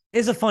not.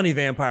 It's a funny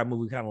vampire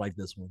movie, kind of like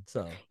this one.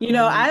 So You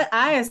know,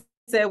 I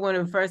said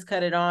when we first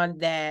cut it on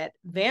that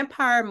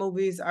vampire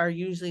movies are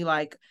usually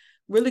like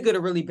really good or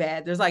really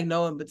bad. There's like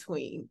no in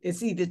between.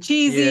 It's either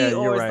cheesy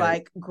or it's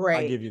like great.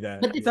 I'll give you that.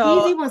 But the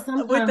cheesy ones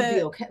sometimes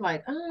be okay.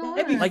 Like,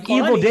 like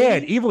Evil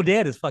Dead. Evil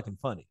Dead is fucking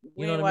funny.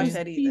 You know what I mean?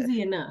 That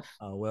easy enough.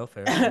 Oh well,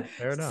 fair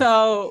enough.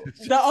 So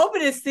the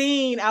opening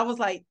scene, I was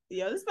like,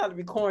 yo, this is about to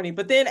be corny.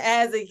 But then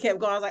as it kept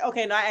going, I was like,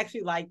 okay, no, I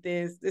actually like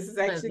this. This is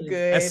actually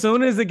good. As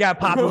soon as it got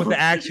popping with the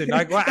action,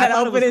 like well, I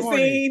thought it was corny.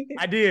 Scene.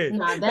 I did.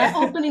 Nah, that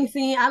opening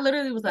scene, I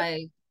literally was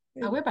like,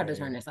 oh, we're about to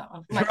turn this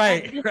off. Like,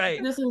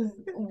 right. This is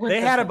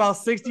they had about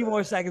 60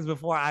 more seconds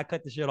before I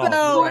cut the shit off.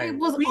 No, it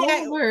was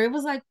over. It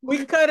was like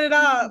we cut it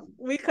off.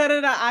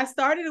 I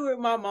started it with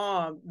my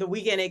mom the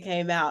weekend it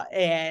came out,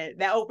 and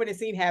that opening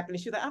scene happened.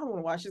 And she's like, I don't want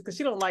to watch this because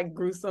she don't like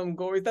gruesome,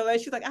 gory stuff.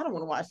 She's like, I don't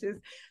want to watch this.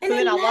 And so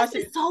then I watched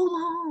it so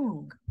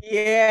long.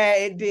 Yeah,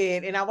 it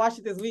did. And I watched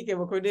it this weekend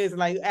with Cordes. And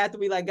like after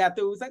we like got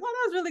through, it was like, oh,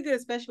 that was really good,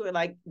 especially with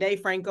like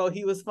Dave Franco.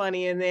 He was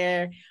funny in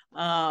there.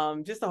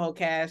 Just the whole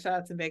cast. Shout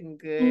out to Megan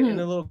Good and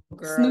the little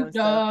girl. Snoop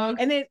Dogg.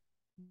 And then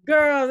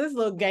girl, this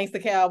little gangster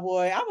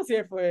cowboy. I was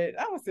here for it.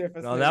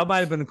 No, that might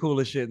have been the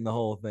coolest shit in the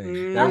whole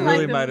thing. That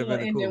really might have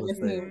been the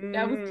coolest thing.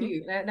 That was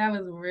cute. That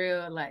was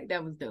real. Like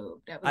that was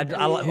dope.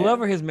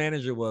 Whoever his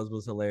manager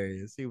was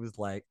hilarious. He was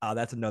like, "Oh,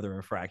 that's another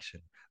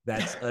infraction.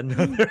 That's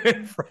another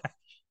infraction."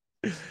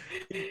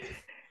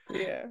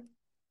 Yeah.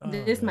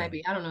 This might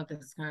be. I don't know if this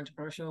is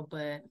controversial,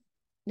 but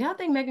y'all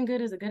think Megan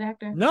Good is a good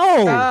actor? No,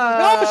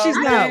 she's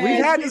not.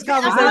 We've had this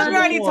conversation. We've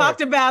already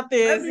talked about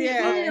this.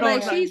 Yeah,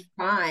 like she's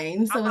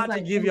fine. So I'm about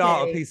to give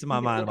y'all a piece of my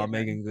mind about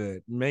Megan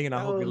Good. Megan,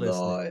 I hope you're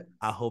listening.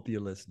 I hope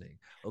you're listening.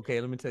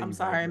 Okay, let me tell you. I'm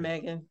sorry,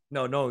 Megan.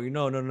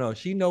 No.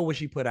 She know what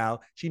she put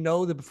out. She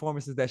knows the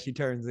performances that she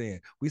turns in.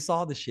 We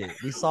saw the shit.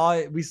 We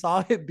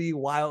saw it be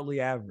wildly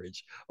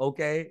average.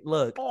 Okay,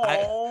 look,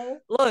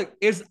 I'm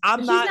she's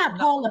not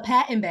Paula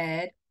Patton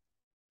bad.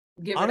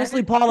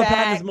 Honestly, Paula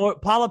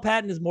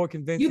Patton is more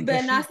convincing. You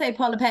better not say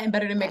Paula Patton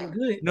better than Megan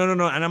Good. No.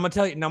 And I'm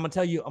gonna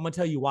tell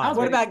you why.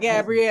 What about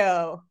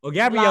Gabrielle? Well,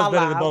 Gabrielle's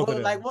better than both of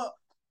them. Like what?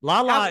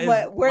 Lala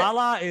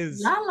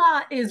is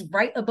Lala is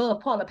right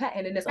above Paula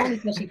Patton, and it's only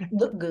because she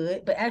looked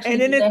good, but actually,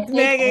 And then that it's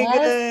fake Megan ass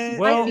good.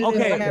 well, might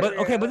be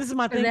okay, but this is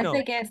my because thing that though.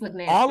 fake ass look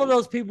nasty. All of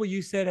those people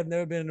you said have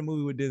never been in a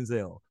movie with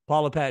Denzel.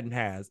 Paula Patton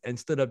has and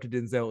stood up to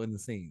Denzel in the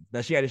scene.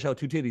 Now she had to show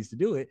two titties to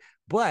do it,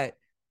 but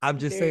I'm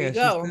just saying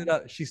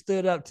she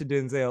stood up to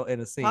Denzel in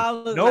a scene.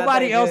 Paula's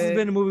Nobody else good. has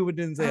been in a movie with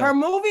Denzel. Her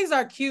movies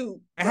are cute.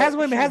 And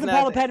hasn't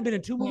Paula Patton been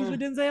in 2 movies with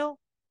Denzel?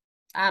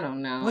 I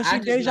don't know. Was she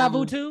Deja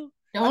Vu too?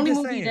 The only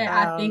movie that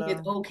I think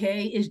is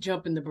okay is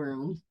Jumping the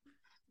Broom.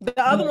 The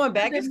other one,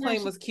 Baggage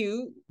Claim, was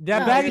cute.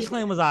 That Baggage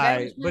Claim was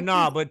alright,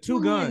 but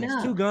Two Guns.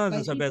 Two Guns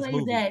is her best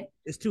movie.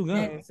 It's Two Guns.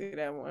 I didn't see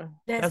that one.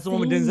 That's the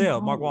one with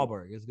Denzel, Mark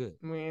Wahlberg. It's good.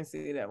 We didn't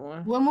see that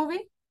one. What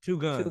movie? Two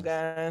Guns. Two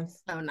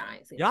Guns. Oh,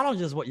 nice. Y'all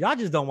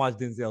just don't watch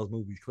Denzel's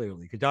movies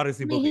clearly because y'all didn't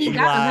see. He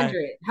got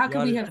 100. How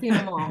could we have seen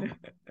them all?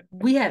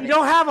 We haven't. You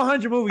don't have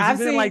 100 movies. I've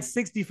seen like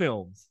 60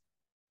 films.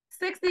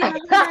 60.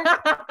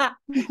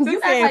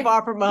 You ain't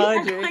far from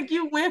 100. Like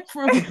you went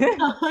from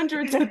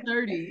 100 to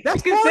 30.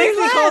 That's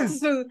 60 close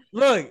to.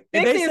 Look,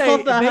 60 is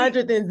close to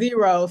 100 than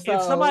 0. So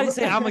if somebody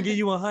say I'm gonna give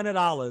you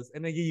 $100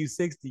 and they give you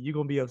 60, you're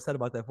gonna be upset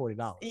about that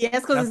 $40. Yes,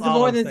 because it's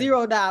more than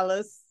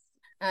 $0.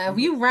 If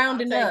you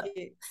rounding up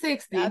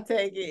 60, I'll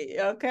take it.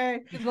 Okay.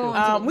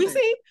 We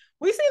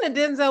seen the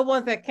Denzel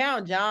ones that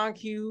count. John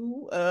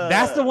Q.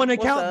 That's the one that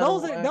counts.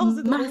 Those are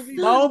the movies.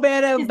 Mo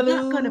Better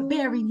Blue. Not gonna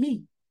bury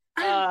me.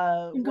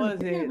 What was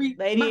it?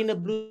 Lady in the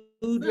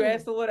Blue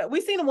Dress or whatever.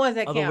 We seen the ones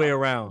that count. Other way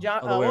around.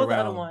 What was the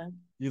other one?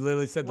 You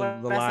literally said the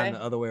line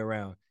the other way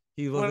around.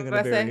 He wasn't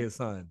gonna bury his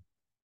son.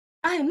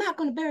 I am not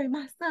going to bury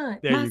my son.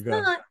 My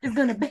son is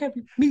going to bury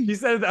me. You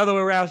said it the other way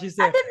around. She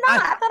said, I did not.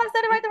 I thought I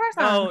said it right the first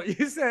time. No,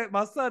 you said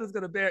my son is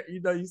going to bury,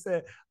 you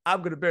said,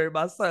 I'm going to bury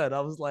my son. I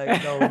was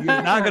like, no, you're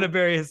not going to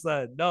bury his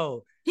son.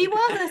 No. He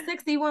was in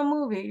 61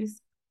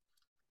 movies.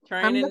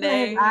 Training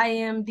Day.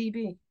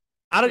 IMDb.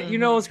 You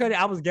know what's crazy?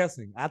 I was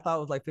guessing. I thought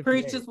it was like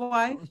 58. Preacher's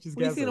Wife.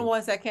 We see the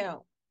ones that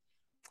count.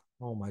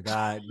 Oh my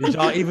God. Did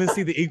y'all even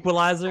see The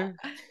Equalizer?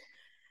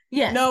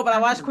 Yeah. No, but I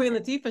watched Queen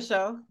Latifah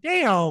show.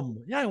 Damn. Y'all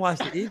didn't watch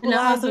The Equalizer? And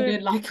I also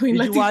did like Queen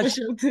Latifah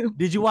show too.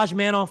 Did you watch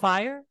Man on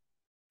Fire?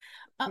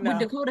 With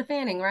Dakota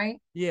Fanning,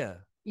 right? Yeah.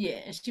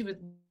 Yeah. She was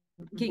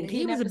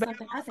he was a bad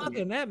motherfucker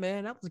in that,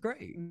 man. That was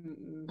great.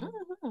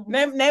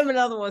 Name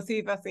another one, see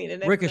if I've seen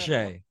it.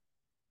 Ricochet.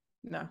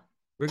 No.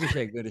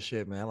 Ricochet good as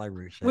shit, man. I like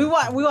Ricochet. We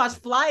watched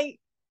Flight.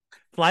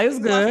 Flight is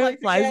good.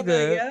 Flight's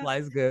good. Yeah.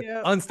 Flight's good.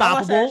 Yeah.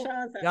 Unstoppable.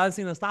 Y'all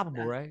seen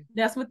Unstoppable, right?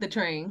 That's with the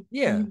train.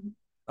 Yeah.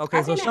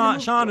 Okay, so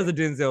Sean is a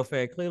Denzel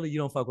fan. Clearly, you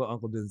don't fuck with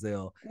Uncle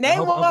Denzel.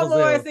 Name one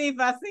more and see if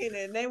I seen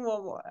it. Name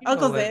one more.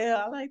 Uncle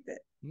Zell, I like that.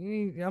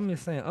 I'm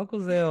just saying,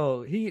 Uncle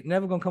Zell, he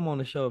never gonna come on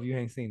the show if you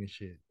ain't seen his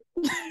shit.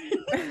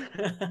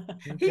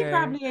 He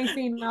probably ain't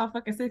seen all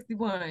fucking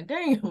 61.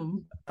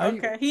 Damn.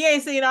 Okay. He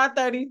ain't seen our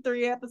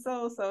 33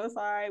 episodes, so it's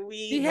all right.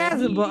 He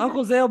hasn't, but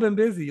Uncle Zell been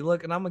busy.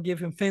 Look, and I'm gonna give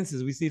him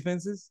Fences. We see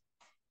Fences?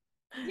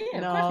 Yeah,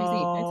 no, of course we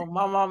see Fences.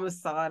 My mama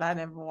saw it. I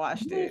never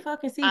watched it.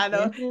 Fucking see I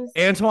know. Fences.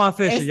 Antoine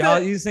Fisher. Y'all,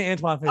 you seen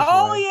Antoine Fisher?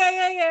 Oh,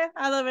 right? yeah.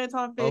 I love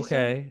Antoine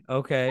Fisher.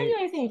 Okay. You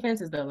ain't seen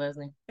Fences though,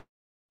 Leslie.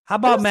 How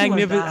about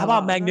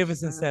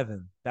Magnificent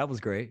Seven? That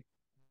was great.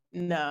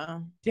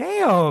 No.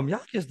 Damn,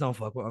 y'all just don't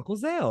fuck with Uncle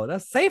Zell.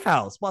 That's Safe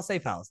House. Well,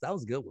 Safe House. That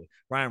was a good one.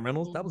 Ryan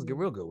Reynolds. That was a good,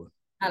 real good one.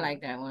 I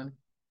like that one.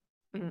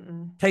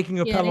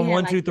 Taking a Pelham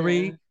 1, 2,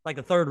 3, like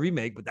the third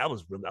remake, but that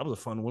was a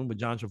fun one with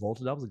John Travolta.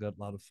 That was a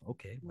lot of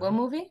What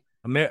movie?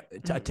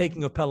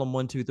 Taking a Pelham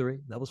 1, 2, 3.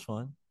 That was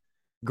fun.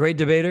 Great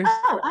Debaters.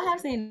 Oh, I have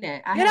seen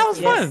that. That was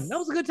fun. That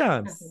was a good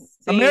time.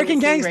 American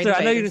Gangster.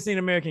 I know you didn't see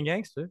American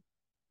Gangster.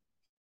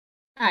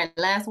 All right,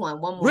 last one.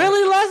 One more.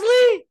 Really,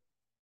 Leslie?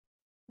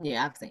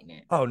 Yeah, I've seen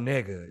it. Oh,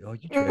 nigga. Oh,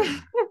 you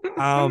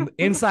tripping.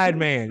 Inside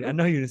Man. I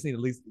know you didn't see at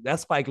least.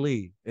 That's Spike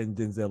Lee and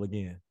Denzel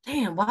again.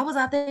 Damn, why was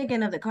I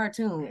thinking of the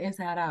cartoon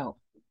Inside Out?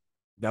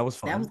 That was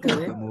fun. That was good.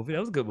 That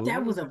was a good movie.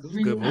 That was a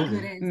really good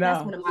movie.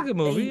 That's one of my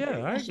movie.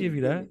 Yeah, I give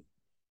you that.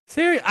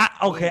 Seriously?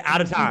 Okay,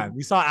 Out of Time.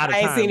 We saw Out of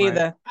Time. I ain't seen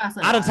either.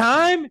 Out of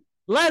Time?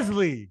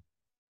 Leslie.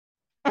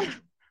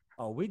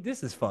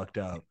 This is fucked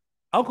up.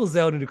 Uncle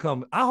Zell need to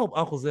come. I hope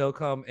Uncle Zell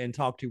come and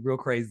talk to you real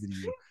crazy to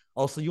you.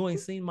 Oh, so you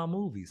ain't seen my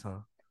movies, huh?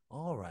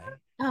 All right.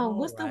 Oh,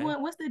 what's the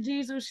one? What's the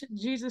Jesus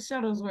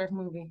Shuttlesworth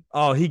movie?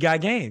 Oh, He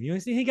Got Game. You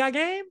ain't seen He Got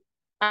Game?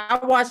 I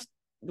watched.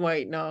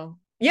 Wait, no.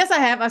 Yes, I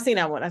have. I've seen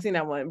that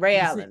one. Ray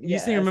Allen. You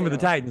seen Remember the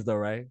Titans, though,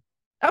 right?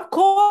 Of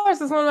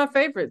course, it's one of my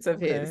favorites of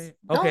his.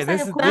 Okay,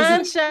 this is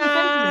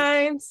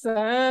Sunshine.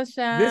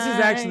 This is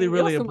actually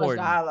really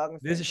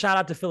important. This is shout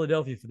out to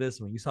Philadelphia for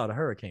this one. You saw the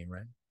hurricane,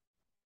 right?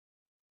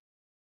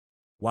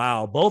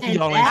 Wow, both of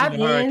y'all ain't seen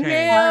the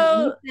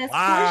hurricane.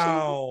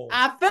 Wow.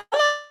 I feel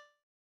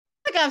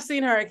like I've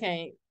seen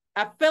Hurricane.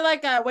 I feel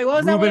like what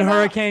was that? Ruben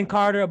Hurricane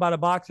Carter, about a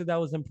boxer that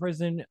was in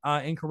prison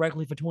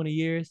incorrectly for 20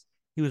 years.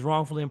 He was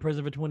wrongfully in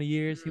prison for 20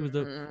 years. He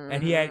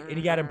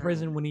got in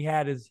prison when he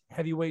had his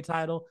heavyweight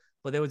title,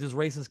 but there was this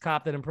racist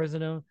cop that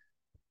imprisoned him.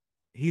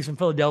 He's from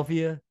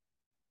Philadelphia.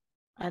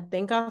 I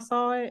think I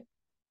saw it.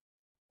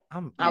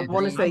 I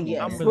want to say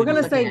yes. I'm really We're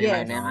gonna say disappointed yes.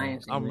 right now. I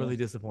ain't seen I'm it. really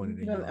disappointed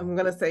in you. I'm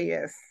gonna say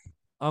yes.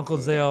 Uncle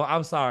Zell,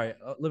 I'm sorry.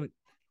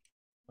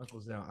 Uncle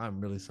Zell,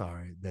 I'm really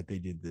sorry that they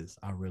did this.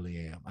 I really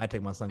am. I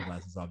take my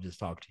sunglasses off, just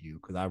talk to you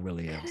because I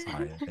really am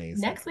sorry that they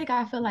Next week,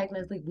 I feel like,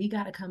 Leslie, we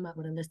got to come up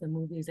with a list of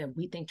movies that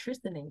we think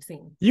Tristan ain't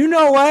seen. You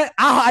know what?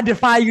 I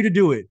defy you to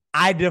do it.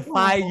 I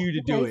defy you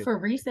to do it. For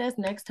recess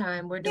next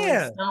time, we're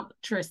doing Stump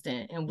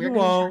Tristan, and we're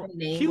going to try to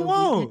name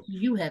movies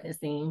you haven't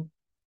seen.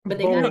 But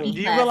they gotta be.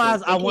 Do you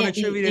realize I won a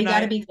trivia tonight? They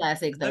gotta be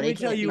classics, though. Let me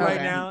tell you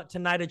right now.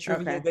 Tonight at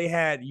trivia, they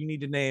had. You need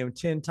to name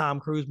 10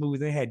 Tom Cruise movies.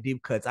 They had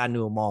deep cuts. I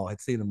knew them all.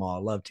 I'd seen them all. I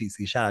love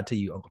TC. Shout out to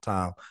you, Uncle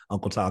Tom.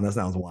 Uncle Tom. That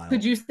sounds wild.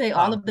 Could you say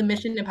all of the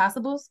Mission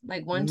Impossibles?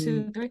 Like 1,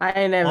 2, 3. I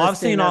ain't never. I've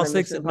seen all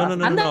 6. No.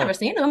 I've never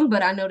seen them,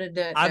 but I know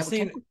that. I've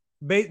seen.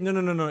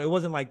 No. It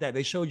wasn't like that.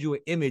 They showed you an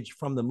image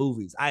from the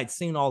movies. I had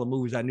seen all the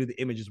movies. I knew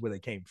the images where they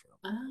came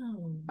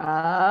from.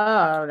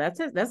 Oh,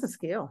 that's it. That's a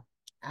skill.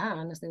 I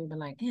honestly would have been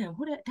like, damn,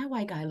 who that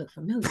white guy look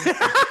familiar?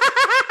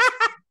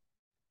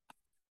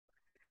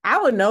 I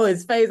would know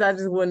his face. I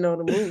just wouldn't know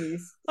the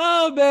movies.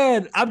 Oh,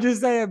 man. I'm just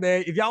saying,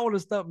 man. If y'all want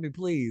to stump me,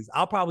 please.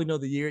 I'll probably know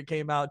the year it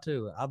came out,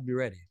 too. I'll be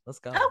ready. Let's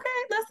go. Okay,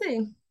 let's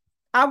see.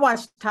 I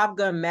watched Top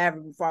Gun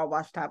Maverick before I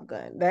watched Top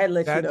Gun. That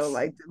lets you know,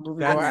 like, the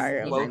movie where I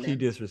am. Low-key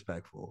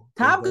disrespectful.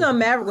 Top Gun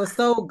Maverick was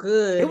so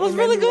good. It was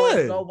really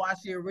good. Go watch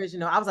the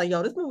original. I was like,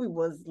 yo, this movie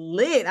was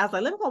lit. I was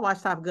like, let me go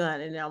watch Top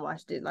Gun. And then I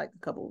watched it like a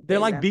couple. They're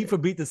like beat for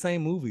beat the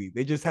same movie.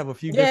 They just have a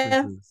few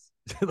differences.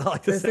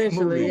 Like the same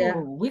movie. Yeah.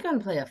 We're gonna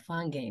play a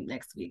fun game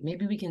next week.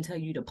 Maybe we can tell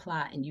you the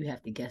plot and you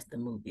have to guess the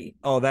movie.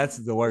 Oh, that's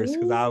the worst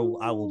because I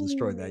will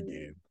destroy that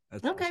game.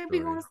 Okay,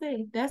 we're gonna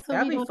see. That's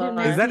what we're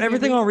gonna do. Is that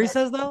everything on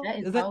recess though? That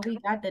is all we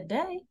got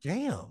today.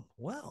 Damn.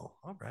 Well,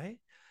 all right.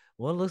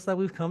 Well, it looks like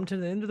we've come to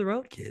the end of the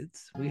road,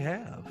 kids. We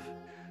have.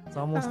 It's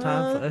almost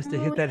time for us to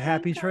hit that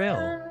happy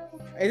trail.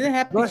 Is it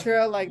happy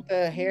trail like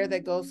the hair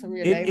that goes from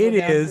your navel? It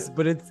is,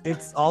 but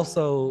it's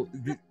also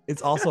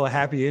a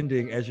happy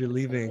ending as you're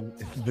leaving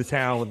the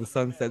town with the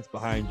sunsets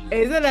behind you.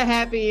 Is it a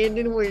happy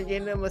ending where you're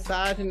getting a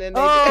massage and then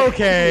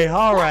okay,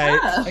 all right.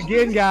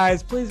 Again,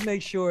 guys, please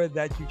make sure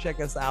that you check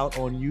us out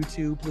on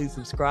YouTube. Please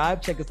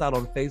subscribe. Check us out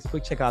on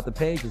Facebook. Check out the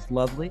page. It's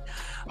lovely.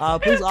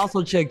 Please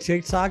also check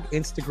TikTok,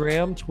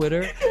 Instagram,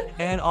 Twitter,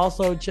 and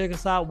also check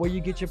us out where you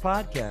get your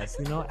podcasts.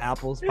 You know,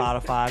 Apple,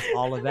 Spotify,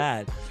 all of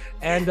that.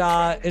 And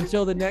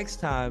until the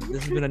next time,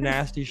 this has been a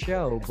nasty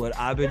show, but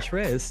I've been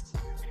Trist.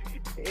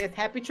 It's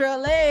happy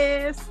trail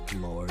list.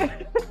 Lord.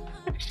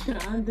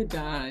 I'm the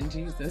Don,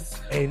 Jesus.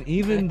 And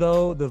even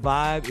though the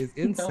vibe is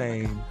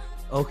insane,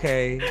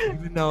 okay,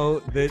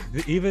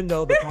 even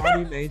though the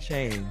party may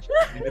change,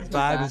 and this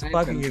vibe is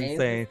fucking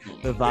insane,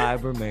 the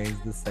vibe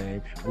remains the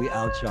same. We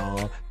out,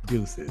 y'all.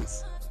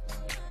 Deuces.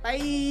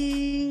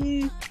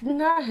 Bye.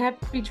 Not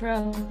happy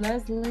trail,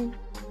 Leslie.